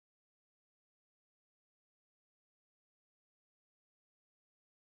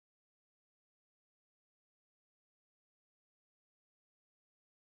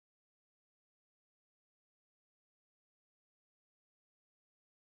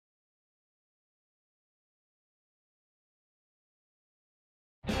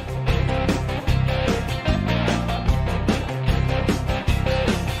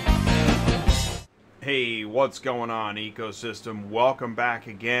Hey, what's going on, ecosystem? Welcome back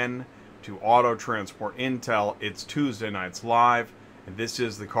again to Auto Transport Intel. It's Tuesday nights live, and this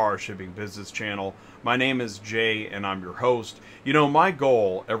is the Car Shipping Business Channel. My name is Jay, and I'm your host. You know, my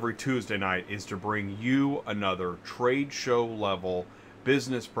goal every Tuesday night is to bring you another trade show level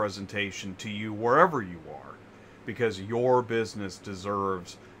business presentation to you wherever you are, because your business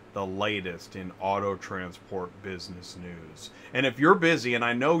deserves the latest in auto transport business news. And if you're busy, and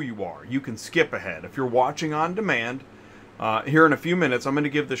I know you are, you can skip ahead. If you're watching on demand, here in a few minutes, I'm going to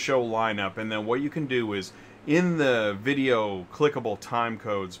give the show lineup, and then what you can do is, in the video clickable time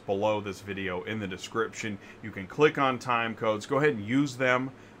codes below this video in the description, you can click on time codes, go ahead and use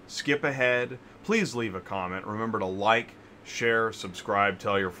them, skip ahead. Please leave a comment. Remember to like, share, subscribe,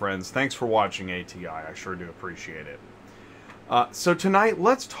 tell your friends. Thanks for watching ATI. I sure do appreciate it. So tonight,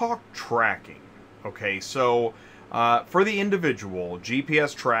 let's talk tracking. Okay, so for the individual,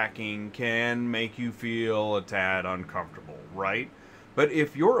 GPS tracking can make you feel a tad uncomfortable, right? But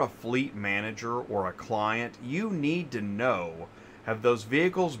if you're a fleet manager or a client, you need to know, have those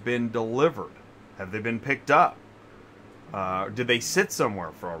vehicles been delivered? Have they been picked up? Did they sit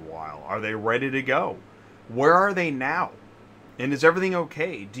somewhere for a while? Are they ready to go? Where are they now? And is everything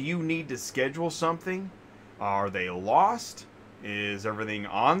okay? Do you need to schedule something? Are they lost? Is everything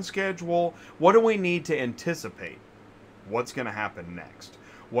on schedule? What do we need to anticipate? What's going to happen next?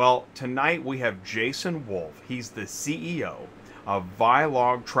 Well, tonight we have Jason Wolf. He's the CEO of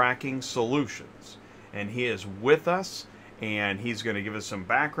ViLOG Tracking Solutions, and he is with us, and he's going to give us some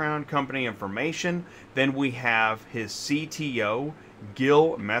background company information. Then we have his CTO,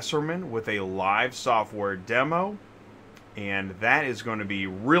 Gil Messerman, with a live software demo. And that is going to be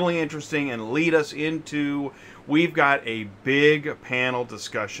really interesting and lead us into, we've got a big panel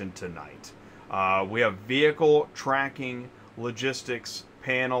discussion tonight. We have vehicle tracking logistics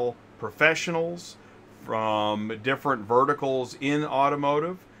panel professionals from different verticals in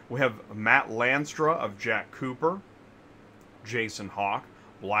automotive. We have Matt Landstra of Jack Cooper, Jason Hawk,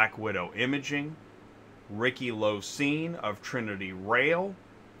 Black Widow Imaging, Ricky Losine of Trinity Rail,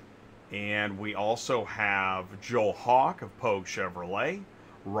 and we also have Joel Hawk of Pogue Chevrolet,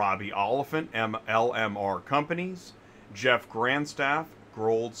 Robbie Oliphant, LMR Companies, Jeff Grandstaff,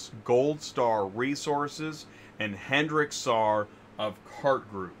 Gold Star Resources, and Hendrik of Cart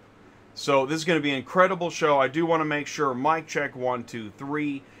Group. So this is going to be an incredible show. I do want to make sure, mic check 1, 2,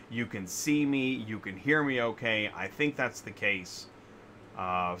 3, you can see me, you can hear me okay. I think that's the case.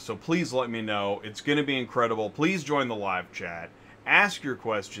 So please let me know. It's going to be incredible. Please join the live chat. Ask your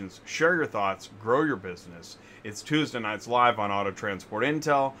questions, share your thoughts, grow your business. It's Tuesday nights live on Auto Transport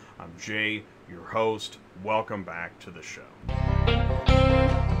Intel. I'm Jay, your host. Welcome back to the show.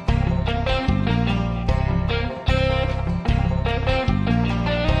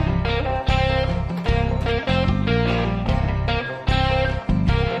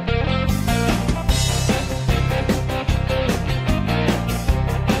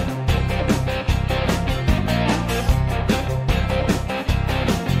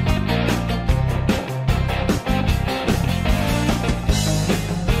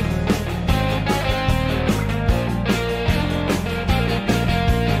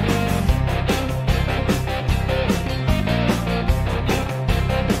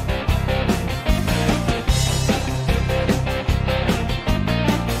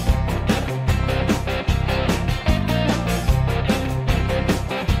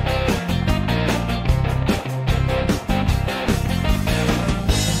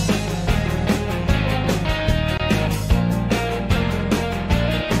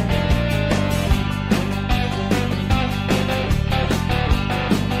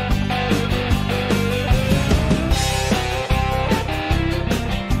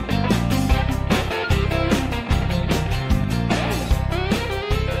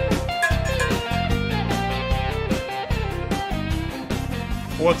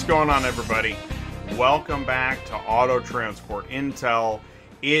 What's going on, everybody? Welcome back to Auto Transport Intel.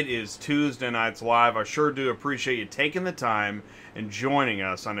 It is Tuesday nights live. I sure do appreciate you taking the time and joining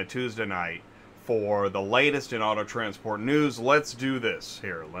us on a Tuesday night for the latest in auto transport news. Let's do this.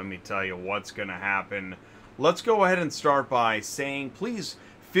 Here, let me tell you what's going to happen. Let's go ahead and start by saying, please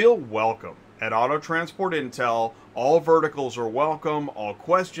feel welcome at Auto Transport Intel. All verticals are welcome. All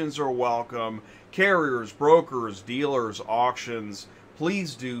questions are welcome. Carriers, brokers, dealers, auctions,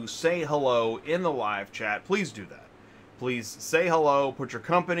 please do say hello in the live chat. Please do that. Please say hello, put your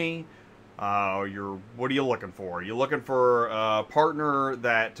company, what are you looking for? Are you looking for a partner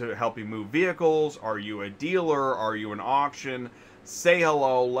to help you move vehicles? Are you a dealer? Are you an auction? Say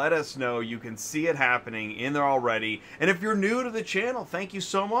hello, let us know. You can see it happening in there already. And if you're new to the channel, thank you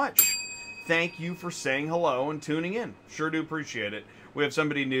so much. thank you for saying hello and tuning in. Sure do appreciate it. We have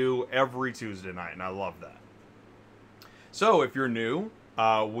somebody new every Tuesday night, and I love that. So if you're new,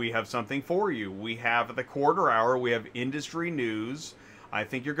 we have something for you. We have at the quarter hour, we have industry news. I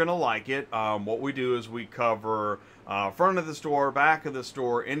think you're going to like it. What we do is we cover front of the store, back of the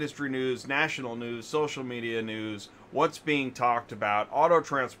store, industry news, national news, social media news, what's being talked about, auto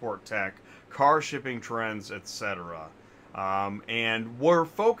transport tech, car shipping trends, etc. And we're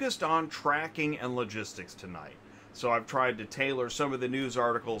focused on tracking and logistics tonight. So I've tried to tailor some of the news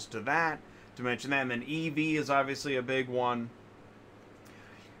articles to that, to mention that. And then EV is obviously a big one.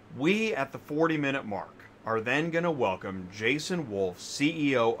 We, at the 40-minute mark, are then going to welcome Jason Wolf,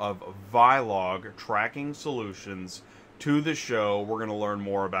 CEO of ViLOG Tracking Solutions, to the show. We're going to learn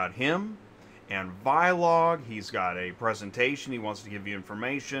more about him and ViLOG. He's got a presentation. He wants to give you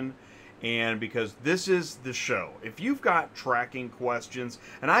information. And because this is the show, if you've got tracking questions,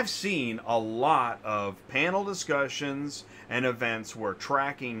 and I've seen a lot of panel discussions and events where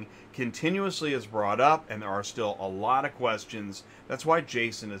tracking continuously is brought up, and there are still a lot of questions. That's why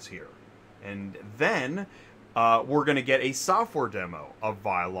Jason is here. And then we're going to get a software demo of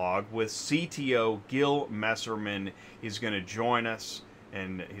ViLOG with CTO Gil Messerman. He's going to join us,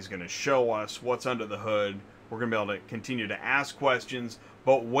 and he's going to show us what's under the hood. We're going to be able to continue to ask questions.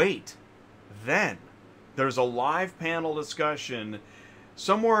 But wait, then there's a live panel discussion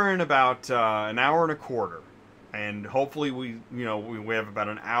somewhere in about an hour and a quarter. And hopefully we have about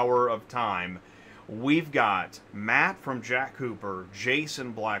an hour of time. We've got Matt from Jack Cooper,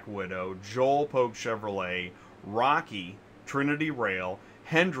 Jason Black Widow, Joel Pogue Chevrolet, Rocky, Trinity Rail,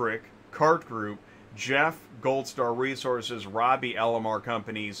 Hendrik, Cart Group, Jeff, Gold Star Resources, Robbie, LMR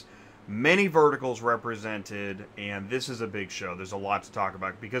Companies, many verticals represented, and this is a big show. There's a lot to talk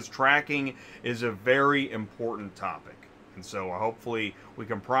about because tracking is a very important topic. And so hopefully we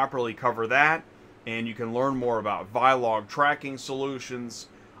can properly cover that, and you can learn more about ViLOG Tracking Solutions.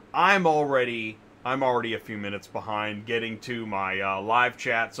 I'm already a few minutes behind getting to my live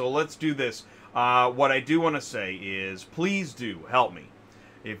chat, so let's do this. What I do want to say is, please do help me.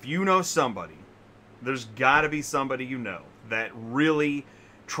 If you know somebody, there's got to be somebody you know that really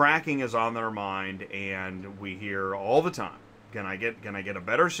tracking is on their mind, and we hear all the time, can I get a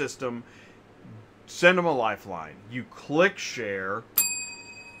better system? Send them a lifeline. You click share.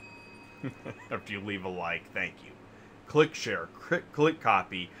 After you leave a like, thank you. Click share, click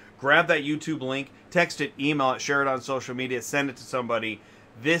copy, grab that YouTube link, text it, email it, share it on social media, send it to somebody.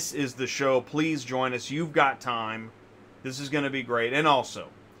 This is the show. Please join us. You've got time. This is going to be great. And also,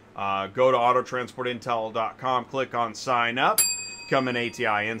 go to autotransportintel.com, click on sign up, become an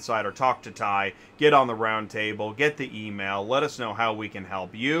ATI insider, talk to Ty, get on the round table, get the email, let us know how we can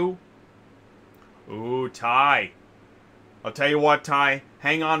help you. Ooh, Ty. I'll tell you what, Ty,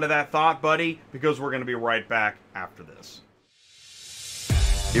 hang on to that thought, buddy, because we're going to be right back after this.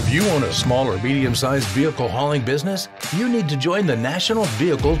 If you own a small or medium-sized vehicle hauling business, you need to join the National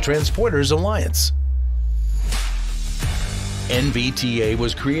Vehicle Transporters Alliance. NVTA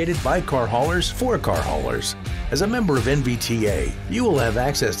was created by car haulers for car haulers. As a member of NVTA, you will have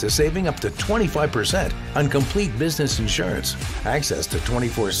access to saving up to 25% on complete business insurance, access to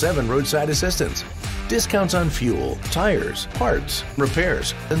 24/7 roadside assistance, discounts on fuel, tires, parts,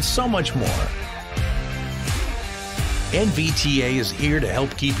 repairs, and so much more. NVTA is here to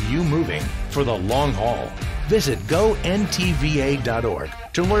help keep you moving for the long haul. Visit GoNTVA.org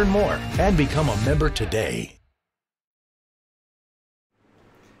to learn more and become a member today.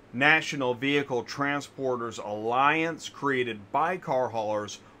 National Vehicle Transporters Alliance, created by car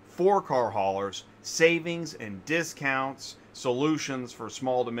haulers for car haulers, savings and discounts, solutions for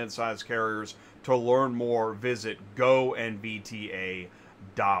small to mid-sized carriers. To learn more, visit GoNVTA.org.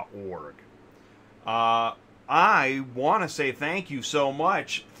 I want to say thank you so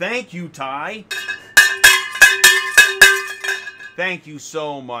much. Thank you, Ty. Thank you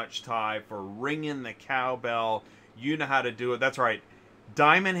so much, Ty, for ringing the cowbell. You know how to do it. That's right.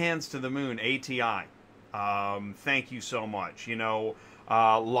 Diamond Hands to the Moon, ATI. Thank you so much. You know,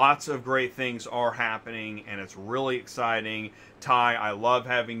 lots of great things are happening, and it's really exciting. Ty, I love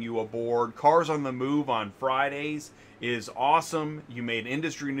having you aboard. Cars on the Move on Fridays is awesome. You made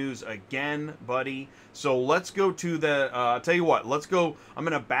industry news again, buddy. So let's go to the, tell you what, let's go. I'm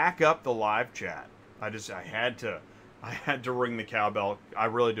going to back up the live chat. I had to ring the cowbell. I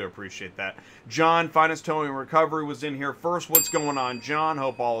really do appreciate that. John, Finest Towing and Recovery, was in here first. What's going on, John?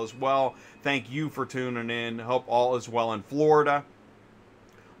 Hope all is well. Thank you for tuning in. Hope all is well in Florida.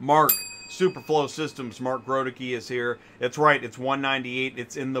 Mark, Superflow Systems, Mark Grodicke is here. It's right, it's 198.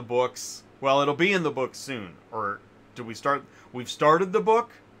 It's in the books. Well, it'll be in the books soon. Or did we start? We've started the book.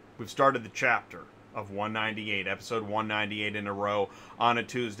 We've started the chapter of 198, episode 198 in a row on a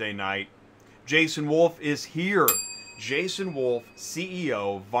Tuesday night. Jason Wolf is here. Jason Wolf,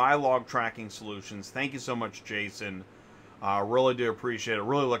 CEO, ViLOG Tracking Solutions. Thank you so much, Jason. Really do appreciate it.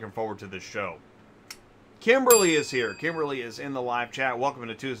 Really looking forward to this show. Kimberly is here. Kimberly is in the live chat. Welcome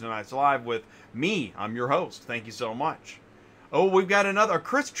to Tuesday Nights Live with me. I'm your host. Thank you so much. Oh, we've got another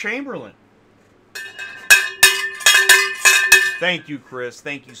Chris Chamberlain. Thank you, Chris.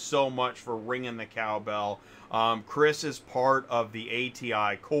 Thank you so much for ringing the cowbell. Chris is part of the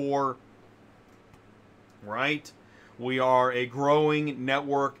ATI core, right? We are a growing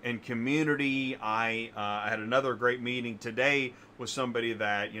network and community. I had another great meeting today with somebody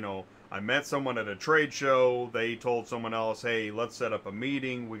that, you know, I met someone at a trade show. They told someone else, hey, let's set up a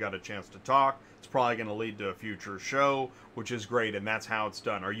meeting. We got a chance to talk. It's probably going to lead to a future show, which is great, and that's how it's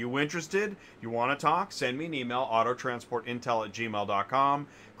done. Are you interested? You want to talk? Send me an email, autotransportintel@gmail.com.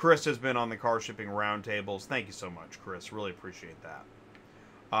 Chris has been on the car shipping roundtables. Thank you so much, Chris. Really appreciate that.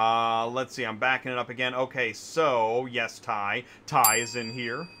 Let's see. I'm backing it up again. Okay, so, yes, Ty. Ty is in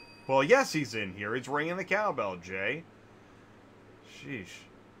here. Well, yes, he's in here. He's ringing the cowbell, Jay. Sheesh.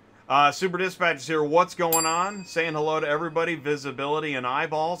 Super Dispatch is here. What's going on? Saying hello to everybody. Visibility and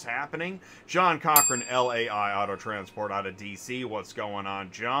eyeballs happening. John Cochran, LAI Auto Transport out of DC. What's going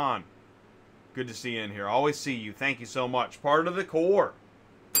on, John? Good to see you in here. Always see you. Thank you so much. Part of the core.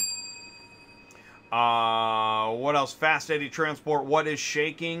 What else? Fast Eddie Transport. What is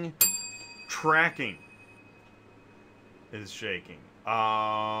shaking? Tracking is shaking.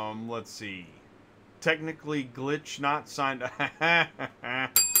 Let's see. Technically glitch not signed.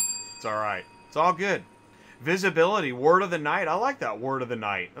 It's all right. It's all good. Visibility, word of the night. I like that word of the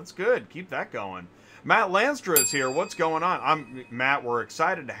night. That's good. Keep that going. Matt Lanstra is here. What's going on? Matt, we're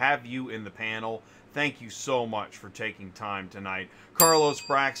excited to have you in the panel. Thank you so much for taking time tonight. Carlos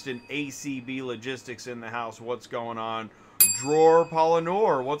Braxton, ACB Logistics in the house. What's going on? Dror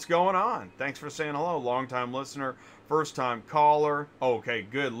Polinor, what's going on? Thanks for saying hello. Long-time listener, first-time caller. Okay,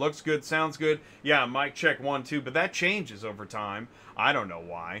 good. Looks good. Sounds good. Yeah, mic check 1, 2, but that changes over time. I don't know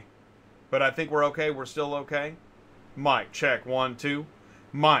why. But I think we're okay. We're still okay. Mic check 1, 2.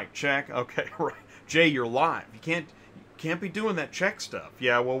 Mic check. Okay, right. Jay, you're live. You can't be doing that check stuff.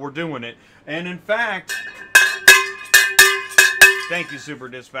 Yeah, well, we're doing it. And in fact, thank you, Super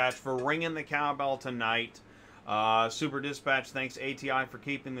Dispatch, for ringing the cowbell tonight. Super Dispatch, thanks ATI for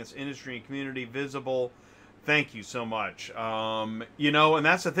keeping this industry and community visible. Thank you so much. You know, and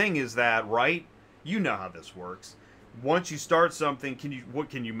that's the thing is that, right? You know how this works. Once you start something, can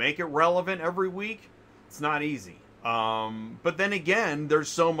you make it relevant every week? It's not easy. But then again, there's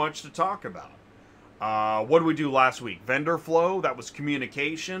so much to talk about. What did we do last week? Vendor flow, that was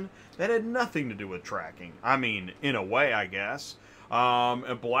communication. That had nothing to do with tracking. I mean, in a way, I guess.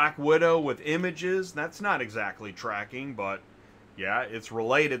 A Black Widow with images, that's not exactly tracking, but yeah, it's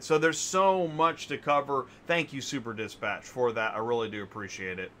related. So there's so much to cover. Thank you, Super Dispatch, for that. I really do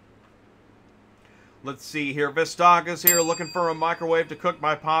appreciate it. Let's see here. Vistaga's here looking for a microwave to cook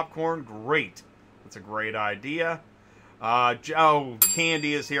my popcorn. Great. That's a great idea. Oh,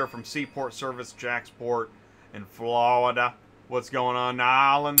 Candy is here from Seaport Service, Jacksport in Florida. What's going on,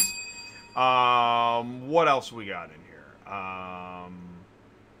 Islands? What else we got in here?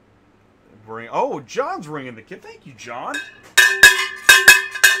 Oh, John's ringing the kid. Thank you, John.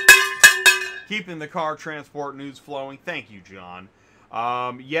 Keeping the car transport news flowing. Thank you, John.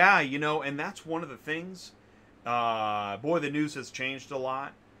 Yeah, you know, and that's one of the things. Boy, the news has changed a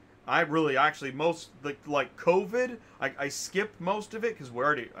lot. I really, actually, like COVID, I skipped most of it because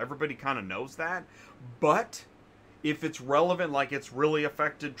everybody kind of knows that. But if it's relevant, like it's really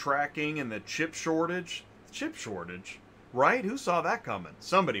affected tracking and the chip shortage, right? Who saw that coming?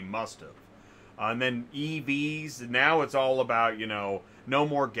 Somebody must have. And then EVs, now it's all about, you know, no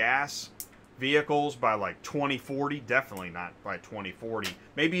more gas vehicles by like 2040. Definitely not by 2040.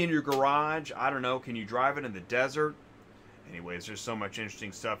 Maybe in your garage. I don't know. Can you drive it in the desert? Anyways, there's so much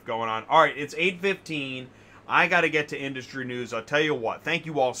interesting stuff going on. All right, it's 8:15. I got to get to industry news. I'll tell you what. Thank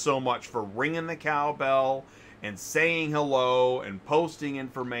you all so much for ringing the cowbell and saying hello and posting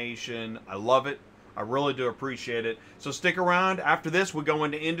information. I love it. I really do appreciate it. So stick around. After this, we go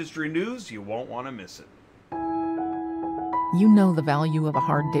into industry news. You won't want to miss it. You know the value of a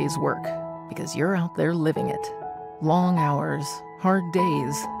hard day's work because you're out there living it. Long hours, hard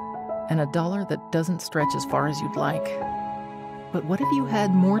days, and a dollar that doesn't stretch as far as you'd like. But what if you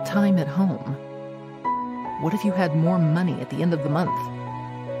had more time at home? What if you had more money at the end of the month?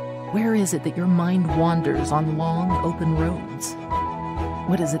 Where is it that your mind wanders on long, open roads?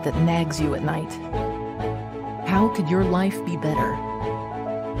 What is it that nags you at night? How could your life be better?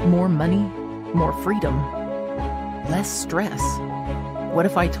 More money, more freedom, less stress. What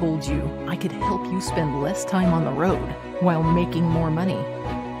if I told you I could help you spend less time on the road while making more money?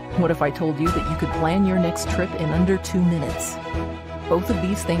 What if I told you that you could plan your next trip in under 2 minutes? Both of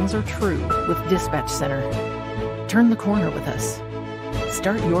these things are true with Dispatch Center. Turn the corner with us.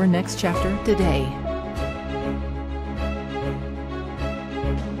 Start your next chapter today.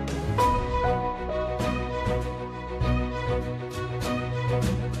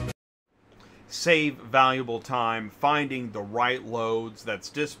 Save valuable time finding the right loads. That's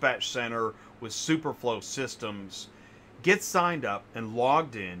Dispatch Center with Superflow Systems. Get signed up and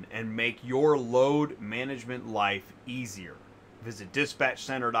logged in and make your load management life easier. Visit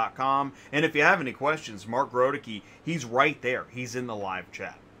dispatchcenter.com, and if you have any questions, Mark Rodicke, he's right there. He's in the live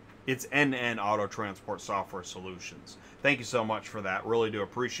chat. It's NN Auto Transport Software Solutions. Thank you so much for that. Really do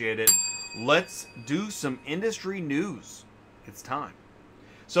appreciate it. Let's do some industry news. It's time.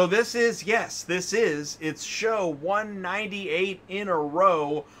 So this is, it's show 198 in a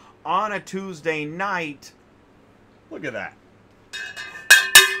row on a Tuesday night. Look at that.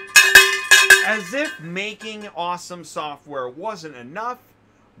 As if making awesome software wasn't enough,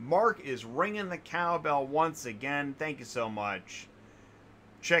 Mark is ringing the cowbell once again. Thank you so much.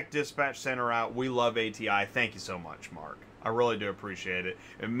 Check Dispatch Center out. We love ATI. Thank you so much, Mark. I really do appreciate it.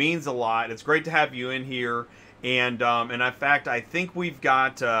 It means a lot. It's great to have you in here. And in fact, I think we've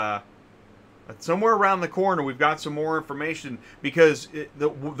got somewhere around the corner, we've got some more information because the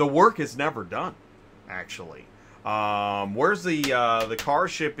work is never done, actually. Where's the car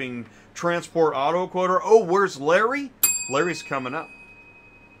shipping transport auto quoter? Oh, where's Larry? Larry's coming up.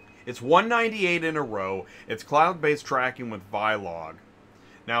 It's 198 in a row. It's cloud-based tracking with ViLOG.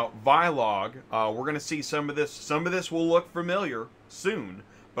 Now, ViLOG, we're going to see some of this. Some of this will look familiar soon,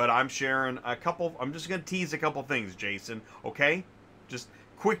 but I'm sharing a couple. I'm just going to tease a couple things, Jason. Okay, just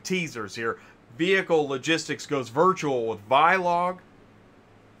quick teasers here. Vehicle logistics goes virtual with ViLOG.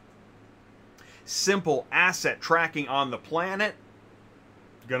 Simple asset tracking on the planet.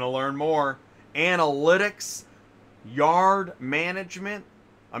 Gonna learn more. Analytics, yard management.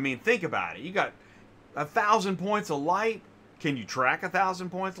 I mean, think about it. You got 1,000 points of light. Can you track 1,000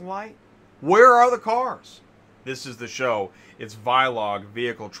 points of light? Where are the cars? This is the show. It's ViLOG,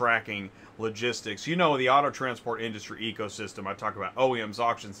 vehicle tracking logistics. You know, the auto transport industry ecosystem. I talk about OEMs,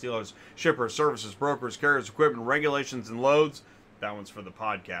 auctions, dealers, shippers, services, brokers, carriers, equipment, regulations, and loads. That one's for the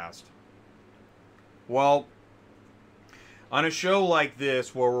podcast. Well, on a show like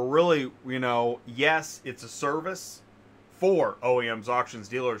this where we're really, you know, yes, it's a service for OEMs, auctions,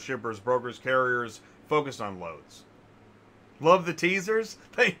 dealers, shippers, brokers, carriers, focused on loads. Love the teasers.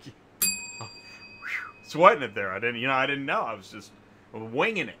 Thank you. Sweating it there. I didn't know. I was just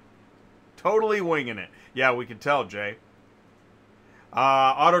winging it. Totally winging it. Yeah, we could tell, Jay.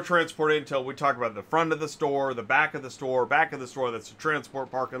 Auto transport intel, we talk about the front of the store, the back of the store, that's the transport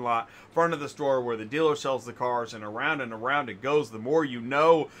parking lot, front of the store where the dealer sells the cars, and around it goes. The more you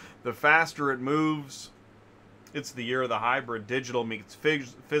know, the faster it moves. It's the year of the hybrid. Digital meets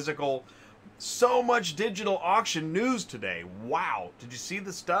physical. So much digital auction news today. Wow. Did you see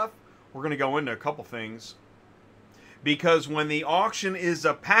the stuff? We're going to go into a couple things. Because when the auction is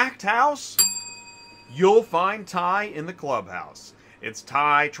a packed house, you'll find Ty in the clubhouse. It's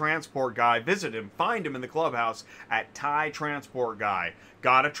Ty Transport Guy. Visit him. Find him in the clubhouse at Ty Transport Guy.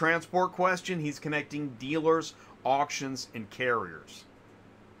 Got a transport question? He's connecting dealers, auctions, and carriers.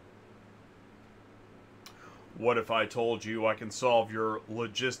 What if I told you I can solve your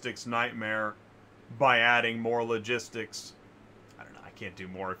logistics nightmare by adding more logistics? I don't know. I can't do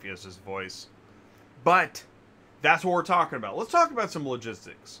more if he has his voice. But that's what we're talking about. Let's talk about some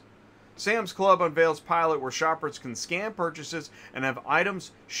logistics. Sam's Club unveils pilot where shoppers can scan purchases and have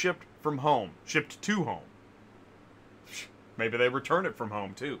items shipped to home. Maybe they return it from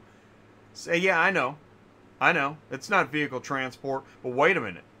home too. Say, yeah, I know. It's not vehicle transport, but wait a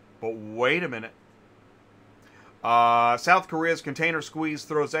minute. South Korea's container squeeze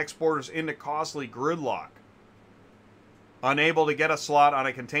throws exporters into costly gridlock. Unable to get a slot on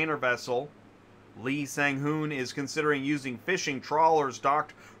a container vessel, Lee Sang-hoon is considering using fishing trawlers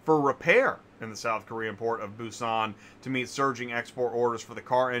docked for repair in the South Korean port of Busan to meet surging export orders for the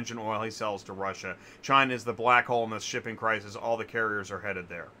car engine oil he sells to Russia. China is the black hole in this shipping crisis. All the carriers are headed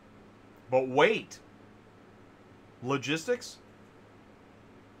there. But wait. Logistics?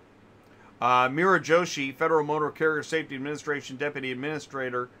 Mira Joshi, Federal Motor Carrier Safety Administration Deputy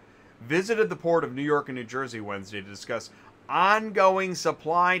Administrator, visited the port of New York and New Jersey Wednesday to discuss ongoing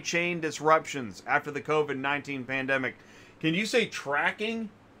supply chain disruptions after the COVID-19 pandemic. Can you say tracking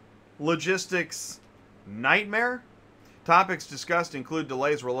logistics nightmare? Topics discussed include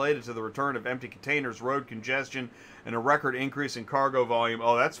delays related to the return of empty containers, road congestion, and a record increase in cargo volume.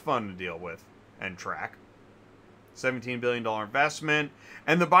 Oh, that's fun to deal with and track. $17 billion investment.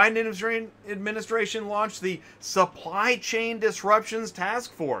 And the Biden administration launched the Supply Chain Disruptions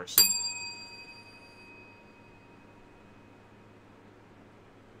Task Force.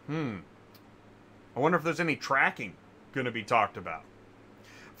 I wonder if there's any tracking going to be talked about.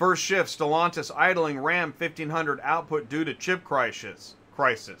 First shift, Stellantis idling Ram 1500 output due to chip crisis.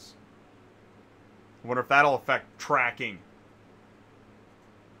 I wonder if that'll affect tracking.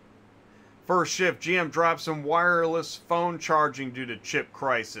 First shift, GM drops some wireless phone charging due to chip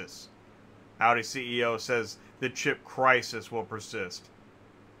crisis. Audi CEO says the chip crisis will persist.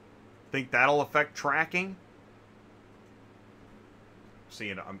 Think that'll affect tracking?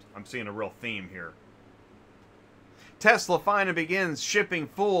 I'm seeing a real theme here. Tesla finally begins shipping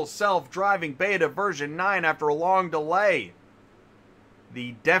full self-driving beta version 9 after a long delay.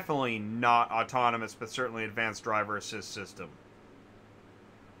 The definitely not autonomous, but certainly advanced driver assist system.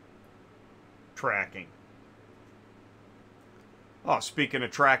 Tracking. Oh, speaking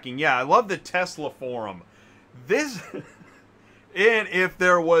of tracking, yeah, I love the Tesla forum. This, and if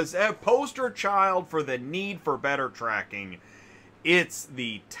there was a poster child for the need for better tracking, it's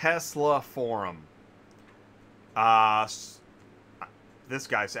the Tesla forum. This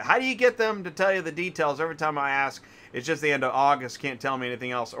guy said, how do you get them to tell you the details? Every time I ask, it's just the end of August, can't tell me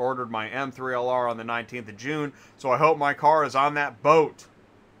anything else. Ordered my M3LR on the 19th of June, so I hope my car is on that boat.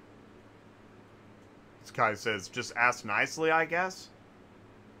 This guy says, just ask nicely, I guess.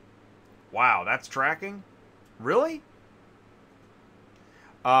 Wow, that's tracking? Really?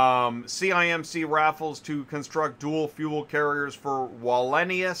 CIMC raffles to construct dual fuel carriers for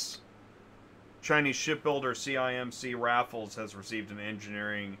Wallenius. Chinese shipbuilder CIMC Raffles has received an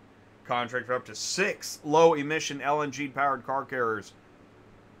engineering contract for up to 6 low-emission LNG-powered car carriers.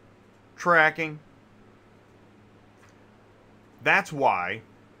 Tracking. That's why,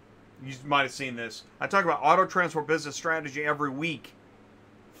 you might have seen this, I talk about auto transport business strategy every week.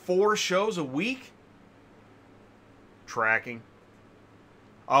 4 shows a week? Tracking.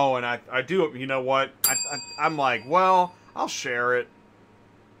 Oh, and I do, you know what? I'm like, well, I'll share it.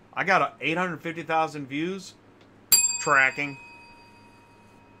 I got 850,000 views. Tracking.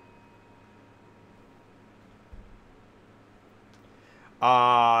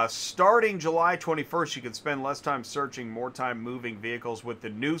 Starting July 21st, you can spend less time searching, more time moving vehicles with the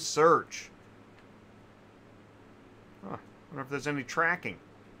new search. Huh. I wonder if there's any tracking.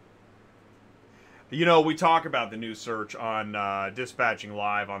 You know, we talk about the new search on Dispatching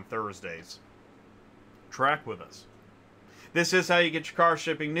Live on Thursdays. Track with us. This is how you get your car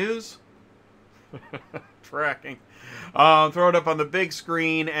shipping news. Tracking. Throw it up on the big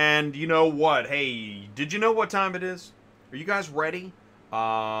screen, and you know what? Hey, did you know what time it is? Are you guys ready?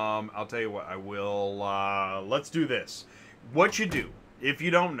 I'll tell you what, I will, let's do this. What you do, if you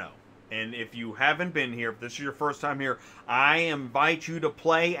don't know, and if you haven't been here, if this is your first time here, I invite you to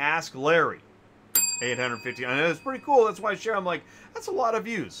play Ask Larry. 850, I know it's pretty cool, that's why I share, I'm like, that's a lot of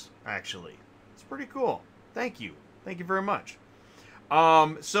views, actually. It's pretty cool. Thank you. Thank you very much.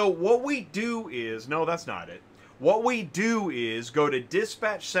 So what we do is, no, that's not it. What we do is go to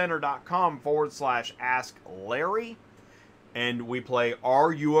dispatchcenter.com/Ask Larry, and we play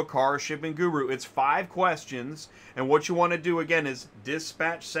Are You a Car Shipping Guru? It's 5 questions, and what you want to do again is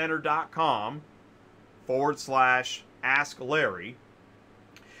dispatchcenter.com/Ask Larry,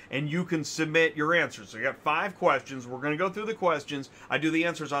 and you can submit your answers. So you got 5 questions. We're going to go through the questions. I do the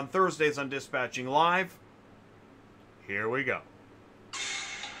answers on Thursdays on Dispatching Live. Here we go.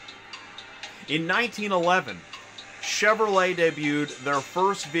 In 1911, Chevrolet debuted their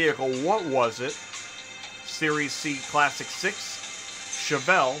first vehicle. What was it? Series C Classic 6,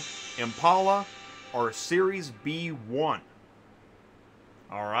 Chevelle, Impala, or Series B1?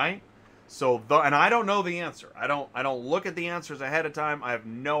 All right. So, and I don't know the answer. I don't look at the answers ahead of time. I have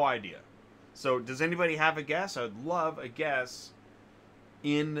no idea. So, does anybody have a guess? I'd love a guess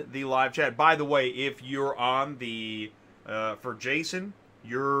in the live chat. By the way, if you're on the for Jason,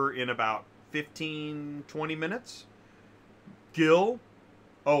 you're in about 15-20 minutes. Gil,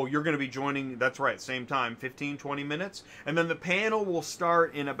 oh, you're going to be joining, that's right, same time, 15-20 minutes. And then the panel will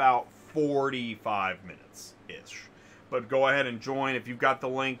start in about 45 minutes-ish. But go ahead and join. If you've got the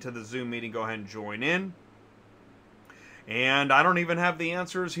link to the Zoom meeting, go ahead and join in. And I don't even have the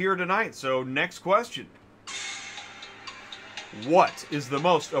answers here tonight, so next question. What is the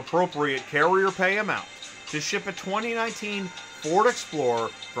most appropriate carrier pay amount to ship a 2019 Ford Explorer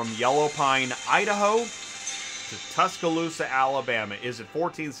from Yellow Pine, Idaho to Tuscaloosa, Alabama. Is it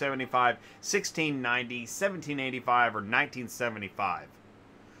 1475, 1690, 1785, or 1975?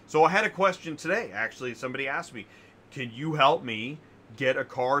 So I had a question today. Actually, somebody asked me, can you help me get a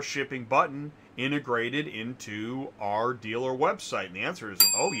car shipping button integrated into our dealer website? And the answer is,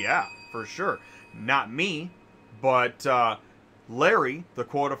 oh yeah, for sure. Not me, but Larry, the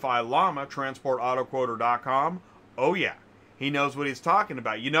Quotify Llama, transportautoquoter.com. Oh yeah, he knows what he's talking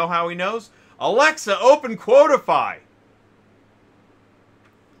about. You know how he knows? Alexa, open Quotify.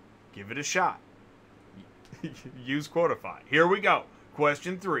 Give it a shot. Use Quotify. Here we go.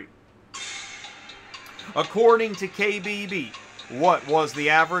 Question 3. According to KBB, what was the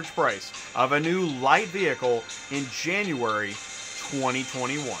average price of a new light vehicle in January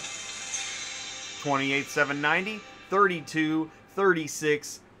 2021? 28,790, 32,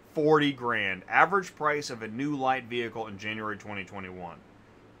 36, 40 grand. Average price of a new light vehicle in January 2021.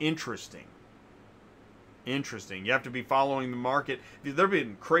 Interesting. Interesting. You have to be following the market. There have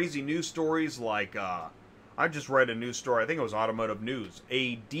been crazy news stories like, I just read a news story, I think it was Automotive News.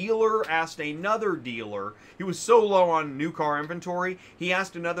 A dealer asked another dealer, he was so low on new car inventory, he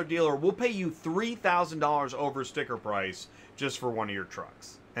asked another dealer, we'll pay you $3,000 over sticker price just for one of your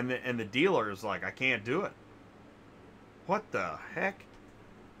trucks. And the dealer is like, I can't do it. What the heck?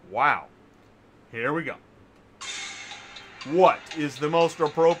 Wow. Here we go. What is the most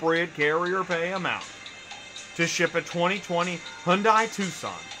appropriate carrier pay amount to ship a 2020 Hyundai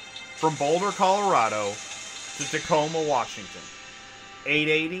Tucson from Boulder, Colorado to Tacoma, Washington?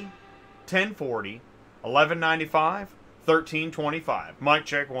 $880, $1040, $1195, $1325. Mic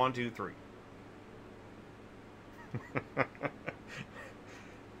check, 1, 2, 3.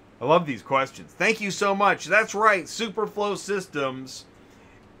 I love these questions. Thank you so much. That's right, Superflow Systems.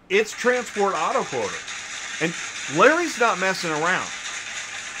 It's Transport Auto Quoter. And Larry's not messing around.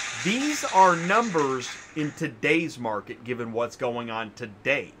 These are numbers in today's market, given what's going on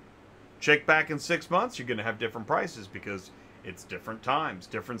today. Check back in 6 months, you're going to have different prices because it's different times,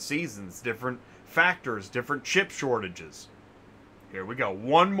 different seasons, different factors, different chip shortages. Here we go.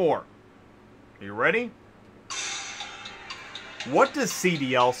 One more. Are you ready? What does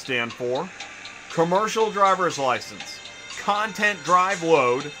CDL stand for? Commercial Driver's License, Content Drive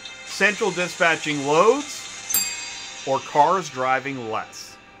Load, Central Dispatching Loads, or Cars Driving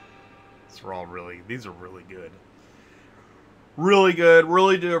Less? These are really good. Really good.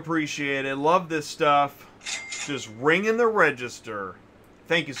 Really do appreciate it. Love this stuff. Just ringing the register.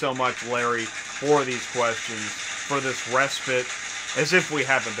 Thank you so much, Larry, for these questions, for this respite. As if we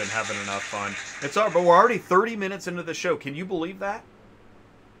haven't been having enough fun. It's all, but we're already 30 minutes into the show. Can you believe that?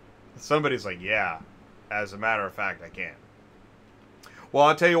 Somebody's like, yeah. As a matter of fact, I can. Well,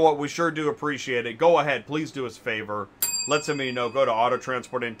 I'll tell you what, we sure do appreciate it. Go ahead, please do us a favor. Let somebody know. Go to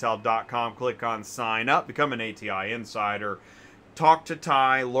autotransportintel.com, click on sign up, become an ATI insider. Talk to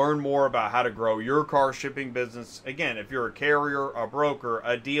Ty, learn more about how to grow your car shipping business. Again, if you're a carrier, a broker,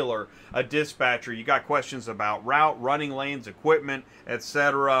 a dealer, a dispatcher, you got questions about route, running lanes, equipment,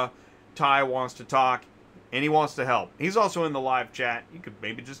 etc. Ty wants to talk, and he wants to help. He's also in the live chat. You could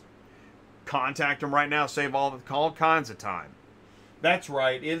maybe just contact him right now, save all kinds of time. That's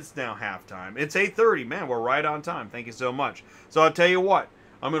right, it's now halftime. It's 8:30. Man, we're right on time. Thank you so much. So I'll tell you what,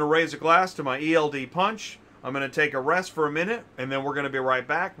 I'm going to raise a glass to my ELD punch. I'm going to take a rest for a minute, and then we're going to be right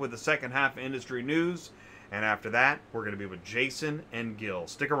back with the second half of industry news. And after that, we're going to be with Jason and Gil.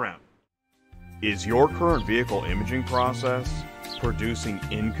 Stick around. Is your current vehicle imaging process producing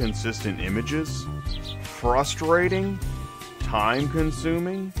inconsistent images? Frustrating?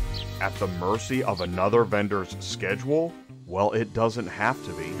 Time-consuming? At the mercy of another vendor's schedule? Well, it doesn't have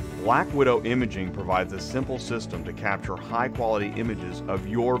to be. Black Widow Imaging provides a simple system to capture high-quality images of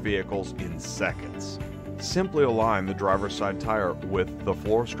your vehicles in seconds. Simply align the driver's side tire with the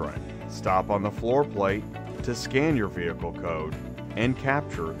floor stripe. Stop on the floor plate to scan your vehicle code and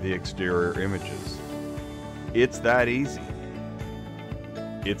capture the exterior images. It's that easy.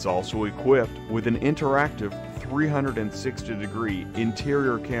 It's also equipped with an interactive 360-degree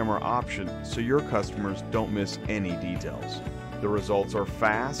interior camera option so your customers don't miss any details. The results are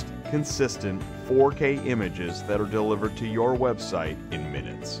fast, consistent 4K images that are delivered to your website in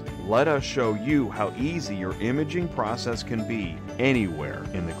minutes. Let us show you how easy your imaging process can be anywhere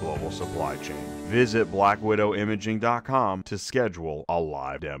in the global supply chain. Visit blackwidowimaging.com to schedule a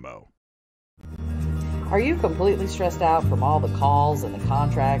live demo. Are you completely stressed out from all the calls and the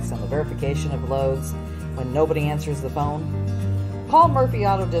contracts and the verification of loads when nobody answers the phone? Call Murphy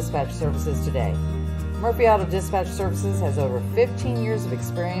Auto Dispatch Services today. Murphy Auto Dispatch Services has over 15 years of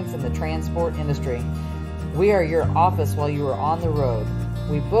experience in the transport industry. We are your office while you are on the road.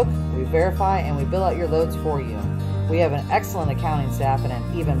 We book, we verify, and we bill out your loads for you. We have an excellent accounting staff and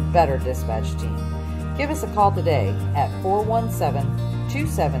an even better dispatch team. Give us a call today at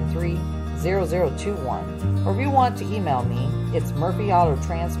 417-273-0021. Or if you want to email me, it's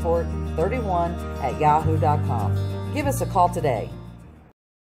murphyautotransport31@yahoo.com. Give us a call today.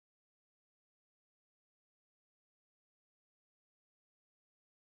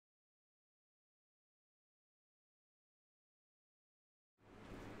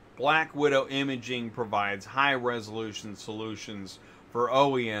 Black Widow Imaging provides high-resolution solutions for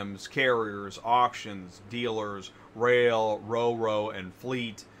OEMs, carriers, auctions, dealers, rail, ro-ro, and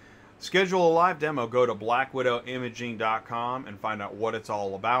fleet. Schedule a live demo. Go to blackwidowimaging.com and find out what it's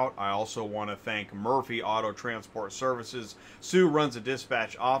all about. I also want to thank Murphy Auto Transport Services. Sue runs a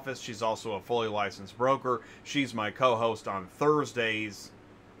dispatch office. She's also a fully licensed broker. She's my co-host on Thursdays.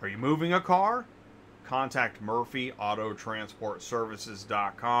 Are you moving a car? Contact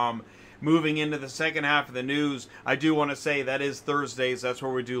murphyautotransportservices.com. Moving into the second half of the news, I do want to say that is Thursdays. That's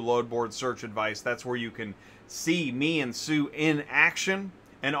where we do load board search advice. That's where you can see me and Sue in action.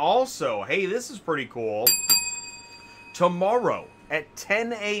 And also, hey, this is pretty cool. Tomorrow at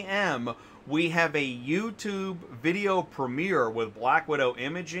 10 a.m., we have a YouTube video premiere with Black Widow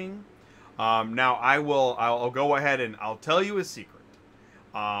Imaging. Now, I'll go ahead and I'll tell you a secret.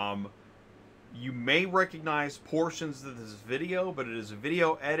 You may recognize portions of this video, but it is a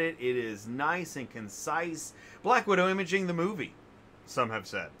video edit. It is nice and concise. Black Widow Imaging, the movie, some have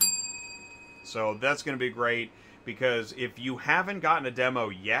said. So that's going to be great, because if you haven't gotten a demo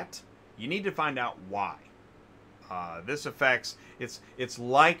yet, you need to find out why. This affects, it's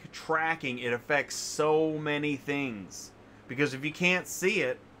like tracking. It affects so many things. Because if you can't see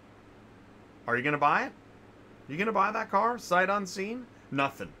it, are you going to buy it? You going to buy that car sight unseen?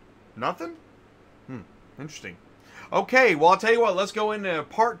 Nothing. Nothing? Interesting. Okay, well, I'll tell you what. Let's go into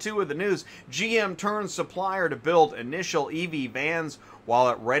part 2 of the news. GM turns supplier to build initial EV vans while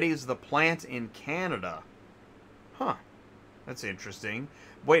it readies the plant in Canada. Huh. That's interesting.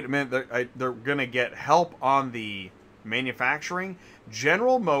 Wait a minute. They're going to get help on the manufacturing.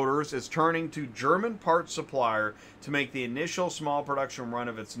 General Motors is turning to German parts supplier to make the initial small production run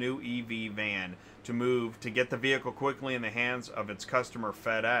of its new EV van to get the vehicle quickly in the hands of its customer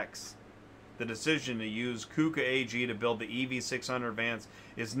FedEx. The decision to use KUKA AG to build the EV600 vans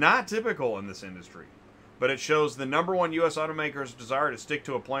is not typical in this industry, but it shows the #1 U.S. automaker's desire to stick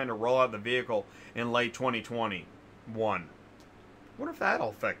to a plan to roll out the vehicle in late 2021. What if that'll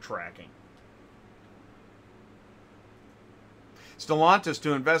affect tracking? Stellantis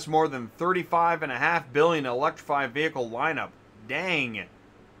to invest more than $35.5 billion in electrified vehicle lineup. Dang,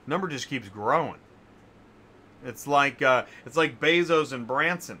 number just keeps growing. It's like Bezos and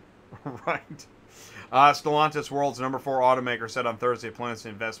Branson. Right. Stellantis, world's #4 automaker, said on Thursday it plans to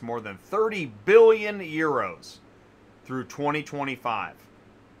invest more than 30 billion euros through 2025.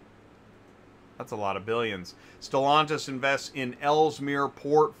 That's a lot of billions. Stellantis invests in Ellesmere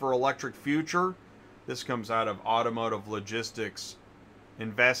Port for electric future. This comes out of Automotive Logistics,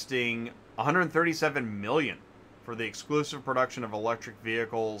 investing 137 million for the exclusive production of electric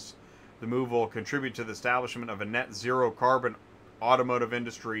vehicles. The move will contribute to the establishment of a net zero carbon automotive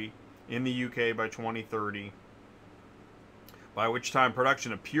industry in the UK by 2030, by which time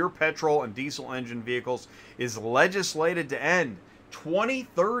production of pure petrol and diesel engine vehicles is legislated to end.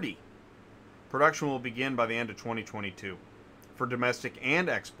 2030. Production will begin by the end of 2022 for domestic and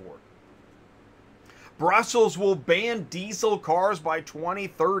export. Brussels will ban diesel cars by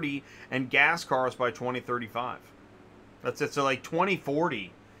 2030 and gas cars by 2035. That's it. So like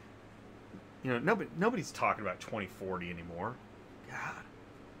 2040. You know, nobody's talking about 2040 anymore. God.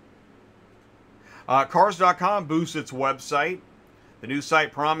 Cars.com boosts its website. The new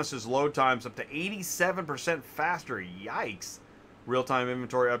site promises load times up to 87% faster. Yikes. Real-time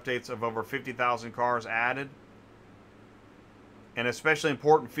inventory updates of over 50,000 cars added. An especially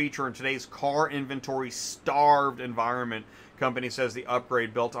important feature in today's car inventory-starved environment. Company says the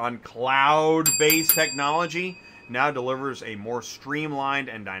upgrade, built on cloud-based technology, now delivers a more streamlined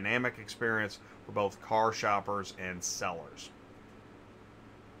and dynamic experience for both car shoppers and sellers.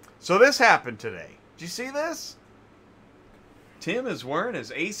 So this happened today. Did you see this? Tim is wearing his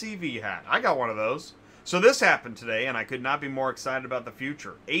ACV hat. I got one of those. So this happened today, and I could not be more excited about the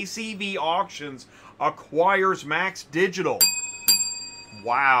future. ACV Auctions acquires Max Digital.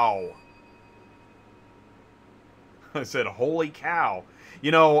 Wow. I said, holy cow.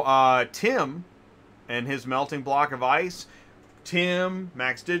 You know, Tim and his melting block of ice, Tim,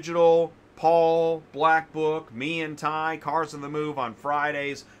 Max Digital, Paul, Black Book, me and Ty, Cars on the Move on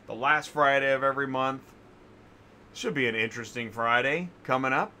Fridays, the last Friday of every month. Should be an interesting Friday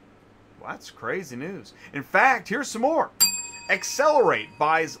coming up. Well, that's crazy news. In fact, here's some more. Accelerate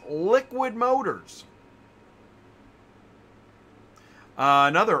buys Liquid Motors.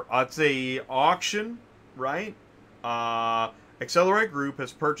 Another, it's a auction, right? Accelerate Group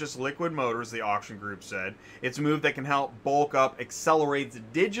has purchased Liquid Motors, the auction group said. It's a move that can help bulk up Accelerate's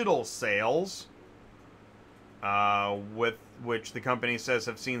digital sales, with which the company says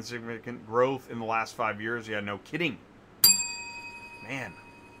have seen significant growth in the last 5 years. Yeah, no kidding. Man,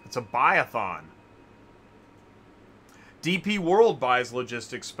 it's a buy-a-thon. DP World buys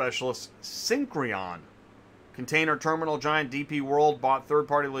logistics specialist Syncreon. Container terminal giant DP World bought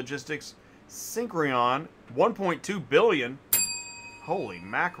third-party logistics Syncreon, $1.2 billion. Holy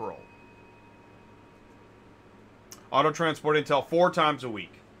mackerel. Auto Transport Intel 4 times a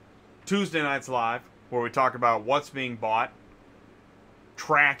week. Tuesday nights live, where we talk about what's being bought,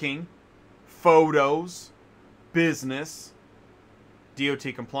 tracking, photos, business,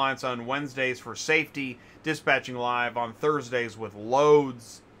 DOT compliance on Wednesdays for safety, dispatching live on Thursdays with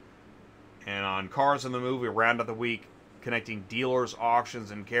loads, and on Cars on the Move, we round out the week connecting dealers,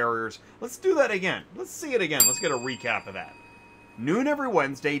 auctions, and carriers. Let's do that again. Let's see it again. Let's get a recap of that. Noon every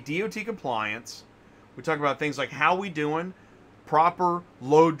Wednesday, DOT compliance. We talk about things like how we doing, proper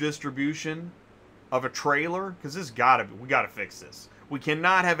load distribution of a trailer, because we gotta fix this. We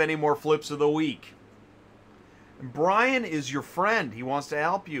cannot have any more flips of the week. And Brian is your friend. He wants to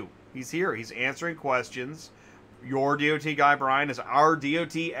help you. He's here. He's answering questions. Your DOT guy, Brian, is our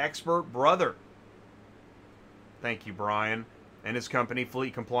DOT expert brother. Thank you, Brian, and his company,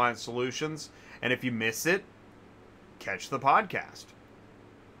 Fleet Compliance Solutions. And if you miss it, catch the podcast.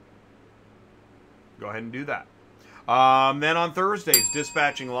 Go ahead and do that. Then on Thursdays,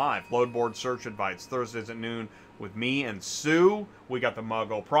 Dispatching Live, load board search advice. Thursdays at noon with me and Sue. We got the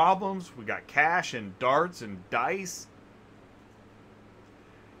Muggle problems. We got cash and darts and dice.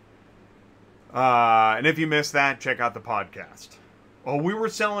 And if you missed that, check out the podcast. Oh, we were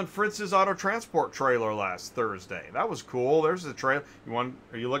selling Fritz's auto transport trailer last Thursday. That was cool. There's the trailer.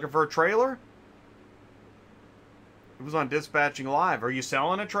 Are you looking for a trailer? It was on Dispatching Live. Are you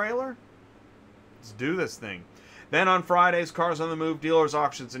selling a trailer? Let's do this thing. Then on Fridays, Cars on the Move, Dealers,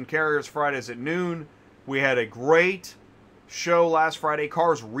 Auctions, and Carriers, Fridays at noon. We had a great show last Friday,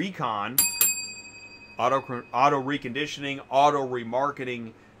 Cars Recon, auto reconditioning, auto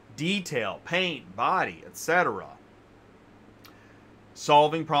remarketing, detail, paint, body, etc.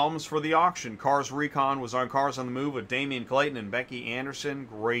 Solving problems for the auction. Cars Recon was on Cars on the Move with Damian Clayton and Becky Anderson.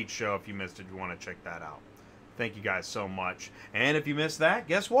 Great show. If you missed it, you want to check that out. Thank you guys so much. And if you missed that,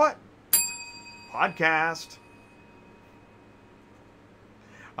 guess what? Podcast.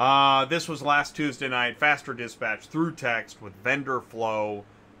 This was last Tuesday night. Faster dispatch through text with vendor flow.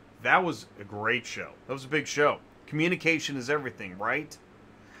 That was a great show. That was a big show. Communication is everything, right?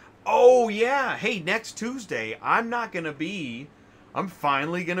 Oh, yeah. Hey, next Tuesday, I'm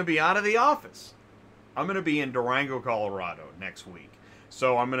finally going to be out of the office. I'm going to be in Durango, Colorado next week.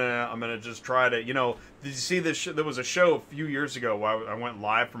 So I'm gonna just try to, did you see this? There was a show a few years ago where I went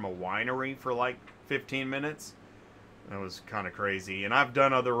live from a winery for like 15 minutes. That was kind of crazy. And I've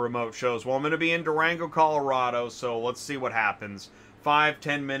done other remote shows. Well, I'm going to be in Durango, Colorado, so let's see what happens.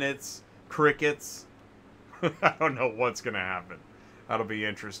 5-10 minutes, crickets. I don't know what's going to happen. That'll be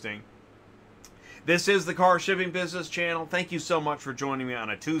interesting. This is the Car Shipping Business Channel. Thank you so much for joining me on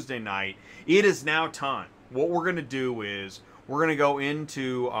a Tuesday night. It is now time. What we're going to do is we're going to go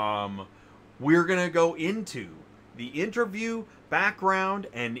into the interview background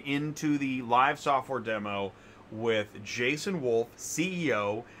and into the live software demo with Jason Wolf,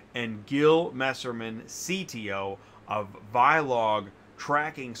 CEO, and Gil Messerman, CTO of ViLOG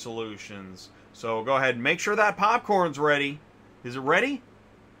Tracking Solutions. So go ahead and make sure that popcorn's ready. Is it ready?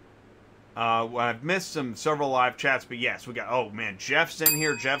 I've missed several live chats, but yes, we got, oh man, Jeff's in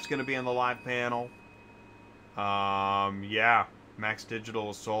here. Jeff's going to be on the live panel. Yeah, Max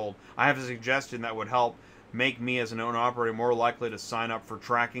Digital is sold. I have a suggestion that would help make me as an owner-operator more likely to sign up for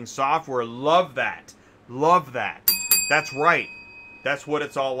tracking software. Love that. Love that. That's right. That's what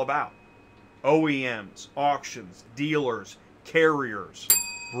it's all about. OEMs, auctions, dealers, carriers,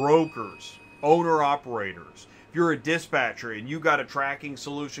 brokers, owner-operators. If you're a dispatcher and you got a tracking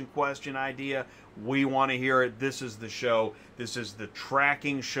solution question idea, we want to hear it. This is the show. This is the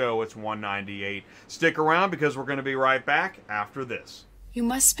tracking show. It's 198. Stick around because we're going to be right back after this. You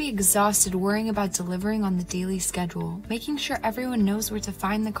must be exhausted worrying about delivering on the daily schedule, making sure everyone knows where to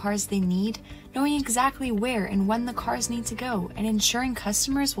find the cars they need, knowing exactly where and when the cars need to go, and ensuring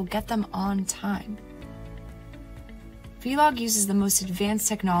customers will get them on time. ViLOG uses the most advanced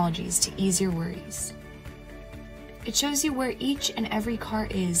technologies to ease your worries. It shows you where each and every car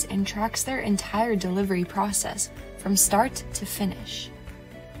is and tracks their entire delivery process from start to finish.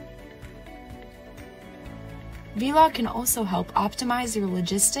 ViLOG can also help optimize your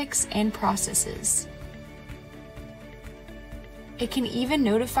logistics and processes. It can even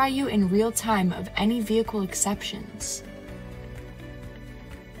notify you in real time of any vehicle exceptions.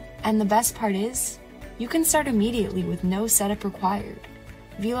 And the best part is, you can start immediately with no setup required.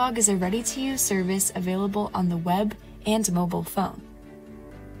 ViLOG is a ready-to-use service available on the web and mobile phone.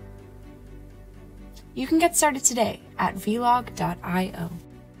 You can get started today at ViLOG.io.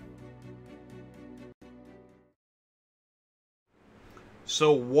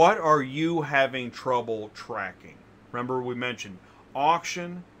 So what are you having trouble tracking? Remember we mentioned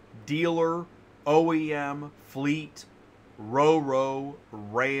auction, dealer, OEM, fleet, Ro-Ro,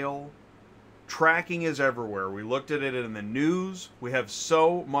 rail. Tracking is everywhere. We looked at it in the news. We have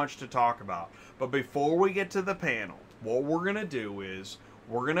so much to talk about. But before we get to the panel, what we're going to do is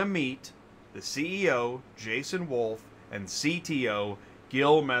we're going to meet the CEO, Jason Wolf, and CTO,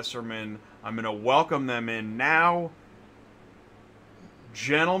 Gil Messerman. I'm going to welcome them in now.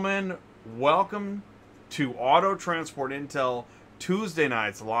 Gentlemen, welcome to Auto Transport Intel Tuesday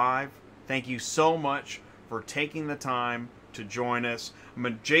Nights Live. Thank you so much for taking the time to join us.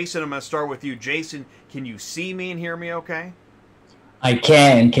 Jason, I'm going to start with you. Jason, can you see me and hear me okay? I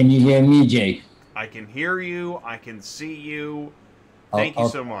can. Can you hear me, Jay? I can hear you. I can see you. Thank you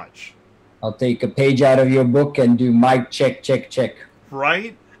so much. I'll take a page out of your book and do mic check, check, check.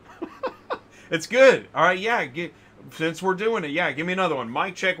 Right? It's good. All right, yeah. Since we're doing it, yeah, give me another one.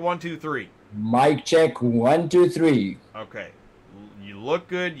 Mic check 1, 2, 3. Mic check 1, 2, 3. Okay. You look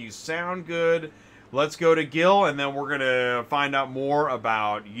good. You sound good. Let's go to Gil, and then we're going to find out more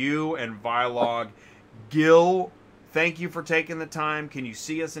about you and ViLOG. Gil, thank you for taking the time. Can you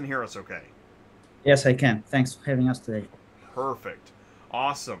see us and hear us okay? Yes, I can. Thanks for having us today. Perfect.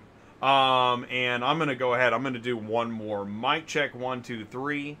 Awesome. And I'm going to go ahead. I'm going to do one more. Mic check 1, 2,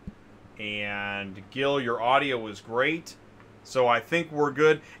 3. And Gil, your audio was great. So I think we're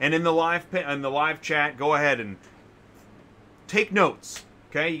good. And in the live chat, go ahead and take notes.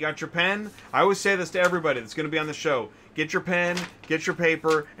 Okay, you got your pen? I always say this to everybody that's going to be on the show. Get your pen, get your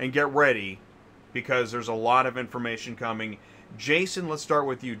paper, and get ready because there's a lot of information coming. Jason, let's start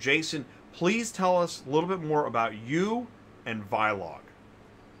with you. Jason, please tell us a little bit more about you and ViLOG.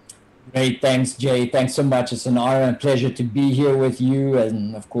 Great. Thanks, Jay. Thanks so much. It's an honor and pleasure to be here with you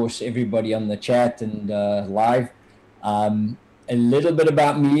and, of course, everybody on the chat and live. A little bit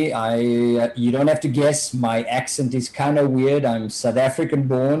about me. You don't have to guess. My accent is kind of weird. I'm South African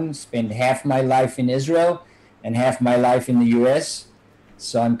born, spent half my life in Israel and half my life in the US.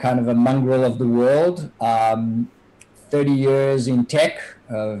 So I'm kind of a mongrel of the world. 30 years in tech,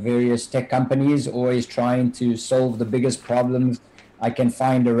 various tech companies, always trying to solve the biggest problems I can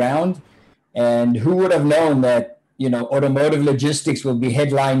find around. And who would have known that, you know, automotive logistics will be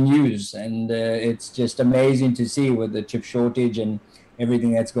headline news. And it's just amazing to see with the chip shortage and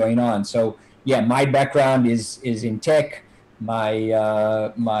everything that's going on. So yeah, my background is in tech. My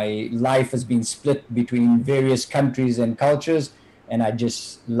life has been split between various countries and cultures. And I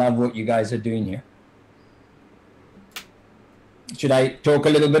just love what you guys are doing here. Should I talk a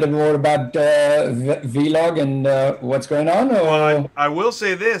little bit more about ViLOG and what's going on? Or? Well, I will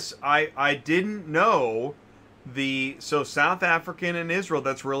say this. I didn't know so South African and Israel,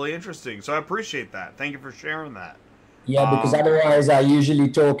 that's really interesting. So I appreciate that. Thank you for sharing that. Yeah, because otherwise I usually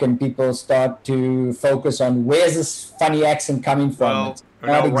talk and people start to focus on where's this funny accent coming from.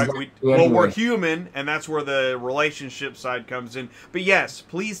 Well, right. We're human, and that's where the relationship side comes in. But yes,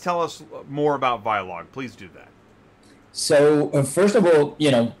 please tell us more about ViLOG. Please do that. So first of all,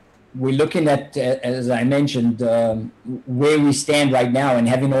 you know, we're looking at, as I mentioned, where we stand right now, and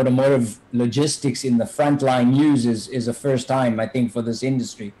having automotive logistics in the frontline news is a first time, I think, for this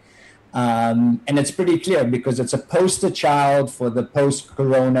industry. And it's pretty clear because it's a poster child for the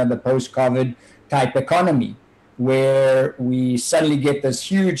post-corona, the post-COVID type economy, where we suddenly get this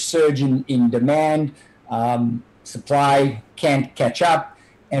huge surge in demand, supply can't catch up,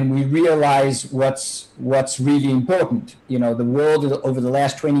 and we realize what's really important. You know, the world over the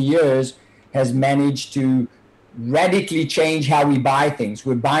last 20 years has managed to radically change how we buy things.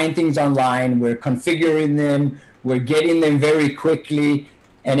 We're buying things online, we're configuring them, we're getting them very quickly,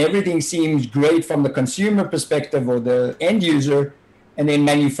 and everything seems great from the consumer perspective or the end user. And then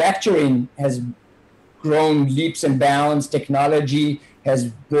manufacturing has grown leaps and bounds. Technology has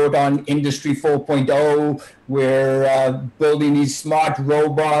brought on Industry 4.0. We're building these smart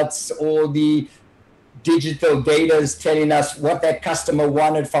robots. All the digital data is telling us what that customer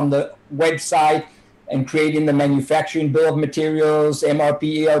wanted from the website. and creating the manufacturing bill of materials,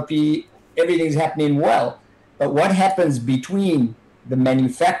 MRP, ERP, everything's happening well. But what happens between the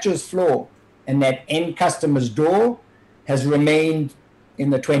manufacturer's floor and that end customer's door has remained in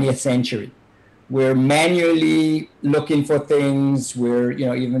the 20th century. We're manually looking for things.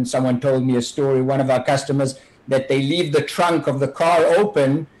 Even someone told me a story, one of our customers, that they leave the trunk of the car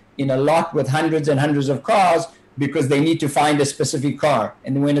open in a lot with hundreds and hundreds of cars because they need to find a specific car.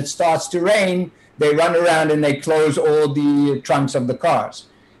 And when it starts to rain, they run around and they close all the trunks of the cars.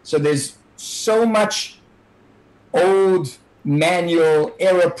 So there's so much old manual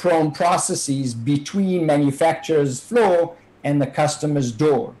error-prone processes between manufacturer's floor and the customer's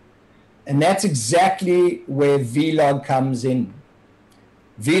door. And that's exactly where ViLOG comes in.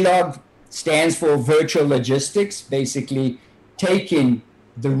 ViLOG stands for virtual logistics, basically taking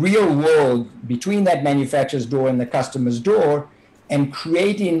the real world between that manufacturer's door and the customer's door and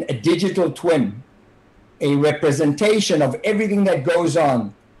creating a digital twin, a representation of everything that goes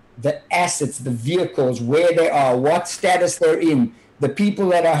on, the assets, the vehicles, where they are, what status they're in, the people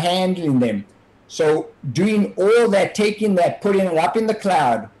that are handling them. So doing all that, taking that, putting it up in the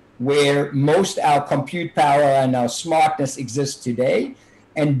cloud where most our compute power and our smartness exists today,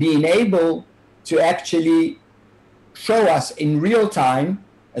 and being able to actually show us in real time,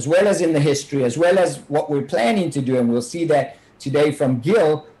 as well as in the history, as well as what we're planning to do. And we'll see that today from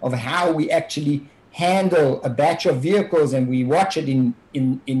Gil, of how we actually handle a batch of vehicles and we watch it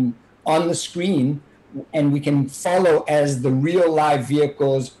on the screen, and we can follow as the real live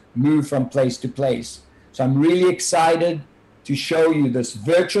vehicles move from place to place. So I'm really excited to show you this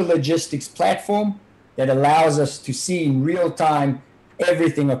virtual logistics platform that allows us to see in real time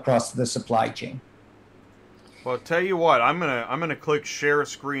everything across the supply chain. Well, tell you what, I'm gonna click share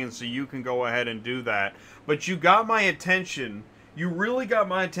screen so you can go ahead and do that. But you got my attention. You really got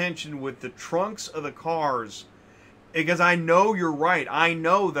my attention with the trunks of the cars, because I know you're right. I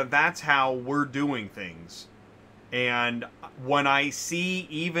know that that's how we're doing things. And when I see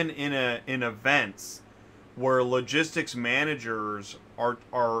even in events where logistics managers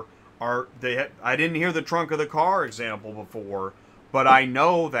I didn't hear the trunk of the car example before, but I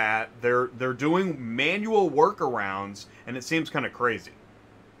know that they're doing manual workarounds, and it seems kind of crazy.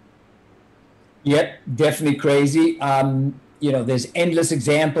 Yep, definitely crazy. There's endless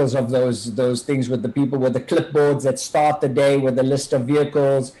examples of those things with the people with the clipboards that start the day with a list of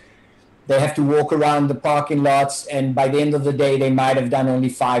vehicles. They have to walk around the parking lots, and by the end of the day, they might have done only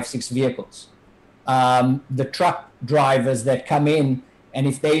 5-6 vehicles. The truck drivers that come in, and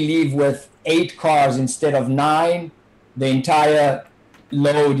if they leave with 8 cars instead of 9, the entire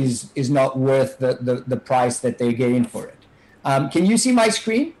load is not worth the price that they're getting for it. Can you see my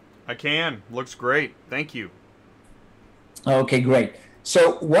screen? I can. Looks great. Thank you. Okay, great.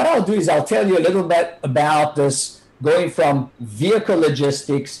 So what I'll do is I'll tell you a little bit about this, going from vehicle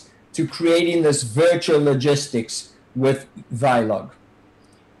logistics to creating this virtual logistics with ViLOG.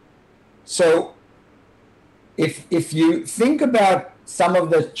 So if you think about some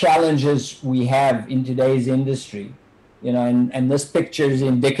of the challenges we have in today's industry, and this picture is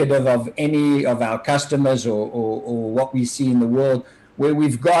indicative of any of our customers or what we see in the world, where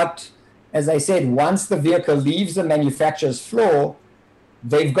we've got, as I said, once the vehicle leaves the manufacturer's floor,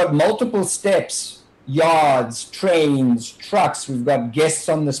 they've got multiple steps, yards, trains, trucks. We've got guests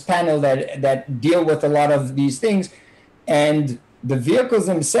on this panel that deal with a lot of these things. And the vehicles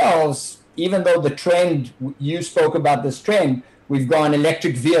themselves, even though the trend, you spoke about this trend, we've gone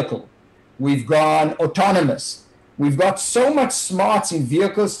electric vehicle, we've gone autonomous. We've got so much smarts in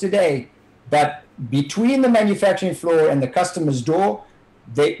vehicles today, but between the manufacturing floor and the customer's door,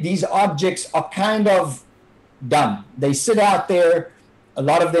 these objects are kind of dumb. They sit out there. A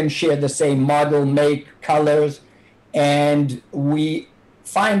lot of them share the same model, make, colors, and we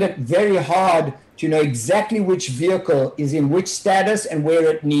find it very hard to know exactly which vehicle is in which status and where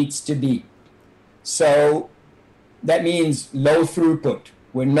it needs to be. So that means low throughput.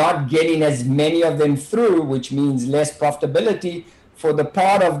 We're not getting as many of them through, which means less profitability for the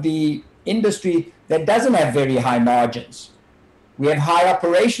part of the industry that doesn't have very high margins. We have high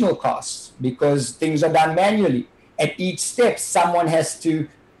operational costs because things are done manually. At each step, someone has to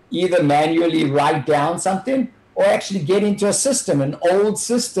either manually write down something or actually get into a system, an old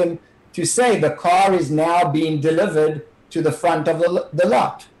system, to say the car is now being delivered to the front of the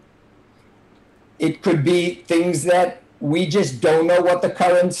lot. It could be things that we just don't know what the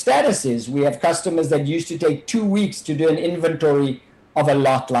current status is. We have customers that used to take 2 weeks to do an inventory of a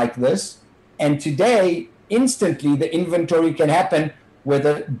lot like this. And today, instantly, the inventory can happen with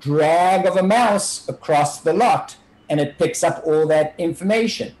a drag of a mouse across the lot, and it picks up all that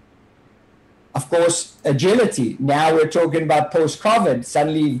information. Of course, agility. Now we're talking about post-COVID.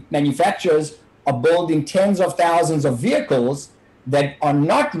 Suddenly manufacturers are building tens of thousands of vehicles that are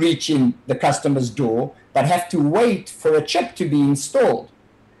not reaching the customer's door, but have to wait for a chip to be installed.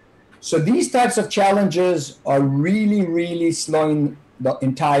 So these types of challenges are really, really slowing the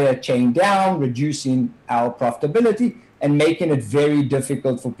entire chain down, reducing our profitability, and making it very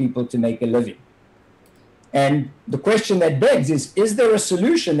difficult for people to make a living. And the question that begs is there a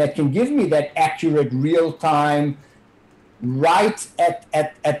solution that can give me that accurate, real-time, right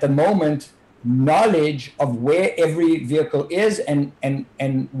at the moment, knowledge of where every vehicle is and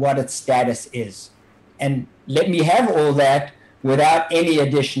what its status is? And let me have all that without any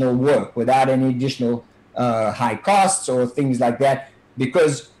additional work, without any additional high costs or things like that.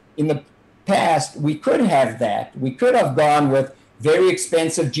 Because in the past, we could have that. We could have gone with very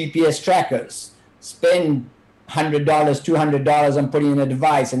expensive GPS trackers, spend $100, $200 on putting in a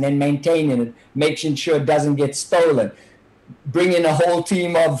device and then maintaining it, making sure it doesn't get stolen, bring in a whole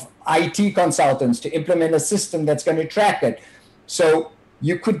team of IT consultants to implement a system that's going to track it. So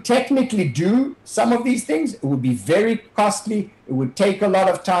you could technically do some of these things. It would be very costly. It would take a lot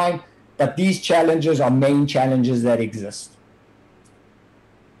of time, but these challenges are main challenges that exist.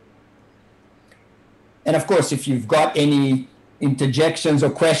 And of course, if you've got any interjections or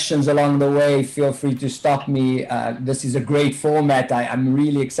questions along the way, feel free to stop me. This is a great format. I'm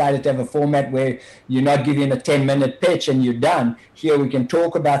really excited to have a format where you're not giving a 10-minute pitch and you're done. Here we can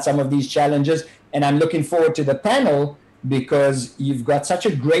talk about some of these challenges. And I'm looking forward to the panel because you've got such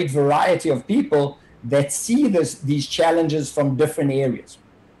a great variety of people that see these challenges from different areas.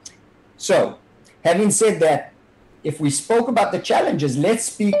 So having said that, if we spoke about the challenges, let's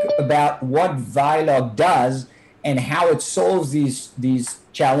speak about what ViLOG does and how it solves these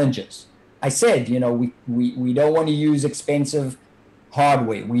challenges. I said, you know, we don't want to use expensive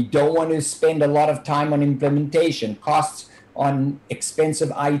hardware. We don't want to spend a lot of time on implementation, costs on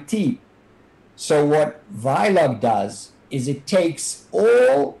expensive IT. So what ViLOG does is it takes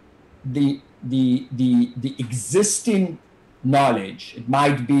all the existing knowledge. It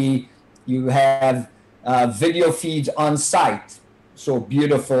might be you have video feeds on site, so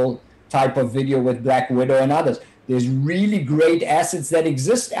beautiful type of video with Black Widow and others. There's really great assets that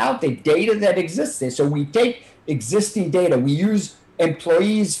exist out there, data that exists there. So we take existing data. We use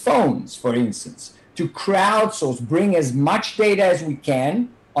employees' phones, for instance, to crowdsource, bring as much data as we can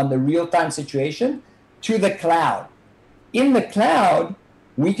on the real-time situation to the cloud. In the cloud,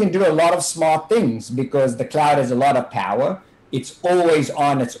 we can do a lot of smart things because the cloud has a lot of power. It's always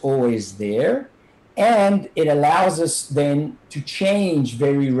on, it's always there. And it allows us then to change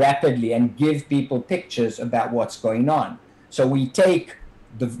very rapidly and give people pictures about what's going on. So we take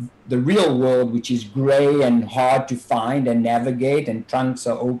the real world, which is gray and hard to find and navigate, and trunks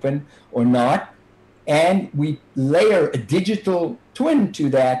are open or not, and we layer a digital twin to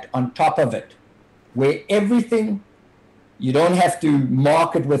that on top of it, where everything, you don't have to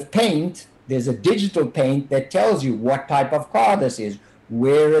mark it with paint. There's a digital paint that tells you what type of car this is,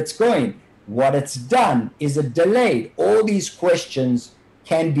 where it's going, what it's done, is it delayed? All these questions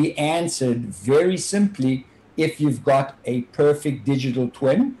can be answered very simply if you've got a perfect digital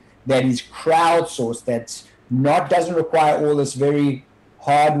twin that is crowdsourced, doesn't require all this very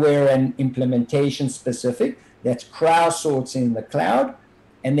hardware and implementation specific, that's crowdsourced in the cloud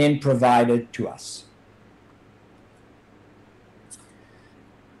and then provided to us.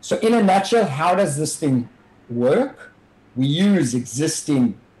 So in a nutshell, how does this thing work? We use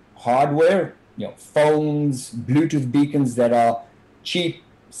existing hardware, you know, phones, Bluetooth beacons that are cheap,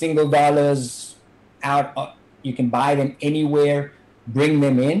 single dollars out. You can buy them anywhere, bring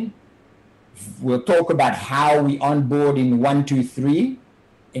them in. We'll talk about how we onboard in 1, 2, 3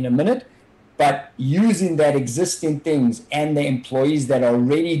 in a minute, but using that existing things and the employees that are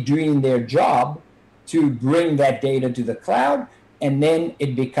already doing their job to bring that data to the cloud, and then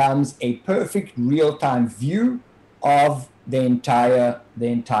it becomes a perfect real-time view of the entire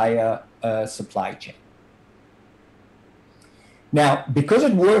supply chain. Now, because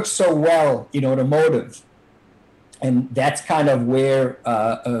it works so well in automotive, and that's kind of where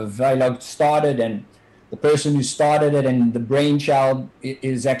ViLOG started, and the person who started it and the brainchild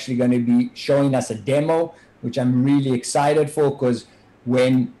is actually going to be showing us a demo, which I'm really excited for, because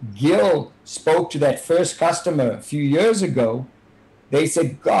when Gil spoke to that first customer a few years ago, they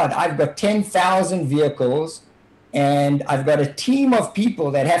said, God, I've got 10,000 vehicles and I've got a team of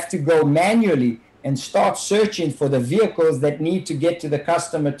people that have to go manually and start searching for the vehicles that need to get to the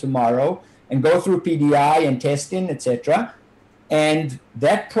customer tomorrow and go through PDI and testing, etc. And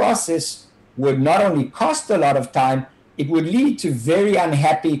that process would not only cost a lot of time, it would lead to very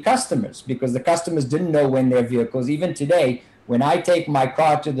unhappy customers because the customers didn't know when their vehicles, even today, when I take my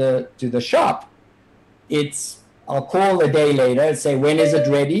car to the shop, I'll call a day later and say, when is it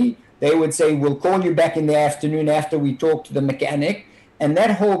ready? They would say, we'll call you back in the afternoon after we talk to the mechanic. And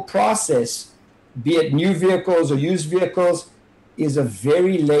that whole process, be it new vehicles or used vehicles, is a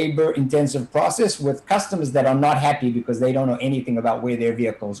very labor intensive process with customers that are not happy because they don't know anything about where their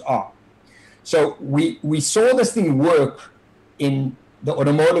vehicles are. So we saw this thing work in the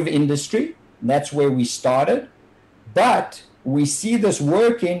automotive industry, and that's where we started. But we see this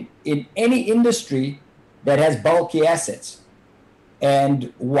working in any industry that has bulky assets.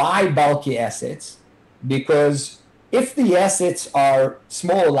 And why bulky assets? Because if the assets are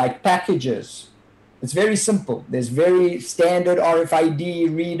small, like packages, it's very simple. There's very standard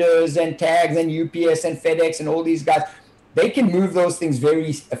RFID readers and tags and UPS and FedEx and all these guys. They can move those things very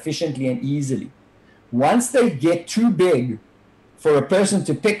efficiently and easily. Once they get too big for a person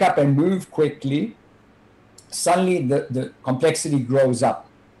to pick up and move quickly, suddenly the complexity grows up.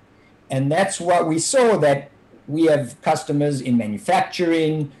 And that's what we saw, that we have customers in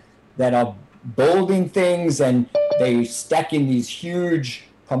manufacturing that are building things and they stack in these huge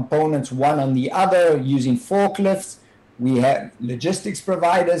components one on the other using forklifts. We have logistics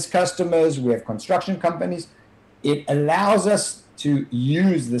providers, customers, we have construction companies. It allows us to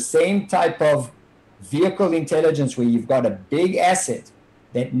use the same type of vehicle intelligence where you've got a big asset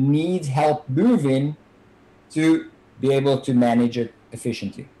that needs help moving to be able to manage it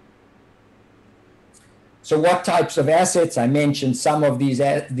efficiently. So what types of assets? I mentioned some of these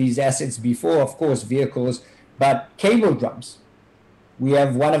assets before, of course, vehicles, but cable drums. We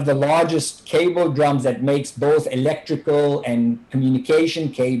have one of the largest cable drums that makes both electrical and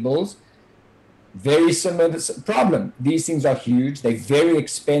communication cables. Very similar problem. These things are huge. They're very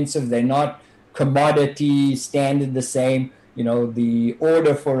expensive. They're not commodity, standard the same. You know, the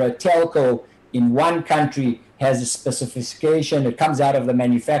order for a telco in one country has a specification. It comes out of the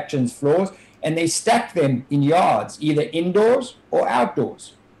manufacturer's floors, and they stack them in yards, either indoors or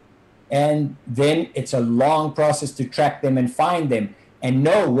outdoors. And then it's a long process to track them and find them and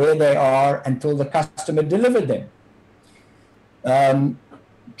know where they are until the customer delivered them.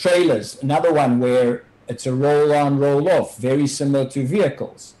 Trailers, another one where it's a roll-on, roll-off, very similar to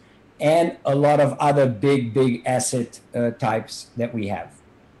vehicles, and a lot of other big asset types that we have.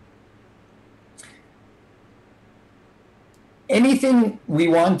 Anything we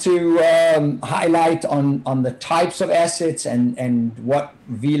want to highlight on the types of assets and what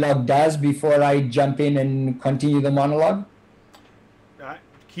ViLOG does before I jump in and continue the monologue?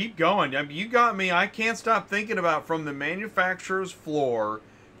 Keep going. I mean, you got me. I can't stop thinking about from the manufacturer's floor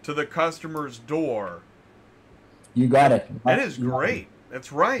to the customer's door. You got it. That is great.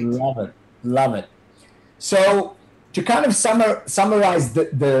 That's right. Love it. Love it. So to kind of summarize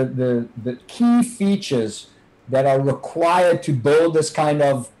the key features that are required to build this kind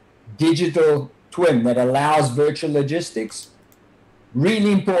of digital twin that allows virtual logistics,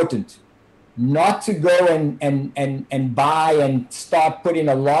 really important. Not to go and buy and start putting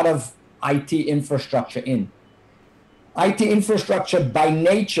a lot of IT infrastructure in. IT infrastructure by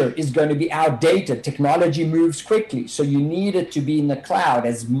nature is going to be outdated. Technology moves quickly, so you need it to be in the cloud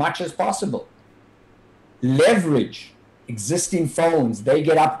as much as possible. Leverage existing phones. They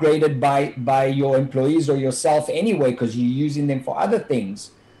get upgraded by your employees or yourself anyway because you're using them for other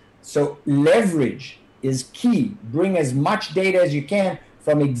things. So leverage is key. Bring as much data as you can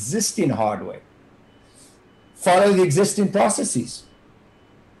from existing hardware. Follow the existing processes.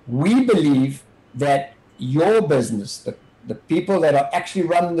 We believe that your business, the people that are actually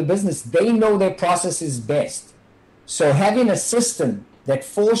running the business, they know their processes best. So having a system that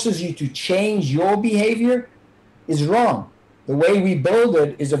forces you to change your behavior is wrong. The way we build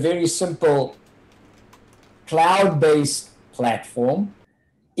it is a very simple cloud-based platform.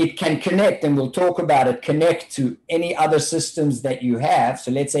 It can connect, and we'll talk about it, connect to any other systems that you have.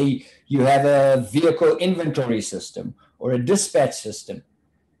 So let's say you have a vehicle inventory system or a dispatch system.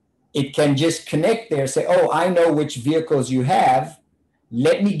 It can just connect there, say, oh, I know which vehicles you have.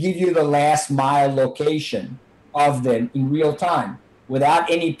 Let me give you the last mile location of them in real time without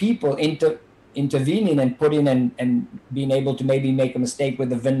any people intervening and putting and being able to maybe make a mistake with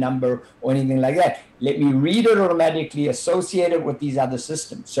the VIN number or anything like that. Let me read it automatically, associate it with these other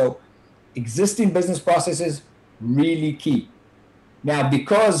systems. So existing business processes, really key. Now,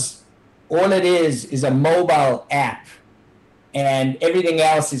 because all it is a mobile app and everything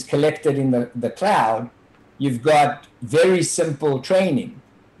else is collected in the cloud, you've got very simple training.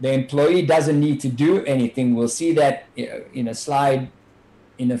 The employee doesn't need to do anything. We'll see that in a slide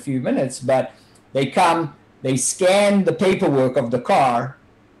in a few minutes, but they come, They scan the paperwork of the car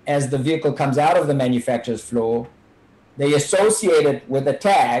as the vehicle comes out of the manufacturer's floor. They associate it with a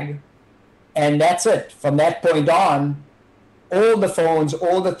tag, and that's it. From that point on, all the phones,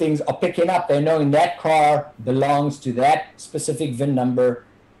 all the things are picking up. They're knowing that car belongs to that specific VIN number,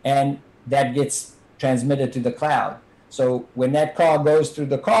 and that gets transmitted to the cloud. So when that car goes through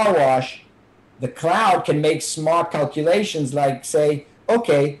the car wash, the cloud can make smart calculations like say,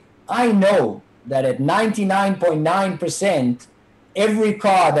 okay, I know that at 99.9%, every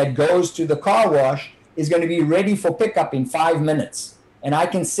car that goes to the car wash is going to be ready for pickup in 5 minutes. And I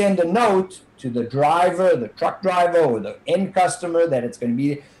can send a note to the driver, the truck driver, or the end customer that it's going to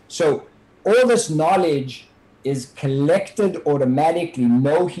be. So all this knowledge is collected automatically.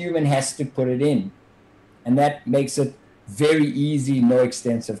 No human has to put it in. And that makes it very easy, no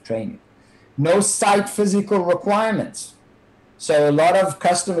extensive training. No site physical requirements. So a lot of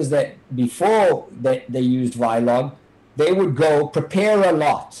customers that before that they used ViLOG, they would go prepare a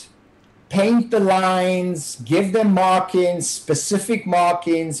lot, paint the lines, give them markings, specific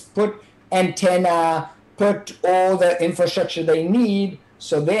markings, put antenna, put all the infrastructure they need.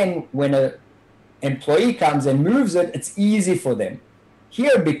 So then when an employee comes and moves it, it's easy for them.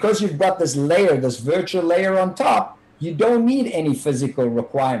 Here, because you've got this layer, this virtual layer on top, you don't need any physical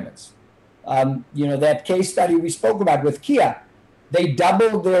requirements. You know, that case study we spoke about with Kia, they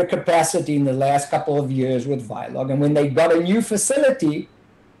doubled their capacity in the last couple of years with ViLOG. And when they got a new facility,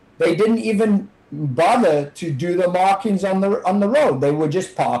 they didn't even bother to do the markings on the road. They would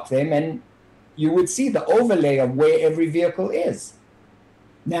just park them, and you would see the overlay of where every vehicle is.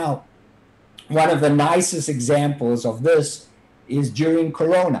 Now, one of the nicest examples of this is during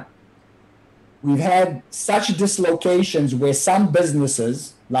Corona. We've had such dislocations where some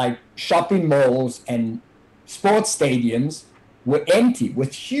businesses, like shopping malls and sports stadiums, were empty,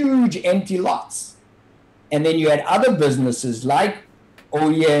 with huge empty lots. And then you had other businesses like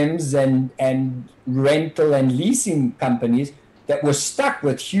OEMs and rental and leasing companies that were stuck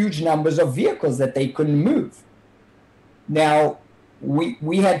with huge numbers of vehicles that they couldn't move. Now,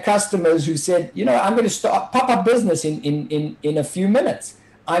 we had customers who said, you know, I'm going to start pop-up business in a few minutes.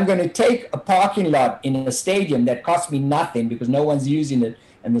 I'm going to take a parking lot in a stadium that costs me nothing because no one's using it,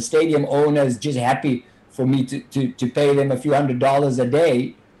 and the stadium owner is just happy for me to pay them a few $100s a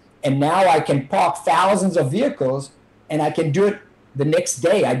day. And now I can park thousands of vehicles, and I can do it the next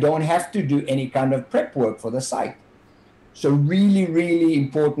day. I don't have to do any kind of prep work for the site. So really, really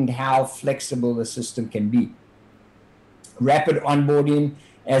important how flexible the system can be. Rapid onboarding,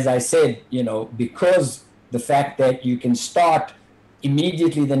 as I said, you know, because the fact that you can start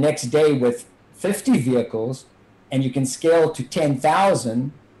immediately the next day with 50 vehicles and you can scale to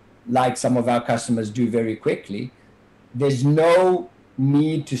 10,000, like some of our customers do very quickly, there's no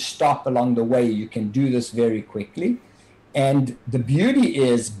need to stop along the way. You can do this very quickly. And the beauty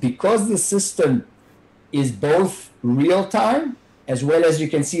is, because the system is both real time, as well as you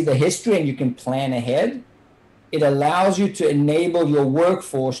can see the history and you can plan ahead, it allows you to enable your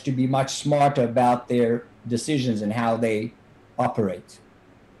workforce to be much smarter about their decisions and how they operate.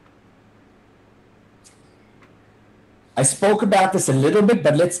 I spoke about this a little bit,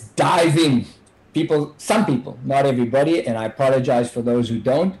 but let's dive in. Some people, not everybody, and I apologize for those who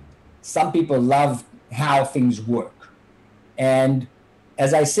don't, some people love how things work. And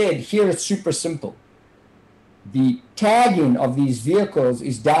as I said, here it's super simple. The tagging of these vehicles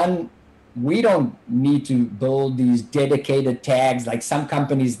is done. We don't need to build these dedicated tags like some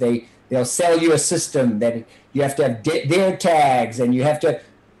companies. They'll sell you a system that you have to have their tags, and you have to.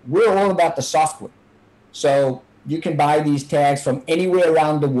 We're all about the software. So you can buy these tags from anywhere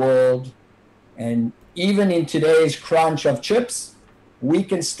around the world. And even in today's crunch of chips, we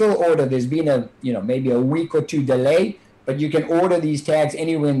can still order. There's been maybe a week or two delay, but you can order these tags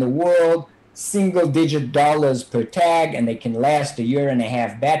anywhere in the world, single-digit dollars per tag, and they can last a 1.5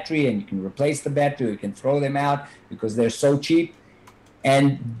 year battery, and you can replace the battery, or you can throw them out because they're so cheap.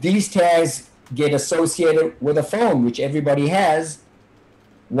 And these tags get associated with a phone, which everybody has,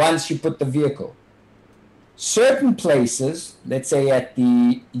 once you put the vehicle. Certain places, let's say at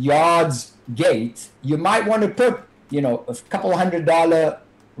the yard's gate, you might want to put, a couple $100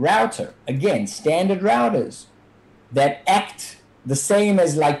 router. Again, standard routers that act the same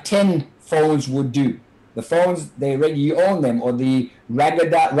as like 10 phones would do. The phones, you own them, or the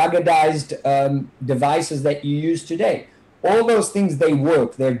ruggedized devices that you use today. All those things, they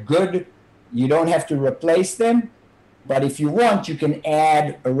work. They're good. You don't have to replace them. But if you want, you can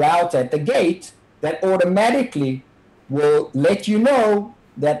add a router at the gate that automatically will let you know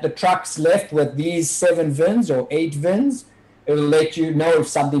that the truck's left with these 7 VINs or 8 VINs. It'll let you know if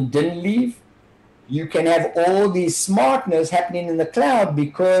something didn't leave. You can have all these smartness happening in the cloud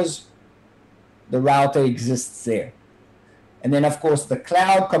because the router exists there. And then, of course, the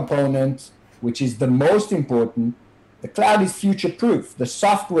cloud component, which is the most important, the cloud is future-proof. The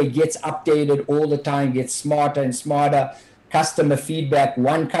software gets updated all the time, gets smarter and smarter. Customer feedback,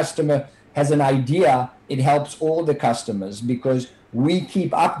 one customer has an idea, it helps all the customers because we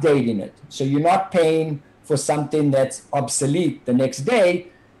keep updating it. So you're not paying for something that's obsolete the next day.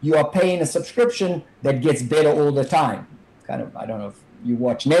 You are paying a subscription that gets better all the time. Kind of, I don't know if you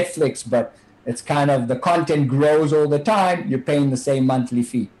watch Netflix, but it's kind of the content grows all the time. You're paying the same monthly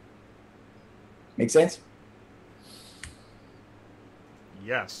fee. Make sense?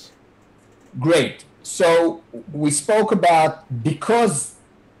 Yes. Great. So we spoke about, because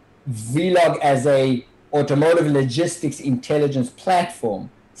ViLOG as a automotive logistics intelligence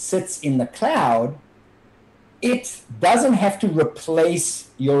platform sits in the cloud, it doesn't have to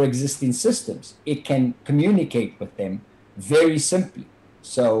replace your existing systems. It can communicate with them very simply.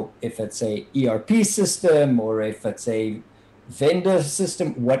 So if it's a ERP system or if it's a vendor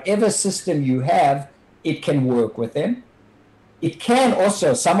system, whatever system you have, it can work with them. It can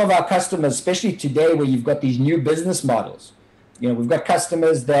also, some of our customers, especially today where you've got these new business models, you know, we've got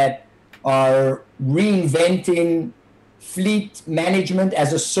customers that are reinventing fleet management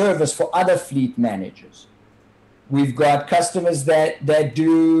as a service for other fleet managers. We've got customers that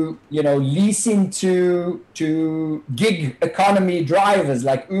do, you know, leasing to gig economy drivers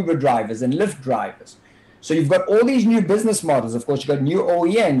like Uber drivers and Lyft drivers. So you've got all these new business models. Of course, you've got new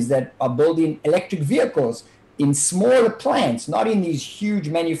OEMs that are building electric vehicles in smaller plants, not in these huge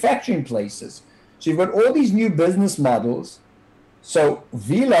manufacturing places. So you've got all these new business models. So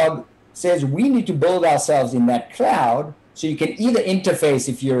ViLOG says we need to build ourselves in that cloud so you can either interface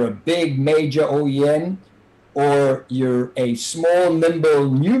if you're a big major OEM or you're a small,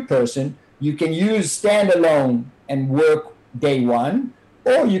 nimble new person, you can use standalone and work day one,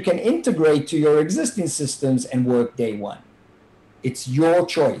 or you can integrate to your existing systems and work day one. It's your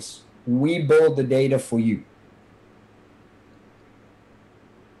choice. We build the data for you.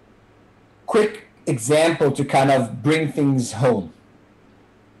 Quick example to kind of bring things home.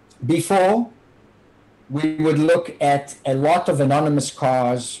 Before, we would look at a lot of anonymous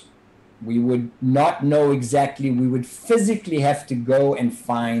cars. We would not know exactly. We would physically have to go and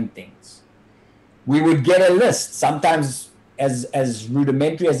find things. We would get a list, sometimes as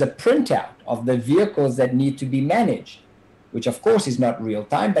rudimentary as a printout of the vehicles that need to be managed, which of course is not real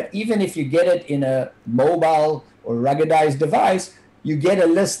time, but even if you get it in a mobile or ruggedized device, you get a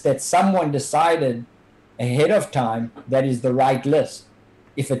list that someone decided ahead of time that is the right list.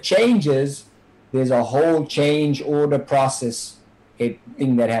 If it changes, there's a whole change order process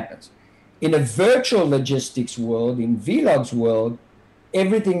thing that happens. In a virtual logistics world, in ViLOG's world,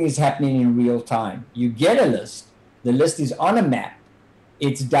 everything is happening in real time. You get a list. The list is on a map.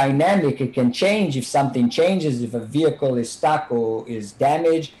 It's dynamic. It can change if something changes, if a vehicle is stuck or is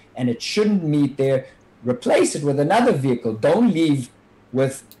damaged and it shouldn't meet there, replace it with another vehicle. Don't leave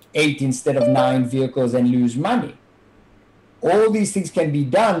with 8 instead of 9 vehicles and lose money. All these things can be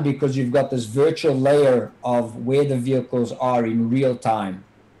done because you've got this virtual layer of where the vehicles are in real time.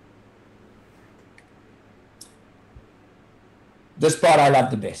 This part I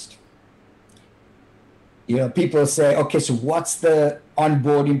love the best. You know, people say, okay, so what's the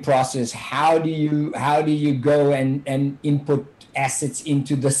onboarding process? How do you go and input assets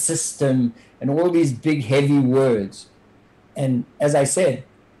into the system and all these big heavy words? And as I said,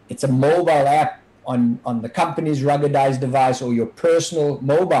 it's a mobile app on the company's ruggedized device or your personal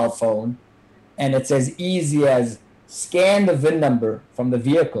mobile phone. And it's as easy as scan the VIN number from the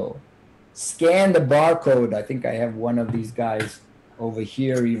vehicle, scan the barcode. I think I have one of these guys over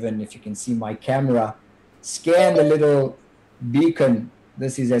here, even if you can see my camera. Scan the little beacon.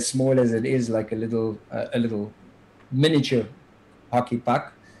 This is as small as it is, like a little miniature hockey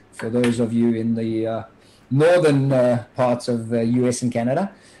puck for those of you in the northern parts of the US and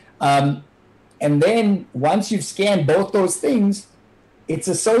Canada. And then once you've scanned both those things, it's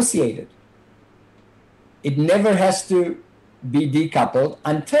associated. It never has to be decoupled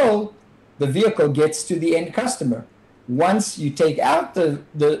until the vehicle gets to the end customer. Once you take out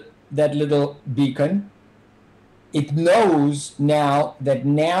that little beacon, it knows now that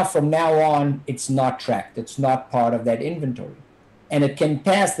from now on, it's not tracked. It's not part of that inventory. And it can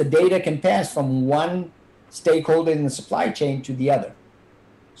pass, the data can pass from one stakeholder in the supply chain to the other.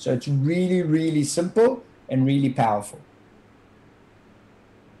 So it's really, really simple and really powerful.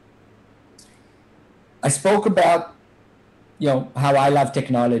 I spoke about, you know, how I love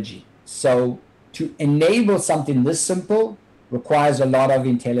technology. So to enable something this simple requires a lot of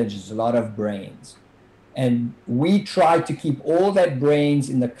intelligence, a lot of brains. And we try to keep all that brains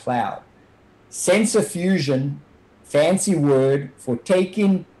in the cloud. Sensor fusion, fancy word for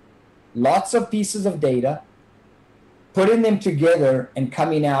taking lots of pieces of data, putting them together and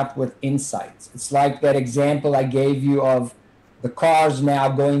coming out with insights. It's like that example I gave you of the cars now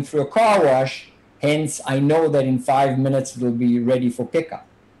going through a car wash. Hence, I know that in 5 minutes it'll be ready for pickup.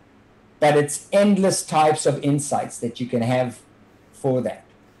 But it's endless types of insights that you can have for that.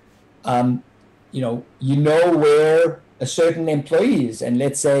 You know where a certain employee is. And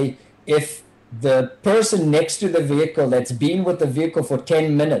let's say if the person next to the vehicle that's been with the vehicle for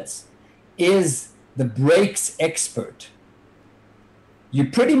 10 minutes is the brakes expert, you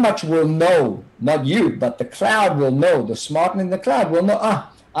pretty much will know, not you, but the cloud will know, the smart in the cloud will know,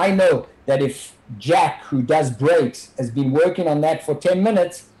 I know that if Jack, who does brakes, has been working on that for 10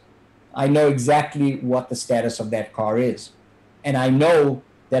 minutes, I know exactly what the status of that car is. And I know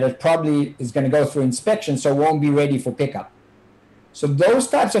that it probably is going to go through inspection, so it won't be ready for pickup. So those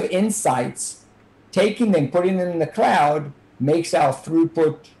types of insights, taking them, putting them in the cloud, makes our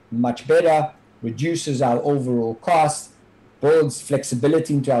throughput much better, reduces our overall costs, builds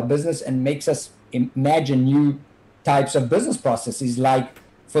flexibility into our business, and makes us imagine new types of business processes, like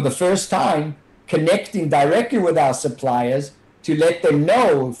for the first time, connecting directly with our suppliers to let them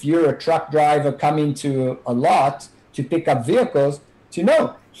know if you're a truck driver coming to a lot to pick up vehicles, to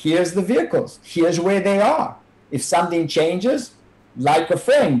know, here's the vehicles, here's where they are. If something changes, like a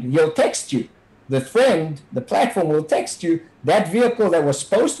friend, he'll text you. The friend, the platform will text you, that vehicle that was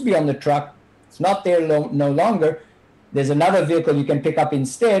supposed to be on the truck, it's not there no longer. There's another vehicle you can pick up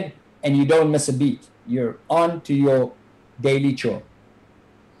instead, and you don't miss a beat. You're on to your daily chore.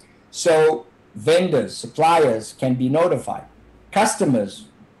 So vendors, suppliers can be notified. Customers,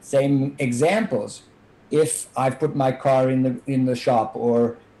 same examples. If I've put my car in the shop,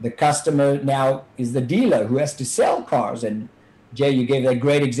 or the customer now is the dealer who has to sell cars. And Jay, you gave a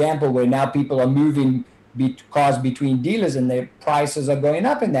great example where now people are moving cars between dealers and their prices are going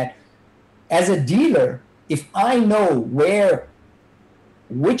up in that. As a dealer, if I know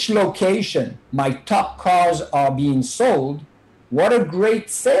which location my top cars are being sold, what a great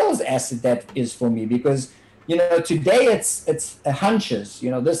sales asset that is for me. Because, today it's hunches.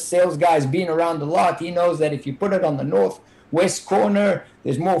 This sales guy's been around a lot. He knows that if you put it on the northwest corner,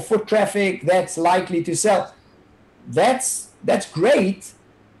 there's more foot traffic, that's likely to sell. That's great.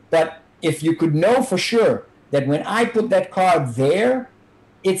 But if you could know for sure that when I put that car there,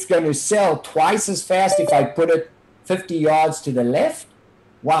 it's going to sell twice as fast if I put it 50 yards to the left.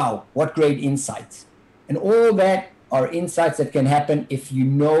 Wow, what great insights. And all that are insights that can happen if you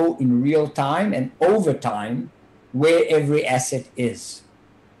know in real time and over time where every asset is.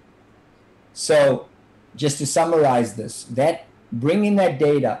 So just to summarize this, that bringing that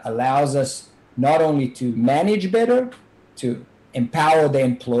data allows us not only to manage better, to empower the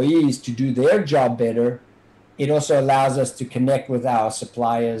employees to do their job better, it also allows us to connect with our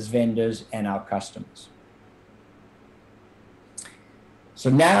suppliers, vendors, and our customers. So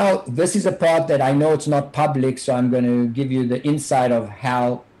now this is a part that I know it's not public, so I'm going to give you the insight of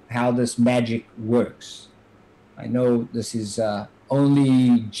how this magic works. I know this is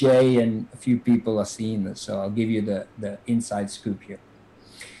only Jay and a few people are seeing this, so I'll give you the inside scoop here.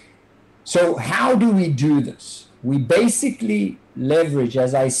 So how do we do this? We basically leverage,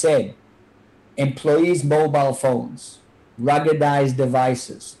 as I said, employees' mobile phones, ruggedized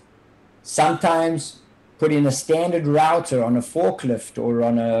devices, sometimes putting a standard router on a forklift or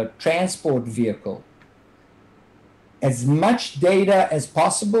on a transport vehicle. As much data as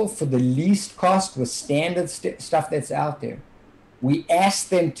possible for the least cost with standard stuff that's out there. We ask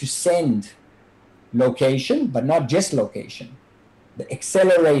them to send location, but not just location, the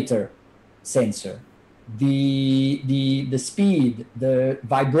accelerator sensor, the speed, the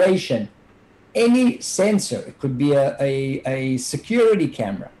vibration, any sensor. It could be a security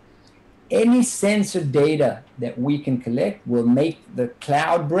camera. Any sensor data that we can collect will make the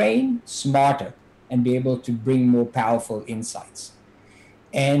cloud brain smarter and be able to bring more powerful insights.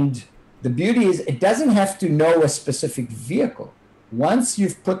 And the beauty is it doesn't have to know a specific vehicle. Once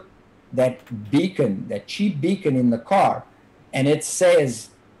you've put that beacon, that cheap beacon in the car, and it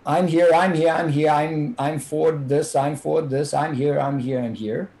says, I'm here, I'm here, I'm here, I'm for this, I'm for this, I'm here, I'm here, I'm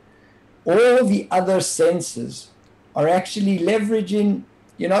here. All the other sensors are actually leveraging.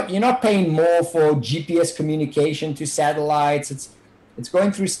 You're not paying more for GPS communication to satellites. It's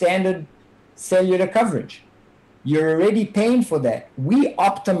going through standard cellular coverage. You're already paying for that. We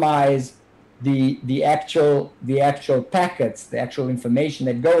optimize the actual packets, the actual information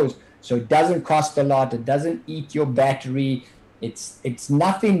that goes, so it doesn't cost a lot. It doesn't eat your battery. It's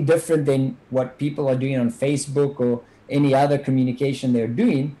nothing different than what people are doing on Facebook or any other communication they're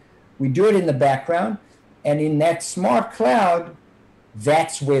doing. We do it in the background, and in that smart cloud,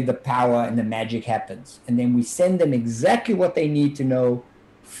 that's where the power and the magic happens. And then we send them exactly what they need to know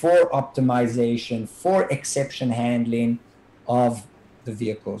for optimization, for exception handling of the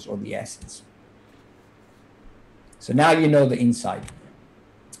vehicles or the assets. So now you know the inside.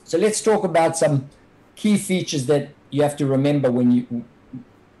 So let's talk about some key features that you have to remember when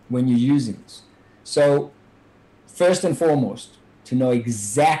you're using this. So first and foremost, to know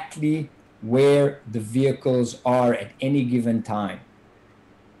exactly where the vehicles are at any given time.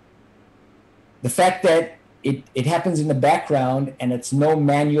 The fact that it happens in the background and it's no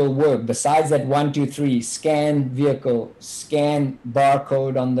manual work. Besides that 1, 2, 3, scan vehicle, scan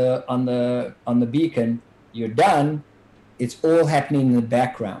barcode on the beacon, you're done. It's all happening in the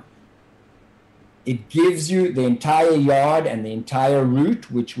background. It gives you the entire yard and the entire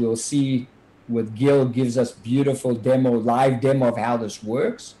route, which we'll see with Gil, gives us beautiful demo, live demo of how this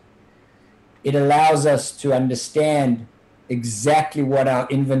works. It allows us to understand exactly what our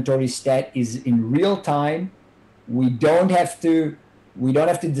inventory stat is in real time. We don't have to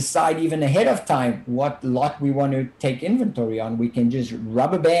decide even ahead of time what lot we want to take inventory on. We can just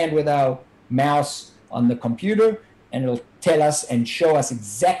rubber band with our mouse on the computer, and it'll tell us and show us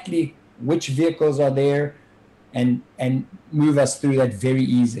exactly which vehicles are there and move us through that very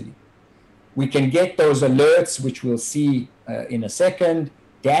easily. We can get those alerts, which we'll see in a second,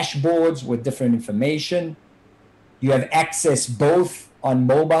 dashboards with different information. You have access both on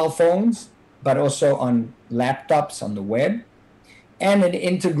mobile phones, but also on laptops on the web. And it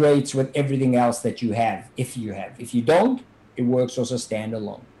integrates with everything else that you have, if you have. If you don't, it works also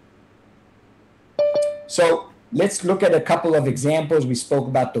standalone. So let's look at a couple of examples. We spoke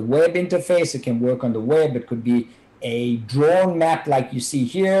about the web interface. It can work on the web. It could be a drone map like you see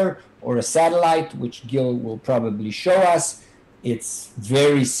here, or a satellite, which Gil will probably show us. It's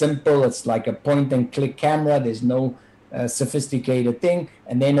very simple. It's like a point and click camera. There's no sophisticated thing.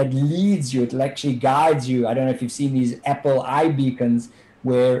 And then it leads you. It actually guides you. I don't know if you've seen these Apple iBeacons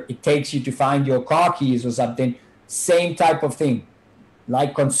where it takes you to find your car keys or something. Same type of thing.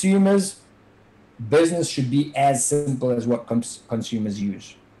 Like consumers, business should be as simple as what consumers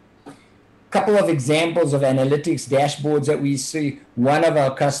use. Couple of examples of analytics dashboards that we see. One of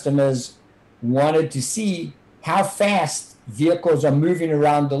our customers wanted to see how fast vehicles are moving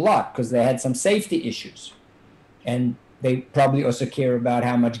around the lot because they had some safety issues. And they probably also care about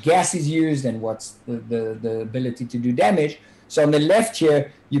how much gas is used and what's the ability to do damage. So on the left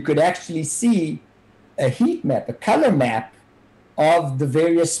here, you could actually see a heat map, a color map of the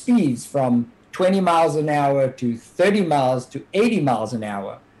various speeds from 20 miles an hour to 30 miles to 80 miles an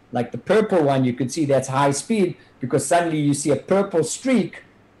hour. Like the purple one, you could see that's high speed because suddenly you see a purple streak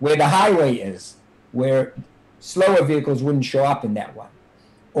where the highway is, where slower vehicles wouldn't show up in that one.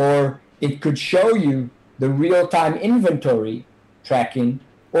 Or it could show you the real-time inventory tracking,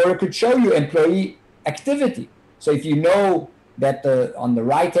 or it could show you employee activity. So if you know that on the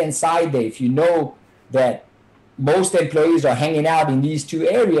right-hand side there, if you know that most employees are hanging out in these two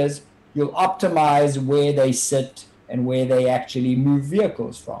areas, you'll optimize where they sit and where they actually move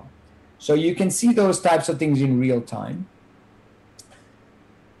vehicles from. So you can see those types of things in real time.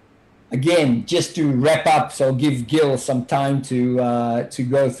 Again, just to wrap up, so give Gil some time to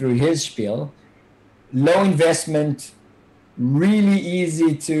go through his spiel. Low investment, really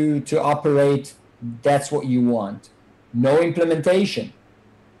easy to operate. That's what you want. No implementation.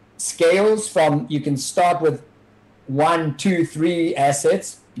 Scales from, you can start with 1, 2, 3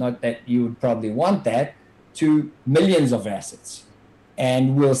 assets, not that you would probably want that, to millions of assets.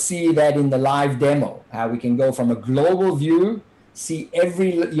 And we'll see that in the live demo, how we can go from a global view, see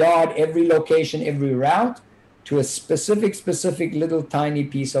every yard, every location, every route, to a specific little tiny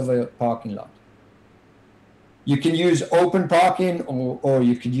piece of a parking lot. You can use open parking or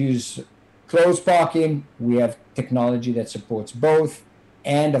you could use closed parking. We have technology that supports both.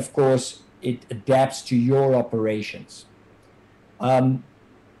 And of course, it adapts to your operations. I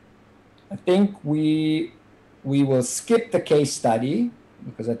think we will skip the case study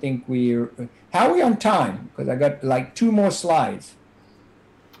because I think how are we on time? Because I got like 2 more slides.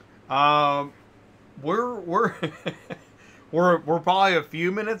 We're we're probably a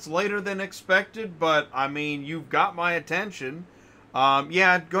few minutes later than expected, but I mean, you've got my attention.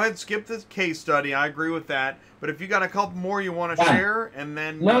 Yeah, go ahead, skip this case study. I agree with that. But if you got a couple more you want to share, and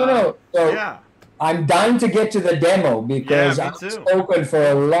then no. So yeah, I'm dying to get to the demo because I've spoken for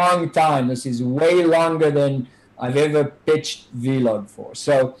a long time. This is way longer than I've ever pitched ViLOG for.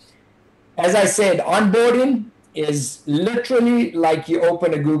 So, as I said, onboarding, is literally like you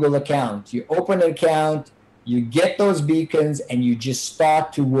open a Google account. You open an account, you get those beacons, and you just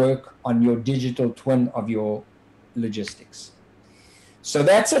start to work on your digital twin of your logistics. So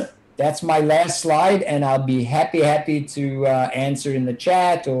that's it. That's my last slide, and I'll be happy to answer in the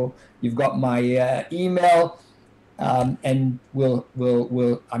chat, or you've got my email, and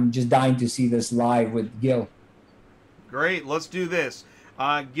I'm just dying to see this live with Gil. Great, let's do this.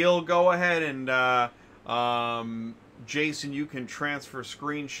 Gil, go ahead and Jason, you can transfer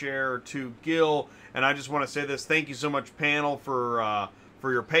screen share to Gil. And I just want to say this: thank you so much, panel, for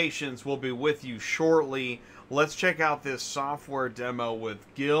your patience. We'll be with you shortly. Let's check out this software demo with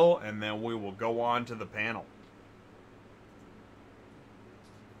Gil, and then we will go on to the panel.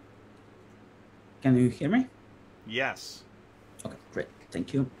 Can you hear me? Yes. Okay, great.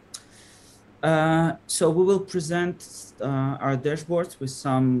 Thank you. So we will present our dashboards with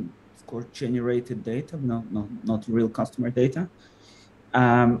some, of course, generated data, not real customer data.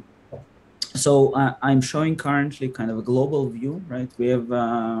 So I'm showing currently kind of a global view, right? We have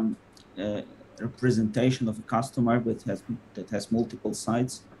a representation of a customer that has multiple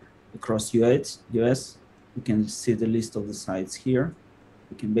sites across US. You can see the list of the sites here.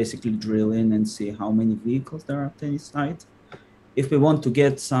 We can basically drill in and see how many vehicles there are at any site. If we want to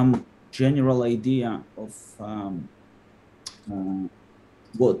get some general idea of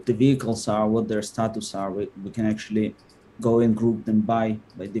what the vehicles are, what their status are, we can actually go and group them by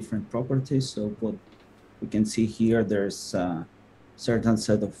different properties. So what we can see here, there's a certain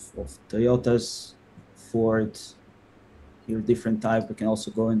set of Toyotas, Ford, here different type. We can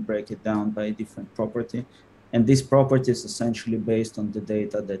also go and break it down by different property. And this property is essentially based on the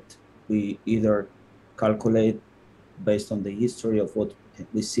data that we either calculate based on the history of what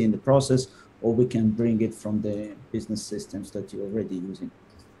we see in the process, or we can bring it from the business systems that you're already using.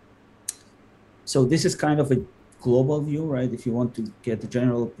 So this is kind of a global view, right? If you want to get a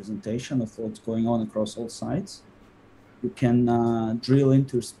general representation of what's going on across all sites, you can drill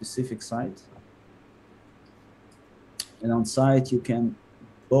into a specific site. And on site, you can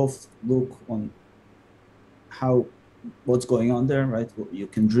both look on what's going on there, right? You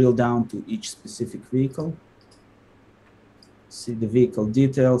can drill down to each specific vehicle, see the vehicle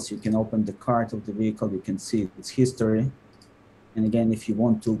details. You can open the cart of the vehicle. You can see its history. And again, if you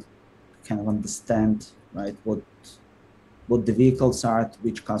want to kind of understand, right, what the vehicles are, to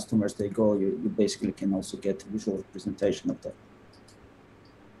which customers they go, you basically can also get a visual representation of that.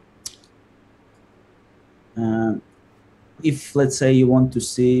 If, let's say, you want to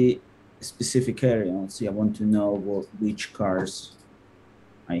see a specific area, let's say I want to know which cars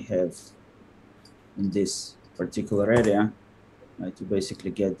I have in this particular area, right, to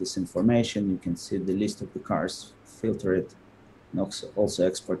basically get this information, you can see the list of the cars, filter it, and also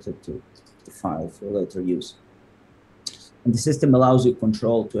export it to the file for later use. And the system allows you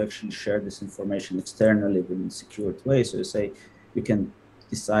control to actually share this information externally in a secured way. So you say you can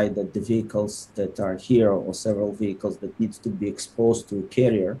decide that the vehicles that are here, or several vehicles that needs to be exposed to a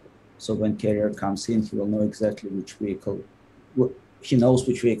carrier. So when carrier comes in, he will know exactly which vehicle, he knows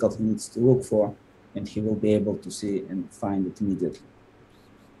which vehicle he needs to look for, and he will be able to see and find it immediately.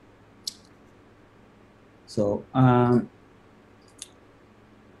 So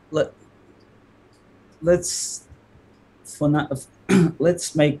let's for now,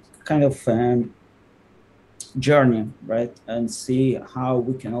 let's make kind of journey, right, and see how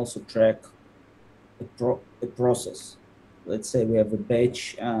we can also track a process. Let's say we have a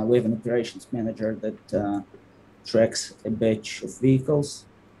batch, we have an operations manager that tracks a batch of vehicles.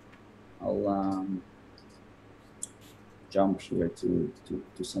 I'll jump here to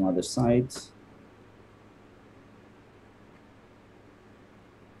some other sites.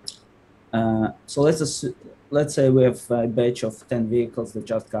 So let's say we have a batch of 10 vehicles that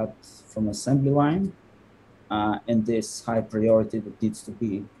just got from assembly line, and this high priority that needs to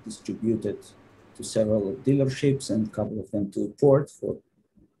be distributed to several dealerships and a couple of them to a port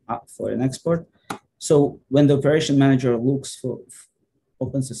for an export. So when the operation manager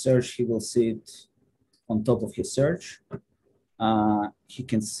opens a search, he will see it on top of his search. He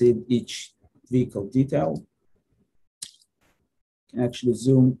can see each vehicle detail. Can actually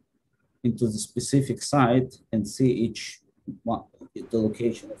zoom into the specific site and see the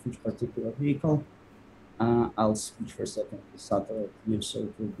location of each particular vehicle. I'll switch for a second to satellite view so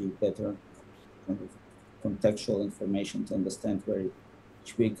it will be better kind of contextual information to understand where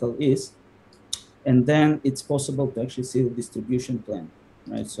each vehicle is. And then it's possible to actually see the distribution plan,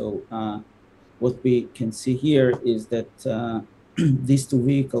 right? So what we can see here is that these two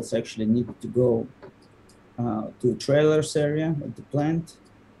vehicles actually need to go to a trailers area at the plant.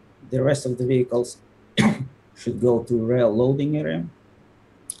 The rest of the vehicles should go to rail loading area.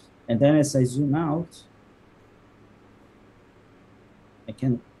 And then as I zoom out, I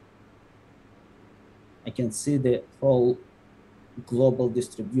can see the whole global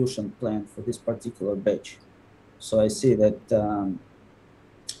distribution plan for this particular batch. So I see that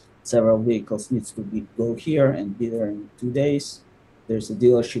several vehicles needs to go here and be there in 2 days. There's a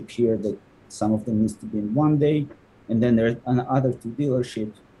dealership here that some of them needs to be in 1 day. And then there's another 2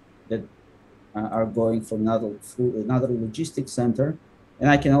 dealerships that are going for another logistics center. And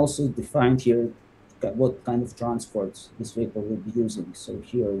I can also define here what kind of transports this vehicle will be using. So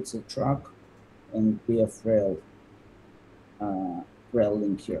here it's a truck, and we have rail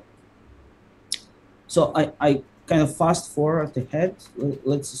link here. So I kind of fast forward ahead.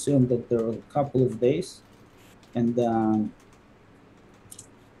 Let's assume that there are a couple of days, and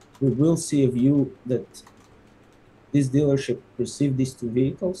we will see a view that this dealership received these 2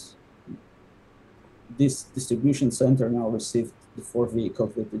 vehicles. This distribution center now received the 4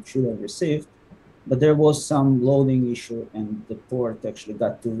 vehicles that it should have received, but there was some loading issue, and the port actually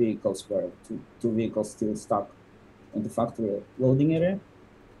got 2 vehicles where two vehicles still stuck in the factory loading area,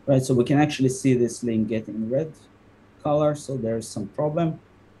 right? So we can actually see this link getting red color, so there's some problem.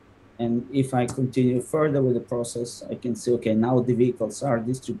 And if I continue further with the process, I can see, okay, now the vehicles are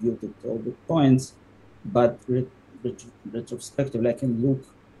distributed to all the points, but retrospectively, I can look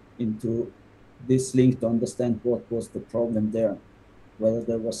into this link to understand what was the problem there, whether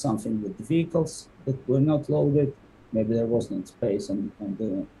there was something with the vehicles that were not loaded, maybe there wasn't space on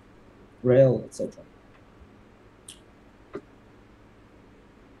the rail, etc.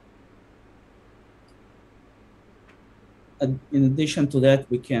 In addition to that,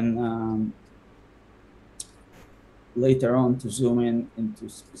 we can later on to zoom in into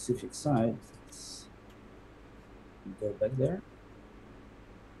specific sites. Go back there,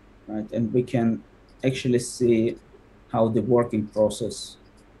 right? And we can actually see how the working process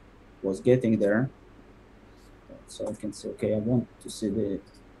was getting there. So I can say, okay, I want to see the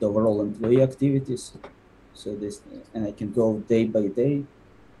overall employee activities. So this, and I can go day by day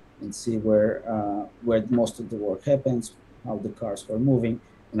and see where most of the work happens, how the cars were moving,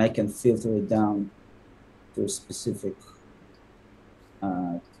 and I can filter it down to a specific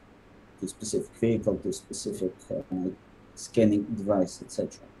vehicle, to specific scanning device,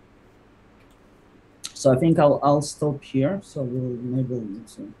 etc. So I think I'll stop here. So we'll maybe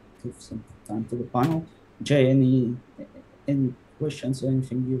give some time to the panel. Jay, any questions or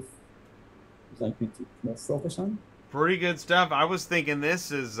anything you'd like me to more focus on? Pretty good stuff. I was thinking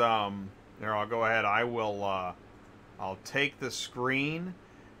this is there. I'll go ahead. I will. I'll take the screen,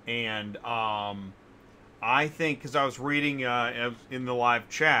 and I think, because I was reading in the live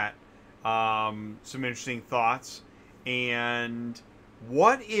chat some interesting thoughts. And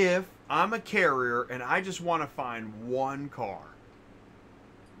what if I'm a carrier and I just want to find one car?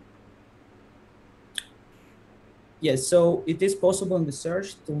 Yes, so it is possible in the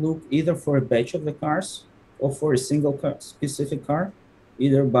search to look either for a batch of the cars or for a single car, specific car,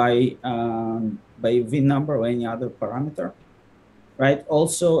 either by VIN number or any other parameter, right?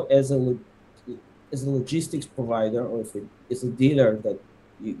 Also, as a logistics provider, or if it is a dealer that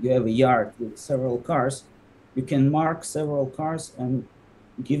you have a yard with several cars, you can mark several cars and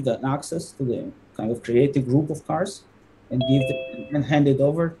give that access to the kind of create a group of cars and and hand it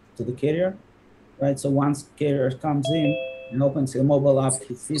over to the carrier, right? So once carrier comes in and opens a mobile app,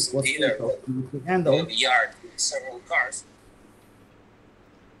 he sees what vehicle he can handle. Yard with several cars.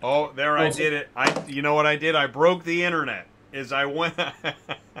 Oh, there, I did it. You know what I did? I broke the internet as I went.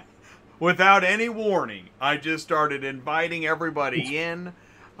 Without any warning, I just started inviting everybody in.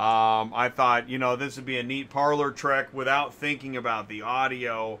 I thought, this would be a neat parlor trick without thinking about the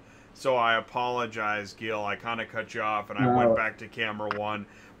audio. So I apologize, Gil. I kind of cut you off, and I went back to camera 1.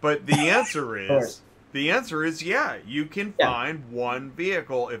 But the answer is, yeah, you can find one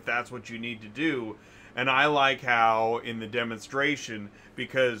vehicle if that's what you need to do. And I like how in the demonstration,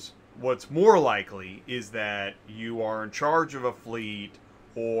 because what's more likely is that you are in charge of a fleet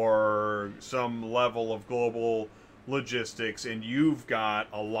or some level of global logistics, and you've got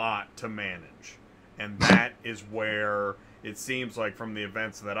a lot to manage. And that is where it seems like, from the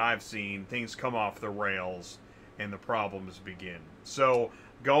events that I've seen, things come off the rails and the problems begin. So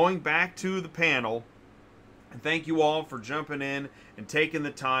going back to the panel, and thank you all for jumping in and taking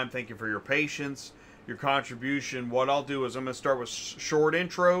the time. Thank you for your patience, your contribution. What I'll do is I'm going to start with short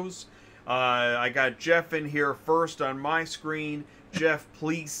intros. I got Jeff in here first on my screen. Jeff,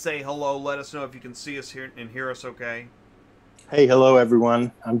 please say hello. Let us know if you can see us here and hear us okay. Hey, hello,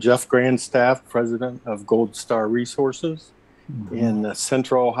 everyone. I'm Jeff Grandstaff, president of Gold Star Resources in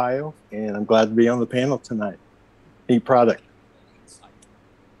Central Ohio, and I'm glad to be on the panel tonight. neat product.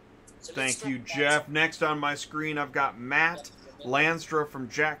 Thank you, Jeff. Next on my screen, I've got Matt Lanstra from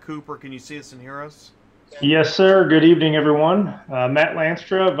Jack Cooper. Can you see us and hear us? Yes, sir. Good evening, everyone. Matt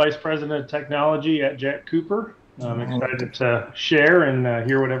Lanstra, Vice President of Technology at Jack Cooper. I'm excited to share and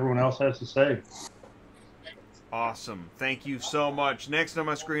hear what everyone else has to say. Awesome. Thank you so much. Next on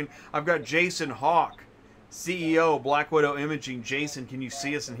my screen, I've got Jason Hawk, CEO, Black Widow Imaging. Jason, can you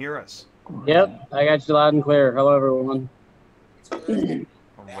see us and hear us? Yep, I got you loud and clear. Hello, everyone.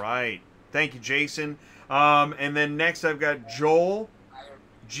 All right. Thank you, Jason. And then next, I've got Joel,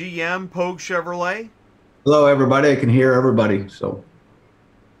 GM, Pogue Chevrolet. Hello, everybody. I can hear everybody. So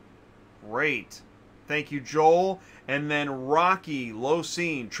great. Thank you, Joel. And then Rocky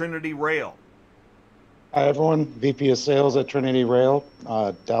Losine, Trinity Rail. Hi, everyone. VP of Sales at Trinity Rail,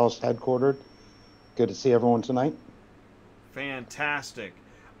 Dallas headquartered. Good to see everyone tonight. Fantastic.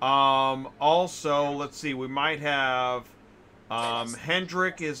 Also, let's see. We might have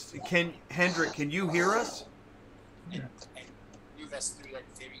Hendrik. Hendrik, can you hear us?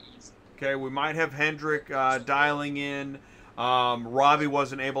 Okay, we might have Hendrik dialing in. Robbie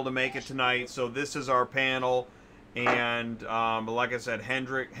wasn't able to make it tonight, so this is our panel. And like I said,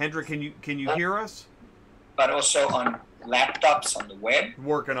 Hendrik, can you hear us? But also on laptops on the web.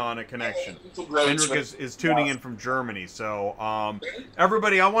 Working on a connection. Hendrik is tuning in from Germany. So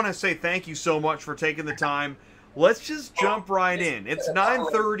everybody, I want to say thank you so much for taking the time. Let's just jump right in. It's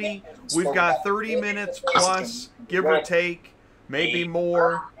 9:30. We've got 30 minutes plus, give or take, maybe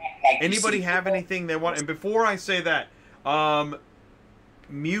more. Anybody have anything they want? And before I say that,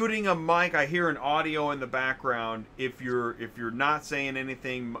 muting a mic, I hear an audio in the background. If you're not saying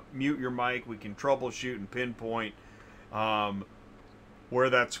anything, mute your mic. We can troubleshoot and pinpoint where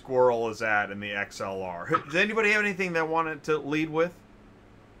that squirrel is at in the XLR. Does anybody have anything they wanted to lead with?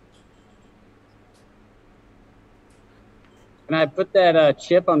 Can I put that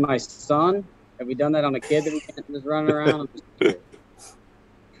chip on my son? Have we done that on a kid that we can't just run around? It's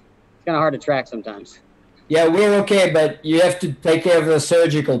kind of hard to track sometimes. Yeah, we're okay, but you have to take care of the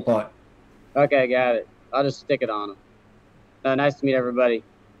surgical part. Okay, got it. I'll just stick it on him. Nice to meet everybody.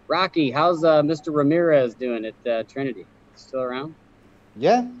 Rocky, how's Mr. Ramirez doing at Trinity? Still around?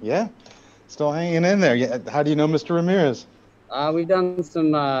 Yeah, still hanging in there. Yeah. How do you know Mr. Ramirez? We've done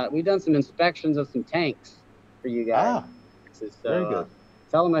some inspections of some tanks for you guys. So, very good.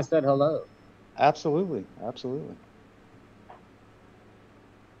 Tell him I said hello. Absolutely.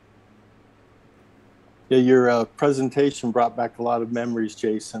 Yeah, your presentation brought back a lot of memories,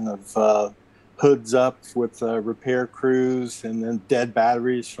 Jason, of hoods up with repair crews and then dead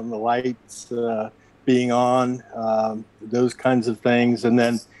batteries from the lights being on, those kinds of things. And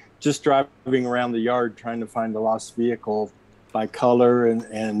then just driving around the yard trying to find a lost vehicle by color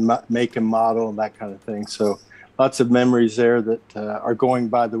and make and model and that kind of thing. So lots of memories there that are going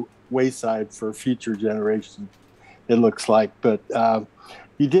by the wayside for future generations, it looks like. But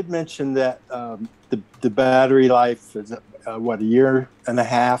you did mention that the battery life is, what, a year and a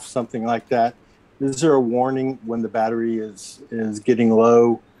half, something like that. Is there a warning when the battery is getting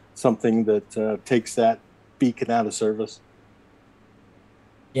low, something that takes that beacon out of service?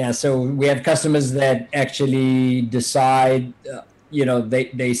 Yeah, so we have customers that actually decide,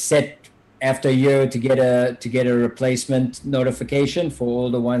 they set after a year to get a replacement notification for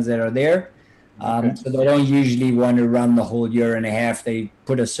all the ones that are there. Okay. So they don't usually want to run the whole year and a half. They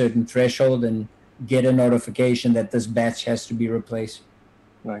put a certain threshold and get a notification that this batch has to be replaced.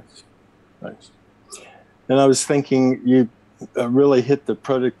 Nice. And I was thinking you really hit the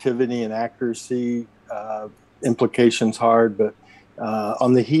productivity and accuracy implications hard, but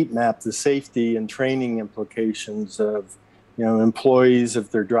on the heat map, the safety and training implications of employees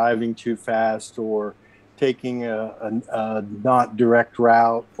if they're driving too fast or taking a not direct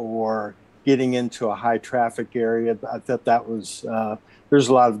route or getting into a high traffic area. I thought that was there's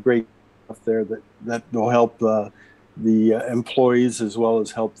a lot of great stuff there that will help the employees as well as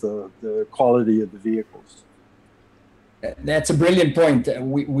help the quality of the vehicles. That's a brilliant point.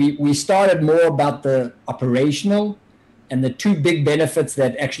 We started more about the operational, and the two big benefits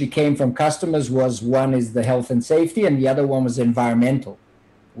that actually came from customers was one is the health and safety, and the other one was environmental,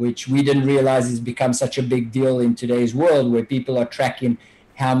 which we didn't realize has become such a big deal in today's world where people are tracking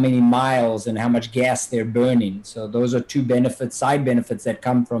how many miles and how much gas they're burning. So those are two benefits, side benefits that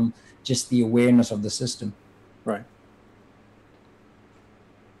come from just the awareness of the system. Right.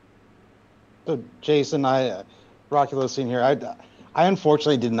 So Jason, Rocky Losine here. I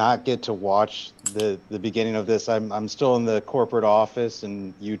unfortunately did not get to watch the beginning of this. I'm still in the corporate office,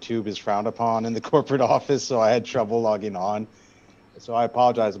 and YouTube is frowned upon in the corporate office, so I had trouble logging on. So I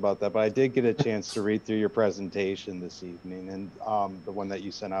apologize about that, but I did get a chance to read through your presentation this evening, and the one that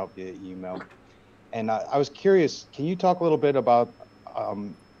you sent out via email. And I was curious, can you talk a little bit about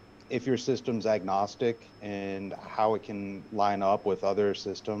if your system's agnostic and how it can line up with other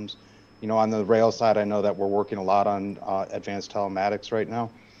systems? You know, on the rail side, I know that we're working a lot on advanced telematics right now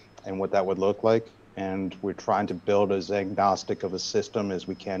and what that would look like. And we're trying to build as agnostic of a system as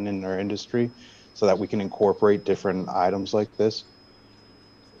we can in our industry so that we can incorporate different items like this.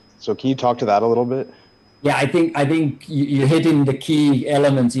 So can you talk to that a little bit? Yeah, I think you're hitting the key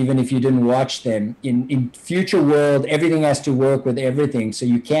elements, even if you didn't watch them. In future world, everything has to work with everything. So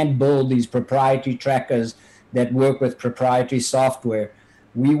you can't build these proprietary trackers that work with proprietary software.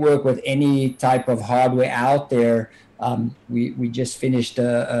 We work with any type of hardware out there. We just finished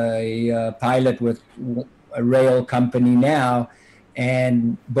a pilot with a rail company now,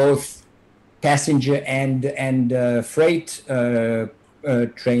 and both passenger and freight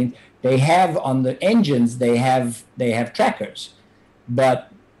train, they have on the engines, they have trackers,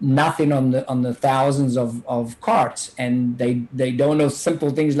 but nothing on the thousands of carts, and they don't know simple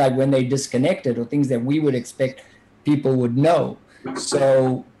things like when they disconnected or things that we would expect people would know.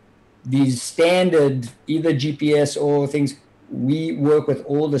 So these standard, either GPS or things, we work with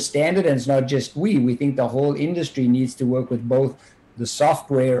all the standard, and it's not just we think the whole industry needs to work with both the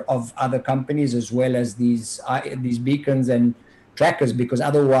software of other companies as well as these beacons and trackers, because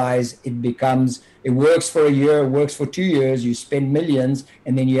otherwise it works for a year, it works for 2 years, you spend millions,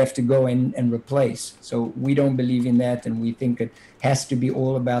 and then you have to go and replace. So we don't believe in that, and we think it has to be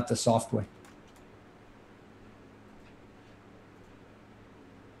all about the software.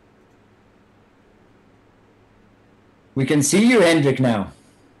 We can see you, Hendrik, now.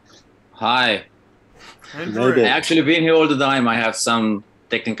 Hi. Hendrik. I actually been here all the time. I have some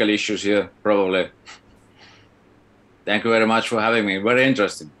technical issues here, probably. Thank you very much for having me. Very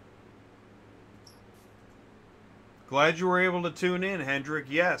interesting. Glad you were able to tune in, Hendrik.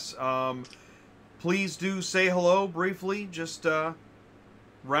 Yes. Please do say hello briefly, just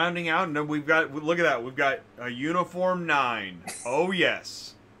rounding out. And then we've got, look at that, we've got a Uniform 9. Oh,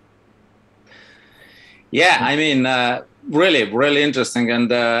 yes. Yeah, I mean, really, really interesting.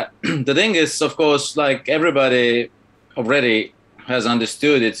 And the thing is, of course, like everybody already has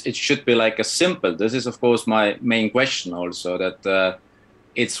understood, it should be like a simple. This is, of course, my main question also, that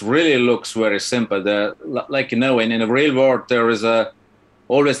it really looks very simple. Like, you know, in the real world, there is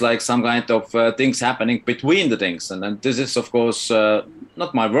always like some kind of things happening between the things. And then this is, of course,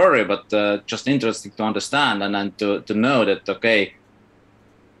 not my worry, but just interesting to understand and then to know that, okay,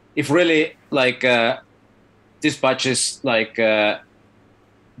 if really like dispatch is like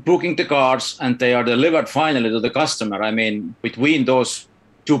booking the cars and they are delivered finally to the customer. I mean, between those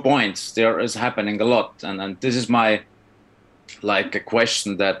 2 points, there is happening a lot. And this is my like a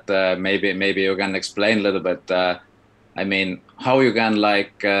question that maybe you can explain a little bit. I mean, how you can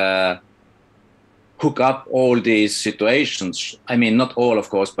like hook up all these situations. I mean, not all, of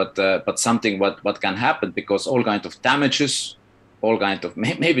course, but something what can happen, because all kind of damages, all kind of,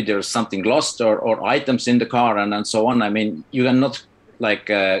 maybe there's something lost or items in the car and so on. I mean, you cannot like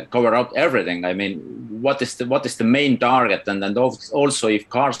cover up everything. I mean, what is the main target? And then also if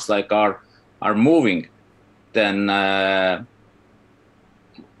cars like are moving, then how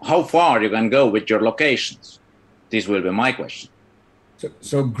far you can go with your locations? This will be my question.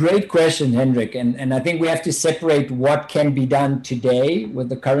 So great question, Hendrik. And I think we have to separate what can be done today with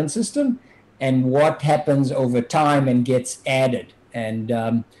the current system and what happens over time and gets added. And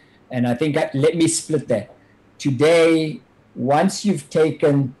I think let me split that. Today, once you've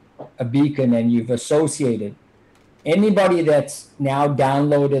taken a beacon and you've associated, anybody that's now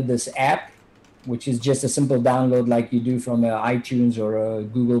downloaded this app, which is just a simple download like you do from iTunes or a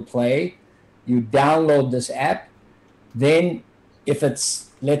Google Play, you download this app. Then if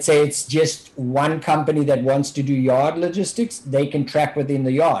it's, let's say it's just one company that wants to do yard logistics, they can track within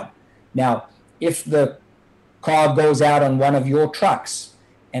the yard. Now, if the car goes out on one of your trucks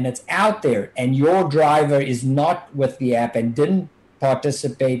and it's out there and your driver is not with the app and didn't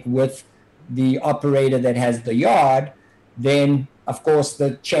participate with the operator that has the yard, then of course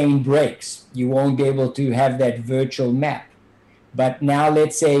the chain breaks. You won't be able to have that virtual map. But now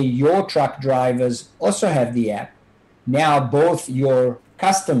let's say your truck drivers also have the app. Now both your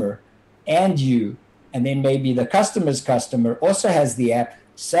customer and you, and then maybe the customer's customer also has the app.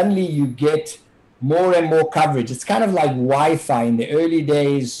 Suddenly you get more and more coverage. It's kind of like Wi-Fi in the early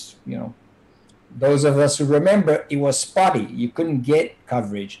days. You know, those of us who remember, it was spotty. You couldn't get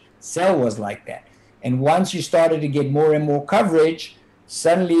coverage. Cell was like that. And once you started to get more and more coverage,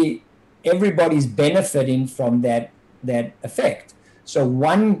 suddenly everybody's benefiting from that effect. So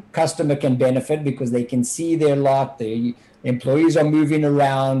one customer can benefit because they can see their lot, the employees are moving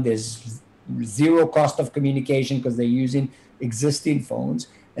around, there's zero cost of communication because they're using existing phones.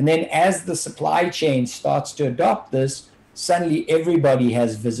 And then as the supply chain starts to adopt this, suddenly everybody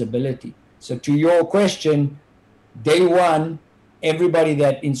has visibility. So to your question, day one, everybody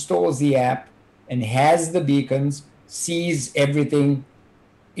that installs the app and has the beacons sees everything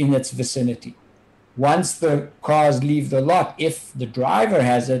in its vicinity. Once the cars leave the lot, if the driver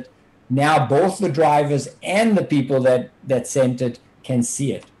has it, now both the drivers and the people that sent it can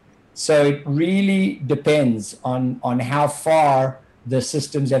see it. So it really depends on how far the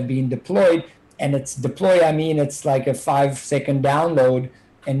systems have been deployed. And it's deploy, I mean, it's like a 5-second download,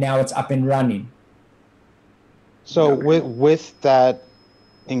 and now it's up and running. So with that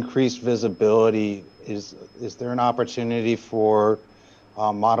increased visibility, is there an opportunity for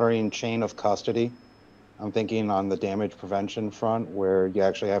monitoring chain of custody? I'm thinking on the damage prevention front, where you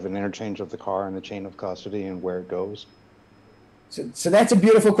actually have an interchange of the car and the chain of custody and where it goes. So that's a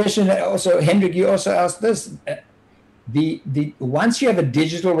beautiful question. Also, Hendrik, you also asked this. Once you have a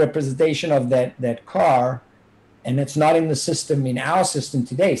digital representation of that car, and it's not in the system, in our system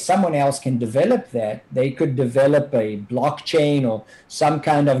today, someone else can develop that. They could develop a blockchain or some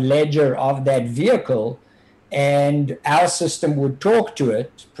kind of ledger of that vehicle, and our system would talk to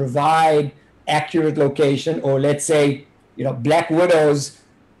it, provide accurate location, or let's say, Black Widow's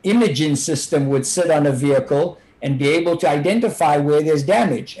imaging system would sit on a vehicle and be able to identify where there's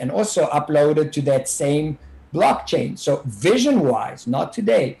damage and also upload it to that same blockchain. So vision-wise, not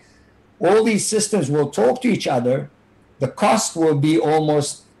today, all these systems will talk to each other. The cost will be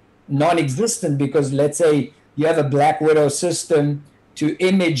almost non-existent because let's say you have a Black Widow system to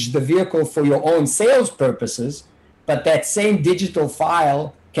image the vehicle for your own sales purposes, but that same digital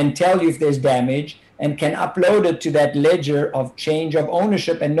file can tell you if there's damage and can upload it to that ledger of change of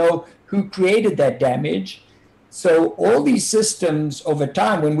ownership and know who created that damage. So all these systems over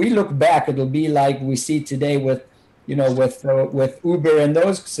time, when we look back, it'll be like we see today with Uber and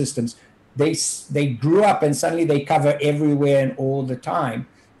those systems. They grew up and suddenly they cover everywhere and all the time.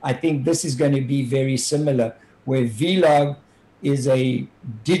 I think this is going to be very similar, where ViLOG is a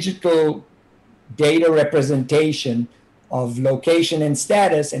digital data representation of location and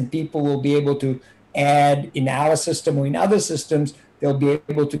status, and people will be able to add in our system or in other systems, they'll be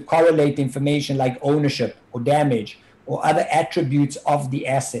able to correlate information like ownership or damage or other attributes of the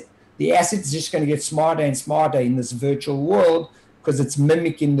asset. The asset's just going to get smarter and smarter in this virtual world because it's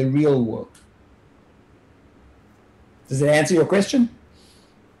mimicking the real world. Does it answer your question?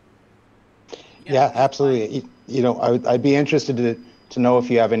 Yeah, absolutely. I'd be interested to know if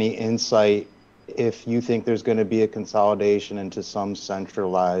you have any insight, if you think there's going to be a consolidation into some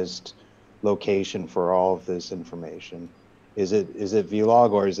centralized location for all of this information. Is it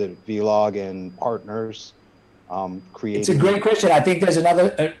ViLOG, or is it ViLOG and partners creating? It's a great question. I think there's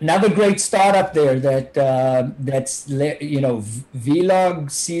another great startup there that's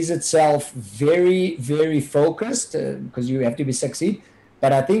ViLOG sees itself very, very focused because you have to succeed.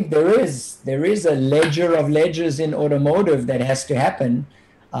 But I think there is a ledger of ledgers in automotive that has to happen.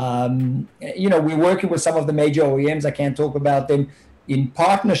 We're working with some of the major OEMs. I can't talk about them in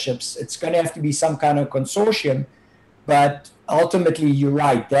partnerships. It's going to have to be some kind of consortium. But ultimately, you're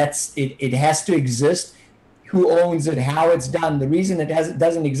right. It has to exist. Who owns it? How it's done? The reason it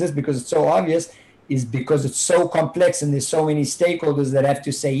doesn't exist because it's so obvious is because it's so complex and there's so many stakeholders that have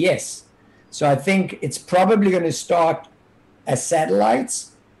to say yes. So I think it's probably going to start as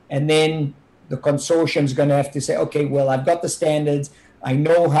satellites, and then the consortium is going to have to say, okay, well, I've got the standards. I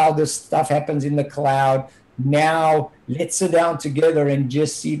know how this stuff happens in the cloud. Now let's sit down together and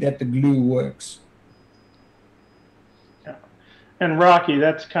just see that the glue works. And Rocky,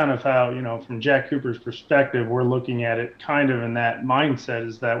 that's kind of how, from Jack Cooper's perspective, we're looking at it kind of in that mindset,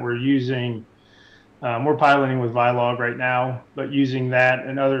 is that we're piloting with ViLOG right now, but using that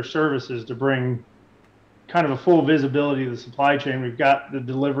and other services to bring kind of a full visibility of the supply chain. We've got the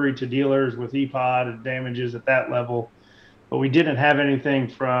delivery to dealers with EPOD and damages at that level, but we didn't have anything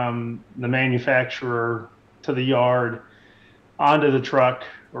from the manufacturer to the yard onto the truck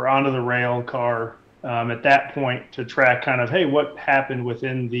or onto the rail car at that point to track kind of, hey, what happened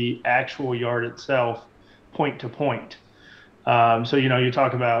within the actual yard itself, point to point. So, you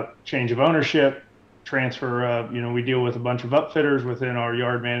talk about change of ownership, transfer of, we deal with a bunch of upfitters within our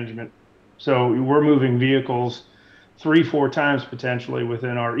yard management. So we're moving vehicles 3-4 times potentially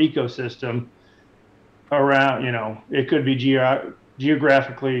within our ecosystem around, it could be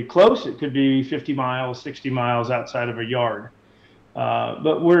geographically close. It could be 50 miles, 60 miles outside of a yard.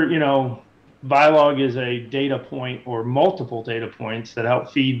 But we're, ViLOG is a data point or multiple data points that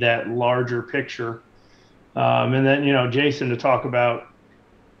help feed that larger picture. And then, Jason, to talk about,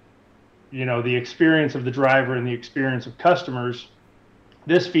 the experience of the driver and the experience of customers,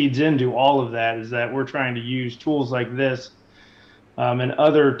 this feeds into all of that, is that we're trying to use tools like this and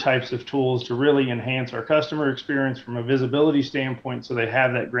other types of tools to really enhance our customer experience from a visibility standpoint, so they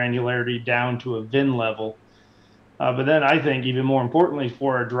have that granularity down to a VIN level. But then I think even more importantly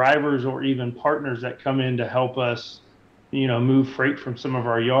for our drivers or even partners that come in to help us, move freight from some of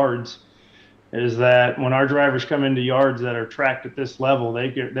our yards, is that when our drivers come into yards that are tracked at this level,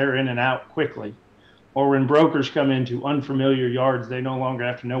 they're in and out quickly. Or when brokers come into unfamiliar yards, they no longer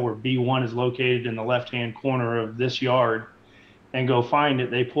have to know where B1 is located in the left-hand corner of this yard and go find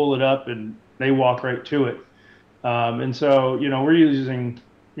it. They pull it up and they walk right to it. And so, we're using,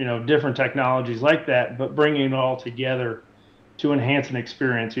 different technologies like that, but bringing it all together to enhance an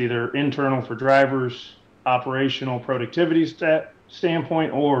experience, either internal for drivers, operational productivity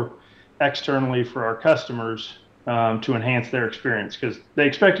standpoint, or externally for our customers to enhance their experience, because they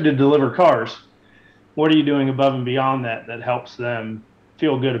expected to deliver cars. What are you doing above and beyond that helps them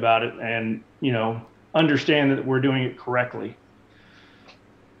feel good about it and, understand that we're doing it correctly?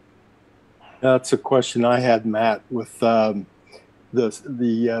 That's a question I had, Matt, with the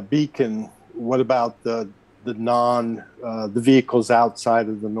beacon. What about the vehicles outside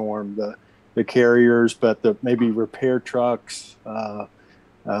of the norm, the carriers, but maybe repair trucks,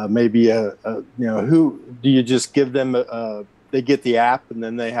 maybe who do you just give them they get the app and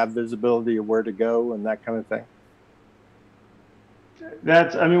then they have visibility of where to go and that kind of thing?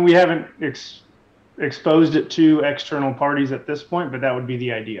 We haven't exposed it to external parties at this point, but that would be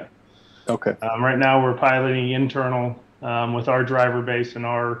the idea. Okay. Right now we're piloting internal with our driver base and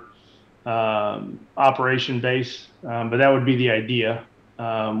our operation base, but that would be the idea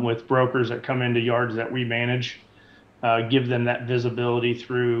with brokers that come into yards that we manage, give them that visibility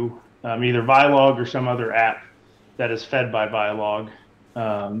through either ViLOG or some other app that is fed by ViLOG,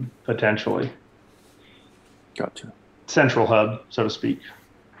 potentially. Gotcha. Central hub, so to speak.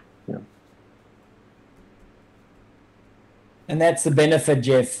 Yeah. And that's the benefit,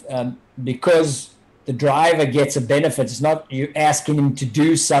 Jeff, because the driver gets a benefit. It's not you asking him to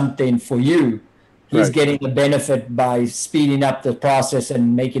do something for you. He's Right. getting a benefit by speeding up the process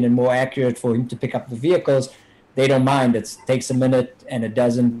and making it more accurate for him to pick up the vehicles. They don't mind. It takes a minute and it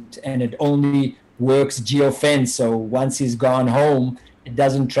doesn't, and it only works geofence. So once he's gone home, it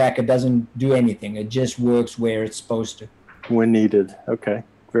doesn't track, it doesn't do anything. It just works where it's supposed to. When needed. Okay.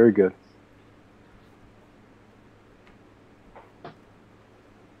 Very good.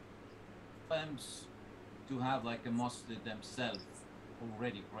 To have like a mostly themselves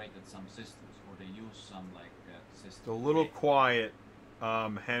already created some systems, or they use some like systems. It's a little quiet,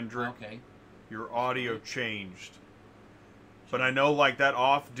 Hendrik. Okay. Your audio changed. But I know like that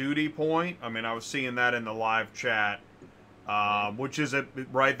off-duty point, I was seeing that in the live chat, which is,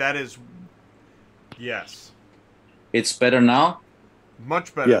 right, that is, yes. It's better now?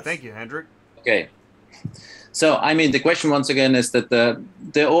 Much better. Yes. Thank you, Hendrik. Okay. So, the question once again is that the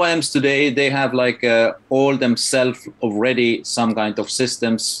OEMs today, they have like all themselves already some kind of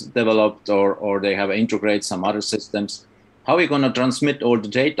systems developed, or they have integrated some other systems. How are you going to transmit all the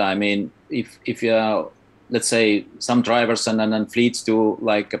data? If let's say some drivers and fleets do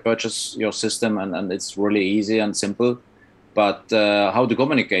like purchase your system and it's really easy and simple, but how to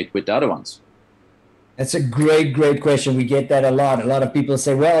communicate with the other ones? That's a great question. We get that a lot. A lot of people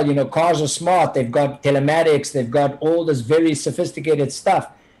say, well, cars are smart. They've got telematics. They've got all this very sophisticated stuff.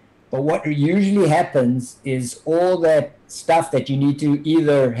 But what usually happens is all that stuff that you need to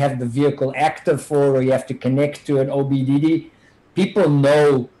either have the vehicle active for, or you have to connect to an OBDD. People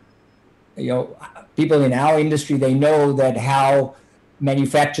know, people in our industry, they know that how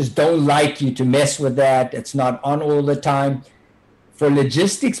manufacturers don't like you to mess with that. It's not on all the time. For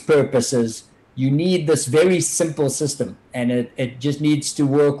logistics purposes, you need this very simple system, and it just needs to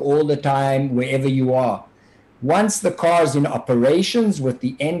work all the time wherever you are. Once the car is in operations with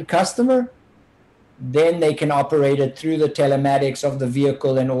the end customer, then they can operate it through the telematics of the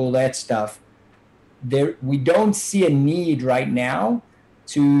vehicle and all that stuff. We don't see a need right now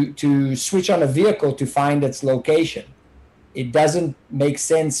to switch on a vehicle to find its location. It doesn't make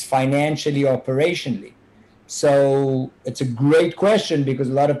sense financially, operationally. So it's a great question, because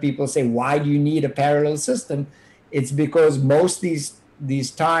a lot of people say, why do you need a parallel system? It's because most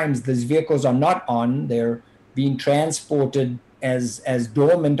these times these vehicles are not on, they're being transported as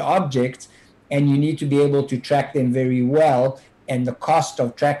dormant objects, and you need to be able to track them very well. And the cost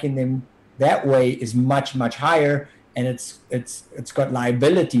of tracking them that way is much, much higher. and it's got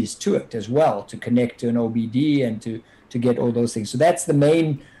liabilities to it as well, to connect to an OBD and to get all those things. So that's the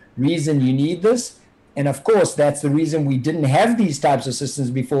main reason you need this. And of course, that's the reason we didn't have these types of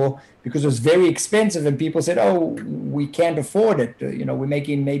systems before, because it was very expensive and people said, oh, we can't afford it. You know, we're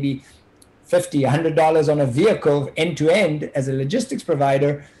making maybe $50, $100 on a vehicle end to end as a logistics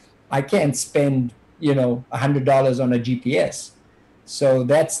provider. I can't spend, you know, $100 on a GPS. So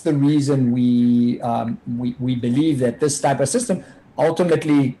that's the reason we believe that this type of system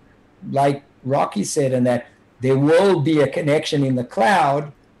ultimately, like Rocky said, and that there will be a connection in the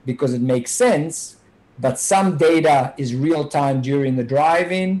cloud because it makes sense, but some data is real time during the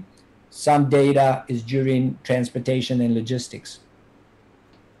driving, some data is during transportation and logistics.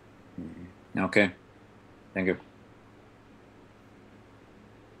 Okay, thank you.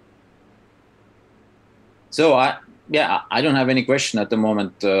 So I don't have any question at the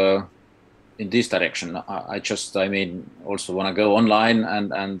moment in this direction. I mean, also want to go online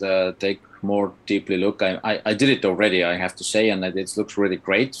and take more deeply look. I did it already, I have to say, and it looks really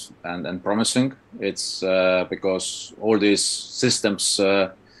great and promising. It's because all these systems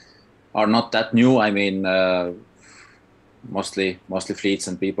are not that new. I mean, mostly fleets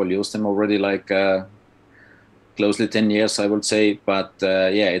and people use them already, like closely 10 years, I would say. But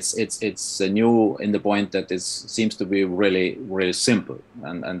yeah, it's new in the point that it seems to be really simple,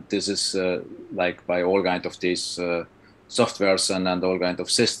 and this is like by all kind of these softwares and all kind of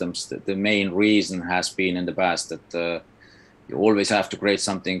systems. The main reason has been in the past that you always have to create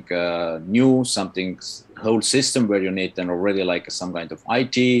something new, whole system where you need then already like some kind of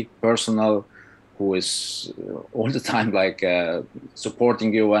IT personnel who is all the time like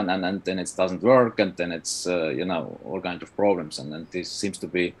supporting you, and then it doesn't work, and then it's you know, all kind of problems, and then this seems to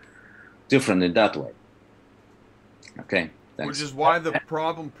be different in that way. Okay, thanks. Which is why the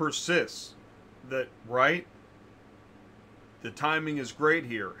problem persists. That right? The timing is great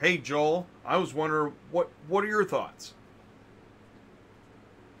here. Hey Joel, I was wondering what are your thoughts?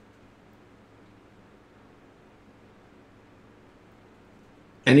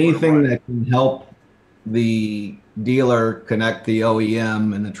 Anything that can help the dealer connect the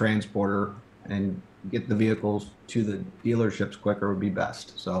OEM and the transporter and get the vehicles to the dealerships quicker would be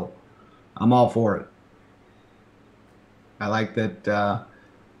best. So I'm all for it. I like that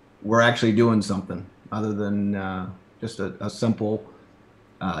we're actually doing something other than just a simple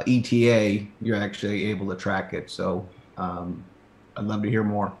ETA. You're actually able to track it. So I'd love to hear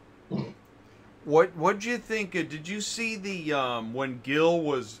more. What do you think? Did you see the when Gil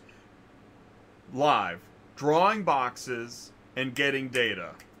was live drawing boxes and getting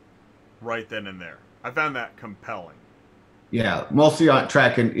data right then and there? I found that compelling. Yeah, mostly on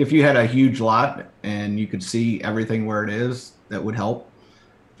tracking. If you had a huge lot and you could see everything where it is, that would help.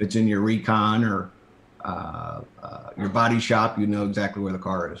 If it's in your recon or your body shop, you know exactly where the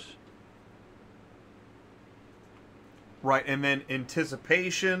car is. Right, and then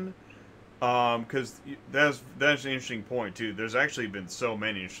anticipation. Because that's an interesting point too. There's actually been so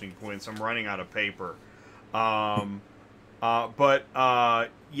many interesting points. I'm running out of paper.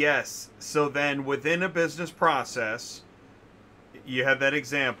 Yes. So then within a business process, you have that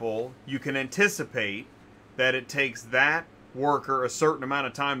example. You can anticipate that it takes that worker a certain amount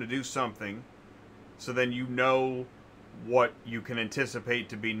of time to do something. So then you know what you can anticipate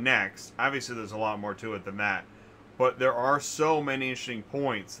to be next. Obviously, there's a lot more to it than that. But there are so many interesting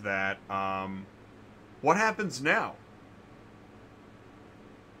points that, what happens now?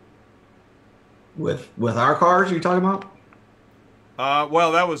 With our cars, you're talking about?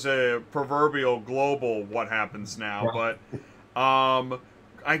 Well, that was a proverbial global what happens now. Right. But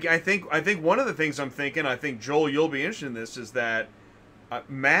I think one of the things I'm thinking, I think Joel, you'll be interested in this, is that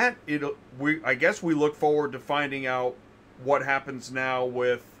Matt, I guess we look forward to finding out what happens now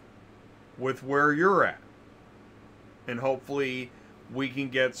with where you're at. And hopefully we can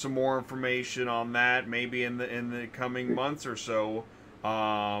get some more information on that maybe in the coming months or so.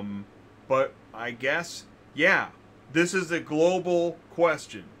 But I guess, yeah, this is a global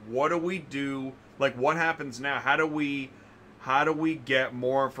question. What do we do? Like, what happens now? How do we get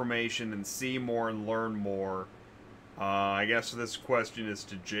more information and see more and learn more? I guess this question is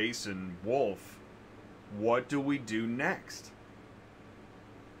to Jason Wolf. What do we do next?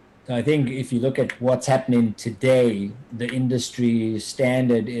 I think if you look at what's happening today, the industry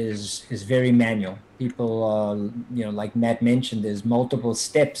standard is very manual. People, you know, like Matt mentioned, there's multiple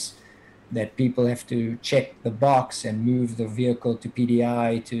steps that people have to check the box and move the vehicle to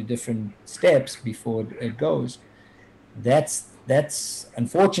PDI to different steps before it goes. That's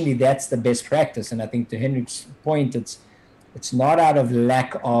unfortunately that's the best practice. And I think to Hendrik's point, it's not out of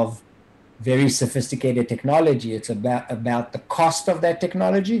lack of very sophisticated technology. It's about the cost of that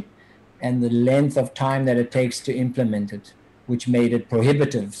technology and the length of time that it takes to implement it, which made it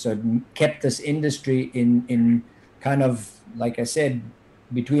prohibitive. So it kept this industry in kind of, like I said,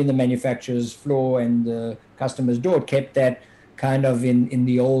 between the manufacturer's floor and the customer's door. It kept that kind of in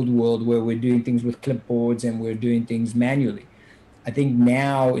the old world where we're doing things with clipboards and we're doing things manually. I think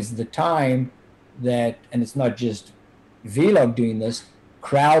now is the time that, and it's not just ViLOG doing this,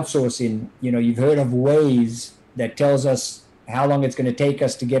 crowdsourcing. You know, you've heard of Waze that tells us how long it's going to take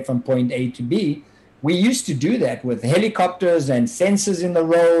us to get from point A to B. We used to do that with helicopters and sensors in the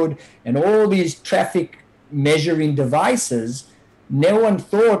road and all these traffic measuring devices. No one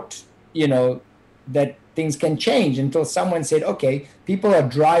thought, you know, that things can change until someone said, okay, people are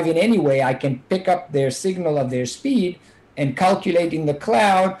driving anyway. I can pick up their signal of their speed and calculate in the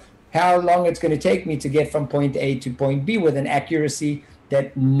cloud how long it's going to take me to get from point A to point B with an accuracy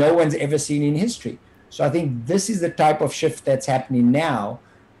that no one's ever seen in history. So I think this is the type of shift that's happening now,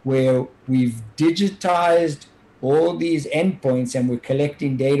 where we've digitized all these endpoints and we're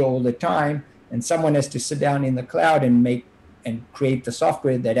collecting data all the time, and someone has to sit down in the cloud and create the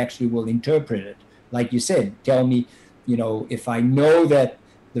software that actually will interpret it. Like you said, tell me, you know, if I know that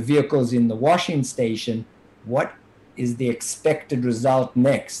the vehicle's in the washing station, what is the expected result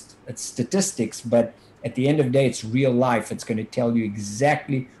next? It's statistics, but at the end of the day, it's real life. It's going to tell you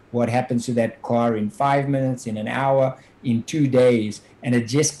exactly what happens to that car in 5 minutes, in an hour, in 2 days, and it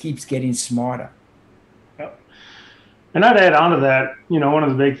just keeps getting smarter. Yep. And I'd add on to that, you know, one of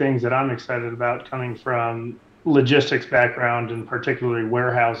the big things that I'm excited about coming from logistics background and particularly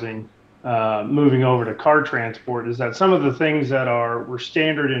warehousing, moving over to car transport, is that some of the things that were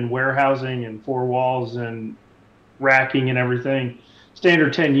standard in warehousing and four walls and racking and everything,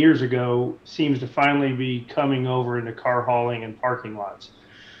 standard 10 years ago, seems to finally be coming over into car hauling and parking lots.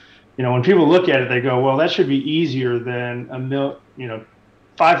 You know, when people look at it, they go, well, that should be easier than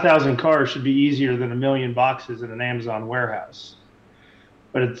 5,000 cars should be easier than 1 million boxes in an Amazon warehouse.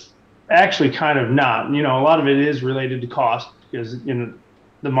 But it's actually kind of not. You know, a lot of it is related to cost because, you know,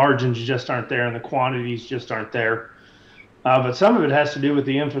 the margins just aren't there and the quantities just aren't there. But some of it has to do with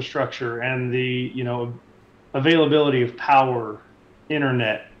the infrastructure and the, you know, availability of power,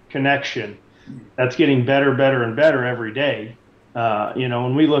 internet, connection. That's getting better, better, and better every day. You know,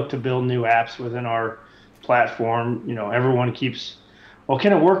 when we look to build new apps within our platform, you know, everyone keeps, well,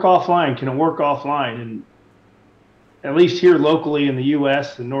 can it work offline? Can it work offline? And at least here locally in the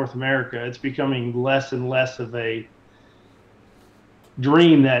US and North America, it's becoming less and less of a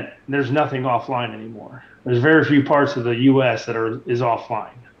dream that there's nothing offline anymore. There's very few parts of the US that is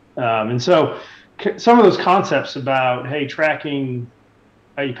offline. And so some of those concepts about, hey, tracking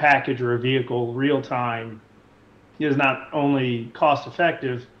a package or a vehicle real time is not only cost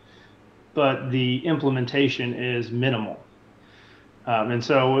effective, but the implementation is minimal. And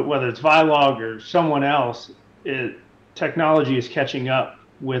so whether it's ViLOG or someone else, technology is catching up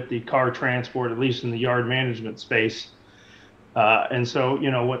with the car transport, at least in the yard management space. And so, you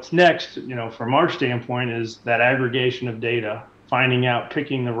know, what's next, you know, from our standpoint is that aggregation of data, finding out,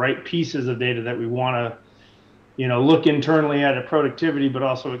 picking the right pieces of data that we want to, you know, look internally at productivity, but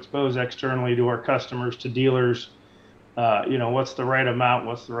also expose externally to our customers, to dealers. You know, what's the right amount,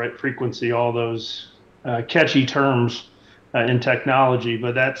 what's the right frequency, all those catchy terms in technology.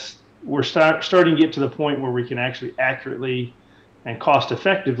 But we're starting to get to the point where we can actually accurately and cost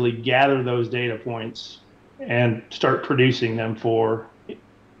effectively gather those data points and start producing them for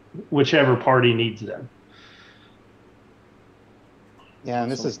whichever party needs them. Yeah,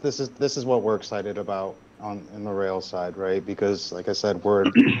 and this is what we're excited about in the rail side, right? Because like I said,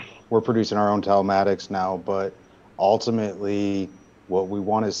 we're producing our own telematics now, but ultimately what we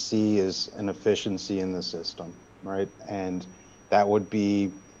want to see is an efficiency in the system, right? And that would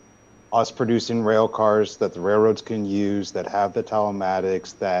be us producing rail cars that the railroads can use, that have the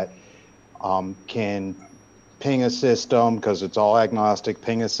telematics, that can ping a system, because it's all agnostic,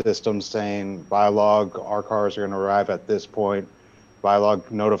 ping a system saying, ViLOG, our cars are going to arrive at this point. ViLOG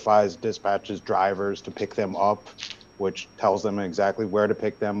notifies, dispatches drivers to pick them up, which tells them exactly where to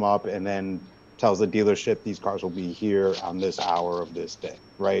pick them up, and then tells the dealership these cars will be here on this hour of this day,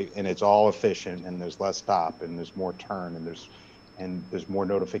 right? And it's all efficient, and there's less stop, and there's more turn, and there's more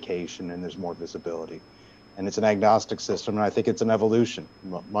notification, and there's more visibility. And it's an agnostic system, and I think it's an evolution.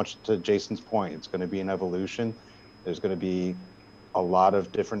 Much to Jason's point, it's going to be an evolution. There's going to be a lot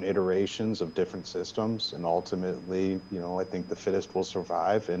of different iterations of different systems, and ultimately, you know, I think the fittest will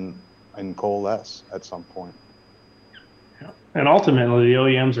survive and coalesce at some point. And ultimately, the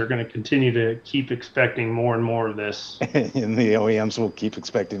OEMs are going to continue to keep expecting more and more of this. And the OEMs will keep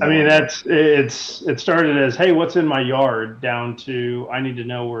expecting I more. mean, it started as, hey, what's in my yard, down to I need to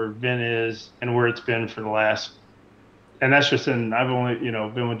know where VIN is and where it's been for the last, and that's just I've only,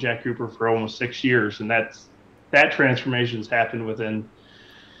 been with Jack Cooper for almost 6 years, and that transformation's happened within,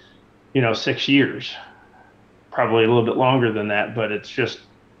 6 years, probably a little bit longer than that, but it's just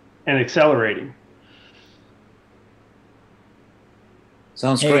accelerating.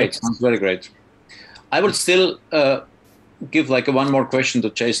 Sounds great. Sounds very great. I would still give like one more question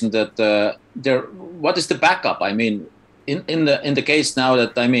to Jason. That what is the backup? I mean, in the case now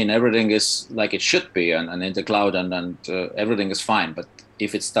that everything is like it should be, and in the cloud, and everything is fine. But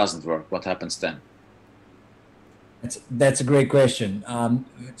if it doesn't work, what happens then? That's a great question.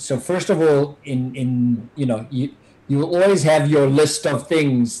 So first of all, you always have your list of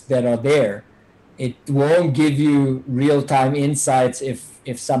things that are there. It won't give you real-time insights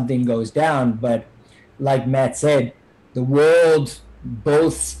if something goes down, but like Matt said, the world,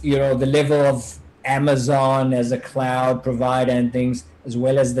 both the level of Amazon as a cloud provider and things, as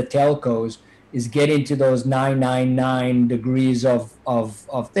well as the telcos, is getting to those 999 degrees of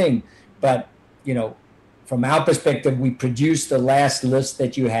thing. But from our perspective, we produce the last list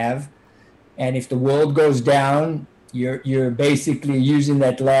that you have, and if the world goes down, you're basically using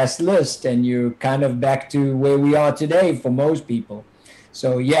that last list, and you're kind of back to where we are today for most people.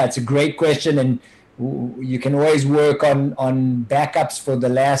 So yeah, it's a great question, and you can always work on backups for the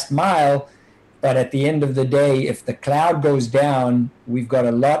last mile, but at the end of the day, if the cloud goes down, we've got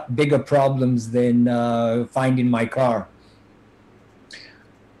a lot bigger problems than finding my car.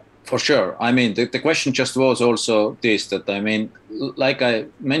 For sure. I mean, the question just was also this, that like I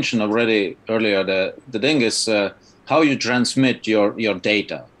mentioned already earlier, the thing is how you transmit your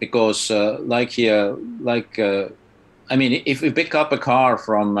data, because if we pick up a car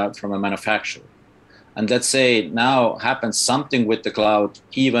from a manufacturer, and let's say now happens something with the cloud,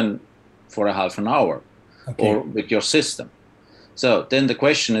 even for a half an hour, okay, or with your system. So then the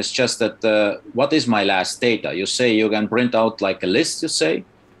question is just that what is my last data? You say you can print out like a list, you say?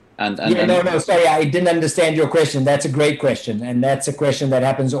 No, sorry, I didn't understand your question. That's a great question, and that's a question that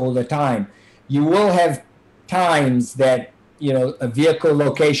happens all the time. You will have times that a vehicle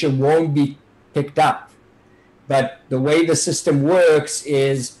location won't be picked up, but the way the system works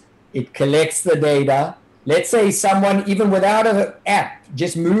is it collects the data. Let's say someone, even without an app,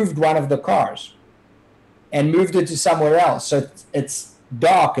 just moved one of the cars and moved it to somewhere else. So it's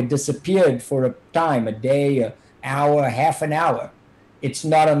dark, it disappeared for a time, a day, an hour, half an hour. It's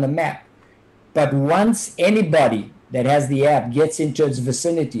not on the map. But once anybody that has the app gets into its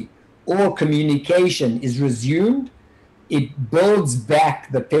vicinity, or communication is resumed, it builds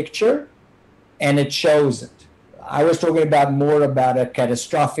back the picture and it shows it. I was talking more about a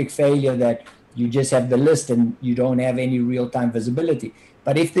catastrophic failure that you just have the list and you don't have any real-time visibility.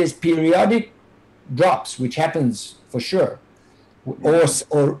 But if there's periodic drops, which happens for sure,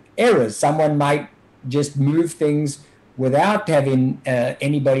 or errors, someone might just move things without having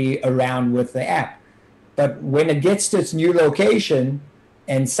anybody around with the app. But when it gets to its new location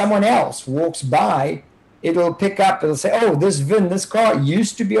and someone else walks by, it'll pick up, it'll say, oh, this VIN, this car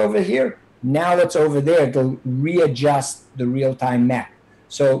used to be over here. Now it's over there. It'll readjust the real-time map.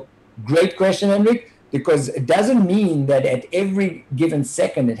 So great question, Hendrik, because it doesn't mean that at every given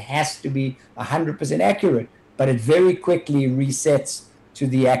second it has to be 100% accurate, but it very quickly resets to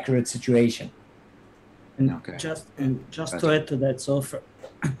the accurate situation. And okay. just to add to that, so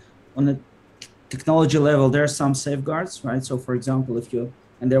on a technology level, there are some safeguards, right? So for example,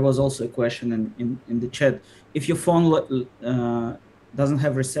 and there was also a question in the chat, if your phone doesn't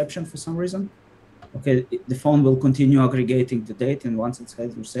have reception for some reason, okay, the phone will continue aggregating the data, and once it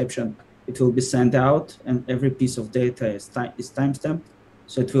has reception, it will be sent out, and every piece of data is timestamped,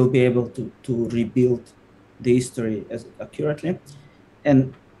 so it will be able to rebuild the history as accurately.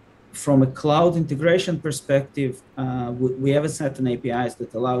 And from a cloud integration perspective, we have a set of APIs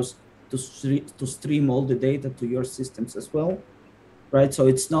that allows to stream all the data to your systems as well, right? So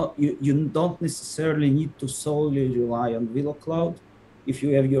it's not, you don't necessarily need to solely rely on ViLOG Cloud. If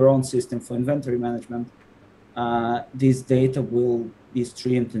you have your own system for inventory management, this data will be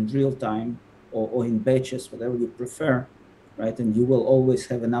streamed in real time or in batches, whatever you prefer, right? And you will always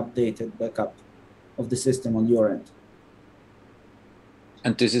have an updated backup of the system on your end.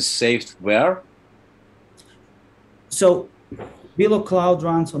 And this is saved where? So ViLOG Cloud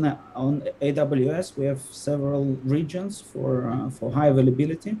runs on AWS. We have several regions for high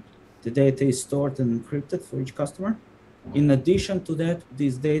availability. The data is stored and encrypted for each customer. In addition to that,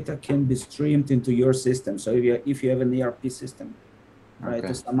 this data can be streamed into your system. So if you have an ERP system, right,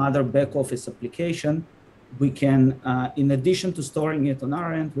 or some other back office application, we can, in addition to storing it on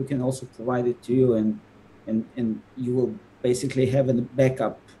our end, we can also provide it to you, and you will basically have a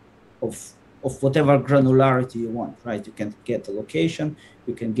backup of whatever granularity you want, right? You can get the location,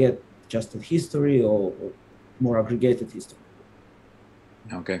 you can get just a history or more aggregated history.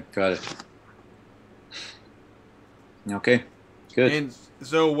 Okay, got it. Okay, good. And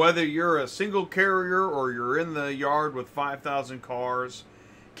so whether you're a single carrier or you're in the yard with 5,000 cars,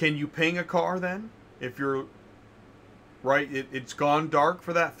 can you ping a car then? If you're, right, it's gone dark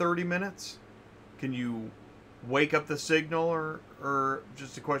for that 30 minutes? Can you wake up the signal, or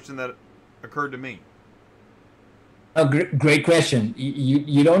just a question that occurred to me? Oh, great question.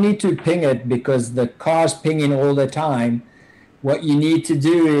 You don't need to ping it because the car's pinging all the time. What you need to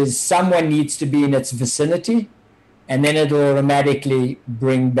do is someone needs to be in its vicinity, and then it'll automatically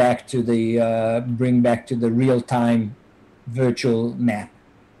bring back to the real-time virtual map.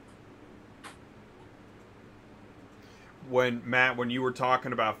 Matt, when you were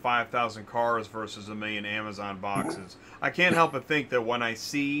talking about 5,000 cars versus 1 million Amazon boxes, I can't help but think that when I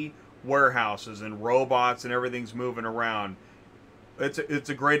see warehouses and robots and everything's moving around, it's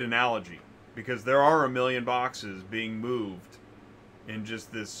a great analogy, because there are 1 million boxes being moved in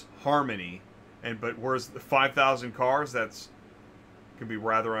just this harmony, but whereas the 5,000 cars, that's can be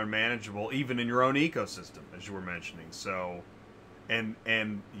rather unmanageable even in your own ecosystem, as you were mentioning. So, and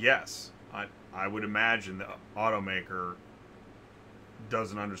yes, I would imagine the automaker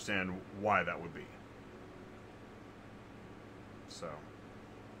doesn't understand why that would be. So,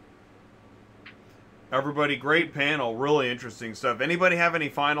 everybody, great panel, really interesting stuff. Anybody have any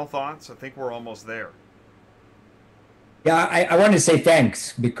final thoughts? I think we're almost there. Yeah, I want to say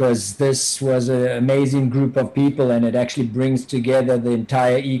thanks, because this was an amazing group of people, and it actually brings together the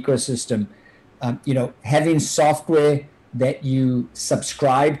entire ecosystem. You know, having software that you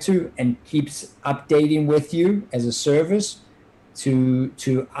subscribe to and keeps updating with you as a service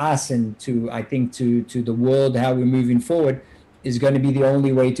to us and to, I think, to the world, how we're moving forward, is going to be the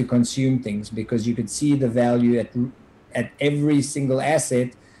only way to consume things, because you could see the value at every single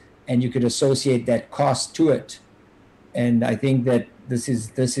asset, and you could associate that cost to it. And I think that this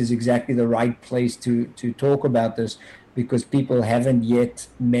is exactly the right place to talk about this, because people haven't yet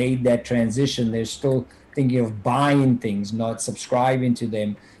made that transition. They're still thinking of buying things, not subscribing to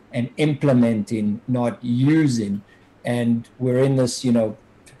them, and implementing, not using. And we're in this, you know,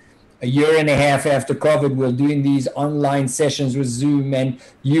 a year and a half after COVID, we're doing these online sessions with Zoom and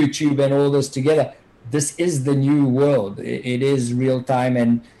YouTube and all this together. This is the new world. It is real time,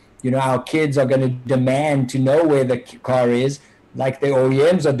 and you know, our kids are going to demand to know where the car is, like the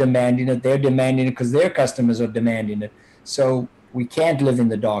OEMs are demanding it. They're demanding it because their customers are demanding it. So we can't live in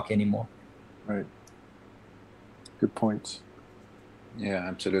the dark anymore. Right. Good points. Yeah,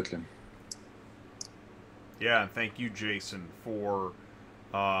 absolutely. Yeah, thank you, Jason, for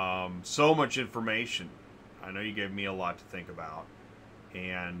so much information. I know you gave me a lot to think about,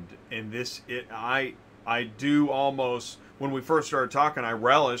 and in this, I do almost, when we first started talking, I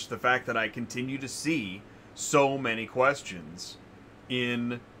relished the fact that I continue to see so many questions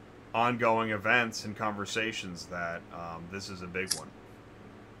in ongoing events and conversations that this is a big one.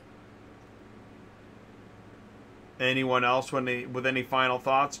 Anyone else with any final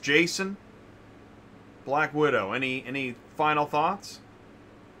thoughts? Jason, Black Widow, any final thoughts?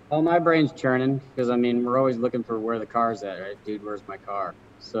 Well, my brain's churning, because I mean, we're always looking for where the car's at, right? Dude, where's my car?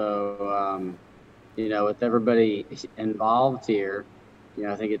 So, you know, with everybody involved here, you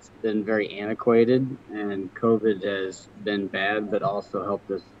know, I think it's been very antiquated, and COVID has been bad, but also helped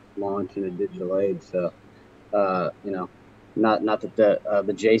us launch in a digital age. So, you know, not that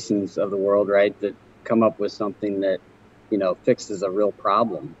the Jasons of the world, right, that come up with something that, you know, fixes a real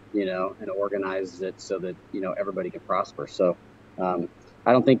problem, you know, and organizes it so that, you know, everybody can prosper. So,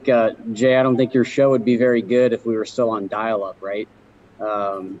 I don't think, Jay, I don't think your show would be very good if we were still on dial-up, right?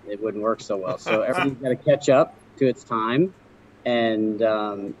 It wouldn't work so well. So everything's got to catch up to its time. And,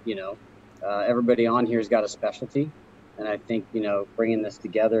 you know, everybody on here has got a specialty. And I think, you know, bringing this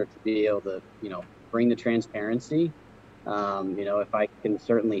together to be able to, you know, bring the transparency, you know, if I can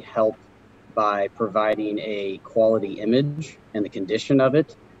certainly help by providing a quality image and the condition of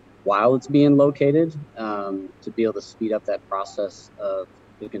it while it's being located, to be able to speed up that process of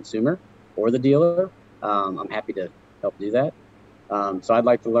the consumer or the dealer, I'm happy to help do that. So I'd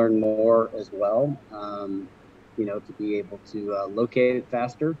like to learn more as well, you know, to be able to locate it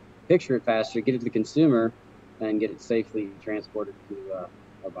faster, picture it faster, get it to the consumer, and get it safely transported to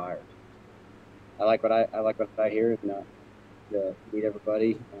our buyers. I like what I hear, and meet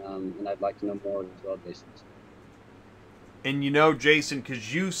everybody, and I'd like to know more as well, Jason. And you know, Jason,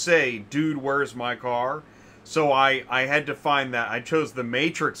 because you say, dude, where's my car? So I had to find that. I chose the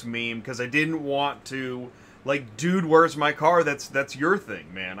Matrix meme because I didn't want to, like, dude, where's my car? That's your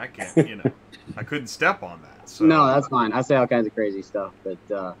thing, man. I can't, you know, I couldn't step on that. So. No, that's fine. I say all kinds of crazy stuff, but,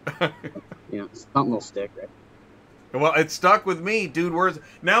 you know, something will stick, right? Well, it stuck with me, dude.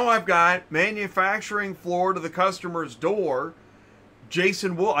 Now I've got manufacturing floor to the customer's door.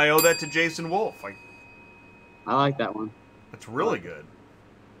 Jason Wolf. I owe that to Jason Wolf. I like that one. It's really good.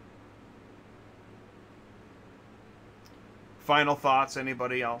 Final thoughts?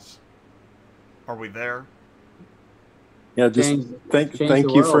 Anybody else? Are we there? Yeah, just thank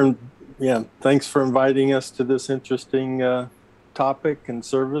you for thanks for inviting us to this interesting topic and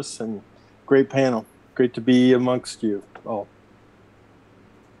service, and great panel. Great to be amongst you all.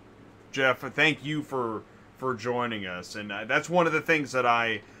 Jeff, thank you for joining us, and that's one of the things that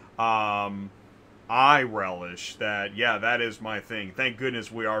I relish. That is my thing. Thank goodness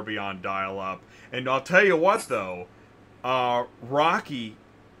we are beyond dial-up. And I'll tell you what, though, Rocky,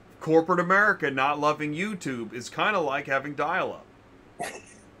 corporate America not loving YouTube is kind of like having dial-up.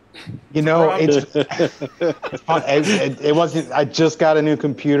 You know, it's fun. It wasn't. I just got a new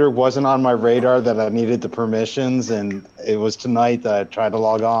computer. Wasn't on my radar that I needed the permissions, and it was tonight that I tried to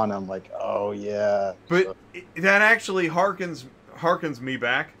log on. I'm like, oh yeah. But that actually harkens me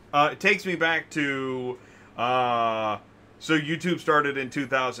back. It takes me back to. So YouTube started in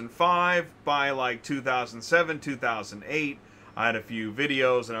 2005. By like 2007, 2008, I had a few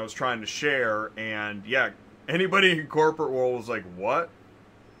videos and I was trying to share. And yeah, anybody in corporate world was like, "What?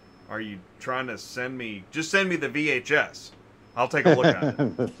 Are you trying to send me? Just send me the VHS. I'll take a look at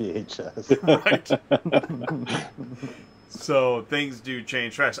it." The VHS. Right. So things do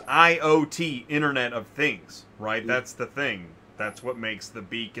change fast. IoT, Internet of Things, right? That's the thing. That's what makes the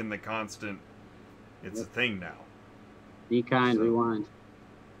beacon the constant. It's a thing now. Be kind, rewind.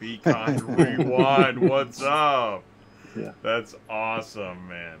 Be kind, rewind. What's up? Yeah. That's awesome,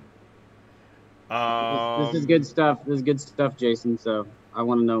 man. This is good stuff. This is good stuff, Jason. So I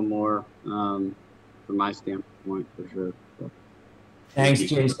want to know more from my standpoint, for sure. So. Thanks,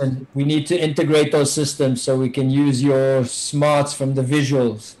 Jason. We need to integrate those systems so we can use your smarts from the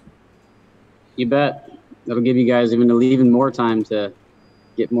visuals. You bet. That'll give you guys even more time to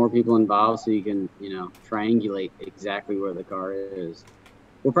get more people involved, so you can, you know, triangulate exactly where the car is.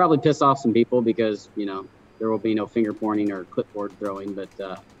 We'll probably piss off some people because, you know, there will be no finger pointing or clipboard throwing, but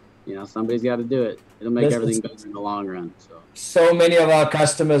you know, somebody's got to do it. It'll make everything better in the long run. So many of our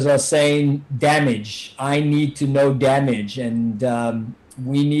customers are saying damage. I need to know damage, and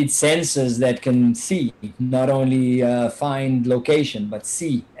we need sensors that can see, not only find location, but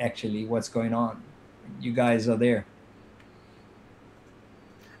see actually what's going on. You guys are there.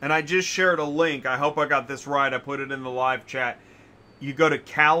 And I just shared a link. I hope I got this right. I put it in the live chat. You go to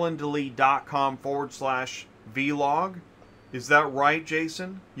calendly.com/Vlog. Is that right,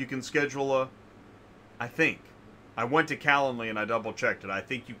 Jason? You can schedule I think. I went to Calendly and I double checked it. I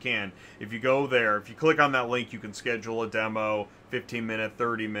think you can. If you go there, if you click on that link, you can schedule a demo, 15-minute,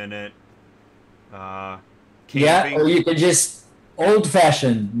 30-minute. Yeah, or you can just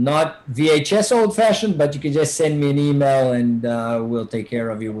old-fashioned, not VHS old-fashioned, but you can just send me an email and we'll take care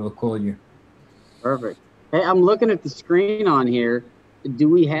of you. We'll call you. Perfect. Hey, I'm looking at the screen on here. Do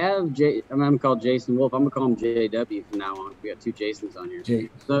we have I'm called Jason Wolf. I'm gonna call him JW from now on. We got two Jasons on here.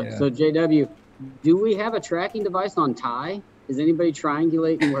 So JW, do we have a tracking device on Ty? Is anybody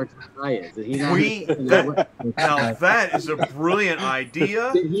triangulating where Ty is? Now that is a brilliant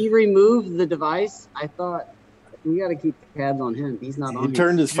idea. Did he remove the device? I thought we got to keep tabs on him. He's not on. He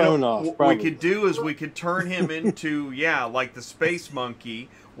turned his phone off. What we could do is we could turn him into like the space monkey,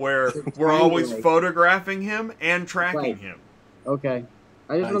 where we're always photographing him and tracking him. Okay.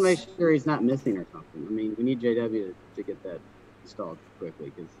 I just want to make sure he's not missing or something. I mean, we need JW to get that installed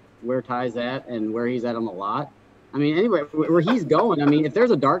quickly, because where Ty's at and where he's at on the lot. I mean, anyway, where he's going, I mean, if there's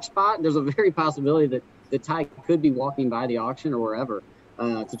a dark spot, there's a very possibility that Ty could be walking by the auction or wherever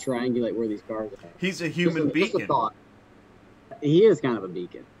to triangulate where these cars are. He's a human beacon. Just a thought. He is kind of a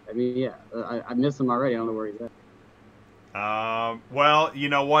beacon. I mean, yeah, I miss him already. I don't know where he's at. Well, you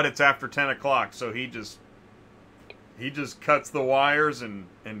know what? It's after 10 o'clock, so he just cuts the wires and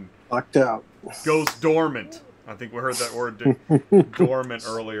locked out. Goes dormant. I think we heard that word dormant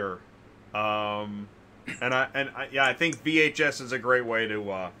earlier. I think VHS is a great way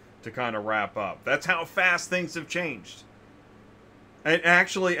to kind of wrap up. That's how fast things have changed. And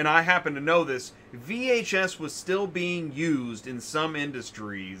actually, and I happen to know this, VHS was still being used in some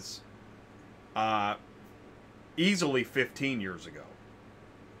industries easily 15 years ago,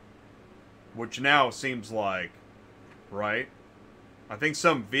 which now seems like, right? I think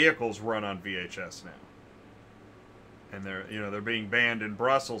some vehicles run on VHS now, and they're being banned in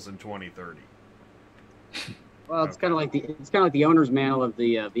Brussels in 2030. Well, it's kind of like the owner's manual of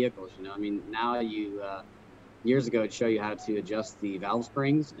the vehicles. I mean, now years ago it'd show you how to adjust the valve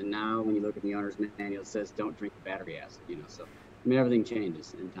springs, and now when you look at the owner's manual, it says don't drink the battery acid. So I mean, everything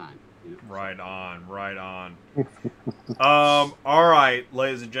changes in time. Right on, right on. All right,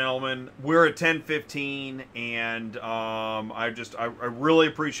 ladies and gentlemen, we're at 10:15, and I really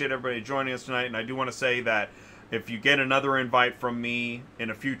appreciate everybody joining us tonight. And I do want to say that if you get another invite from me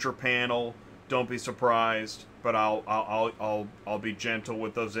in a future panel, don't be surprised. But I'll be gentle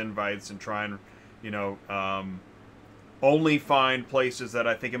with those invites and try and only find places that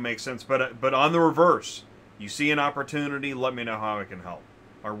I think it makes sense. But on the reverse, you see an opportunity, let me know how I can help.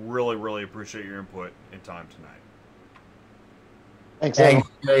 I really, really appreciate your input and time tonight. Thanks, Jay.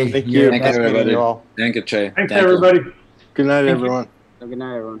 Thank you. Thank Nice you, meeting everybody. you all. Thank you, Jay. Thanks, everybody. Good night, Thank everyone. Good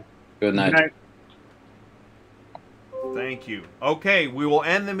night, everyone. Good night. Good night. Thank you. Okay, we will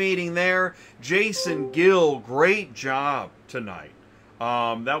end the meeting there. Jason Gill, great job tonight.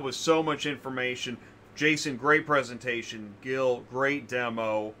 That was so much information. Jason, great presentation. Gil, great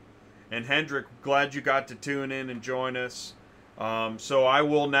demo. And Hendrik, glad you got to tune in and join us. So I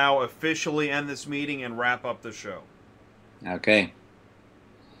will now officially end this meeting and wrap up the show. Okay.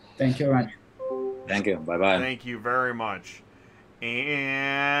 Thank you very much. Thank you. Bye-bye. Thank you very much.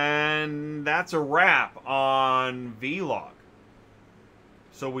 And that's a wrap on ViLOG.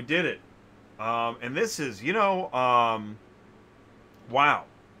 So we did it. And this is, wow.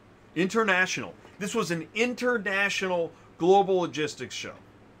 International. This was an international global logistics show.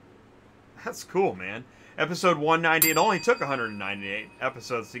 That's cool, man. Episode 190. It only took 198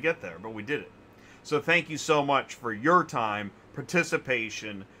 episodes to get there, but we did it. So thank you so much for your time,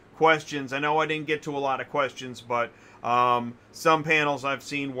 participation, questions. I know I didn't get to a lot of questions, but some panels I've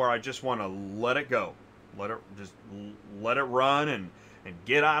seen where I just want to let it go. Let it run and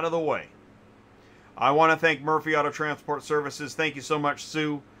get out of the way. I want to thank Murphy Auto Transport Services. Thank you so much,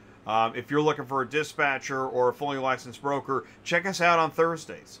 Sue. If you're looking for a dispatcher or a fully licensed broker, check us out on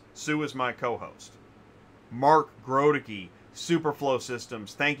Thursdays. Sue is my co-host. Mark Grodicke, Superflow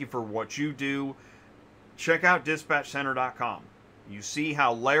Systems, thank you for what you do. Check out dispatchcenter.com. You see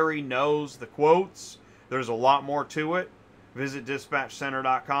how Larry knows the quotes. There's a lot more to it. Visit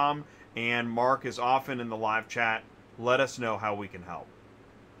dispatchcenter.com, and Mark is often in the live chat. Let us know how we can help.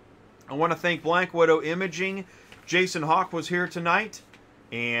 I want to thank Black Widow Imaging. Jason Hawk was here tonight.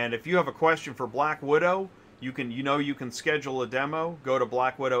 And if you have a question for Black Widow, you can schedule a demo. Go to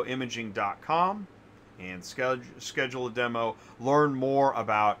blackwidowimaging.com and schedule a demo. Learn more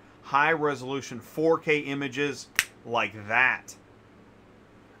about high-resolution 4K images like that.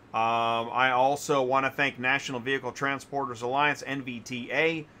 I also want to thank National Vehicle Transporters Alliance,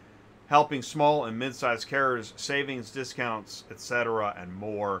 NVTA, helping small and mid-sized carriers, savings, discounts, etc., and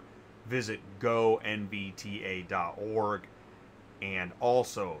more. Visit gonvta.org. And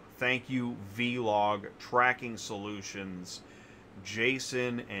also, thank you, ViLOG Tracking Solutions.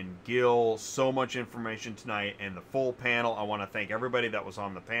 Jason and Gil, so much information tonight, and the full panel. I want to thank everybody that was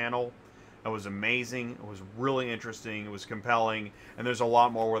on the panel. It was amazing. It was really interesting. It was compelling. And there's a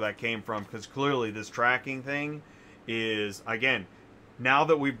lot more where that came from, because clearly this tracking thing is, again, now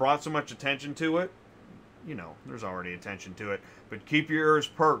that we've brought so much attention to it, there's already attention to it, but keep your ears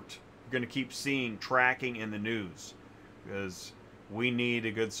perked. You're going to keep seeing tracking in the news, because we need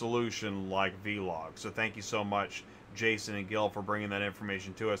a good solution like ViLOG. So thank you so much, Jason and Gil, for bringing that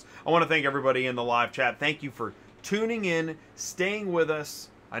information to us. I want to thank everybody in the live chat. Thank you for tuning in, staying with us.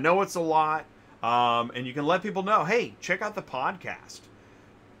 I know it's a lot, and you can let people know, hey, check out the podcast.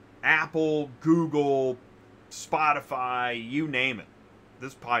 Apple, Google, Spotify, you name it.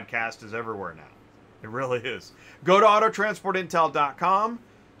 This podcast is everywhere now. It really is. Go to autotransportintel.com.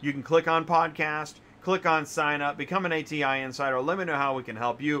 You can click on podcast, click on sign up, become an ATI insider. Let me know how we can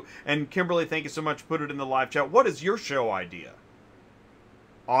help you. And Kimberly, thank you so much. Put it in the live chat. What is your show idea?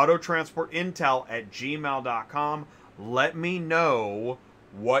 autotransportintel@gmail.com. Let me know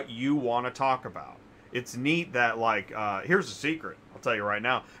what you want to talk about. It's neat that, here's a secret. I'll tell you right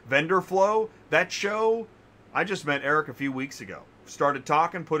now. Vendor Flow, that show, I just met Eric a few weeks ago. Started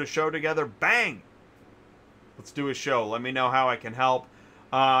talking, put a show together, bang! Let's do a show. Let me know how I can help.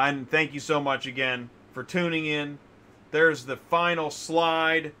 And thank you so much again for tuning in. There's the final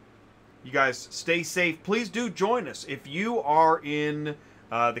slide. You guys stay safe. Please do join us. If you are in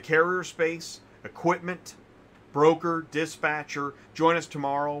the carrier space, equipment, broker, dispatcher. Join us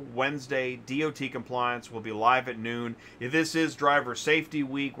tomorrow, Wednesday. DOT compliance will be live at noon. If this is Driver Safety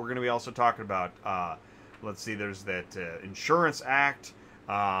Week, we're going to be also talking about, let's see, there's that Insurance Act,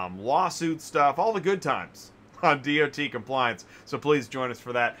 lawsuit stuff, all the good times on DOT compliance. So please join us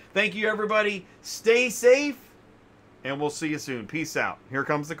for that. Thank you, everybody. Stay safe, and we'll see you soon. Peace out. Here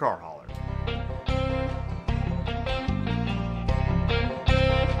comes the Car Hauler.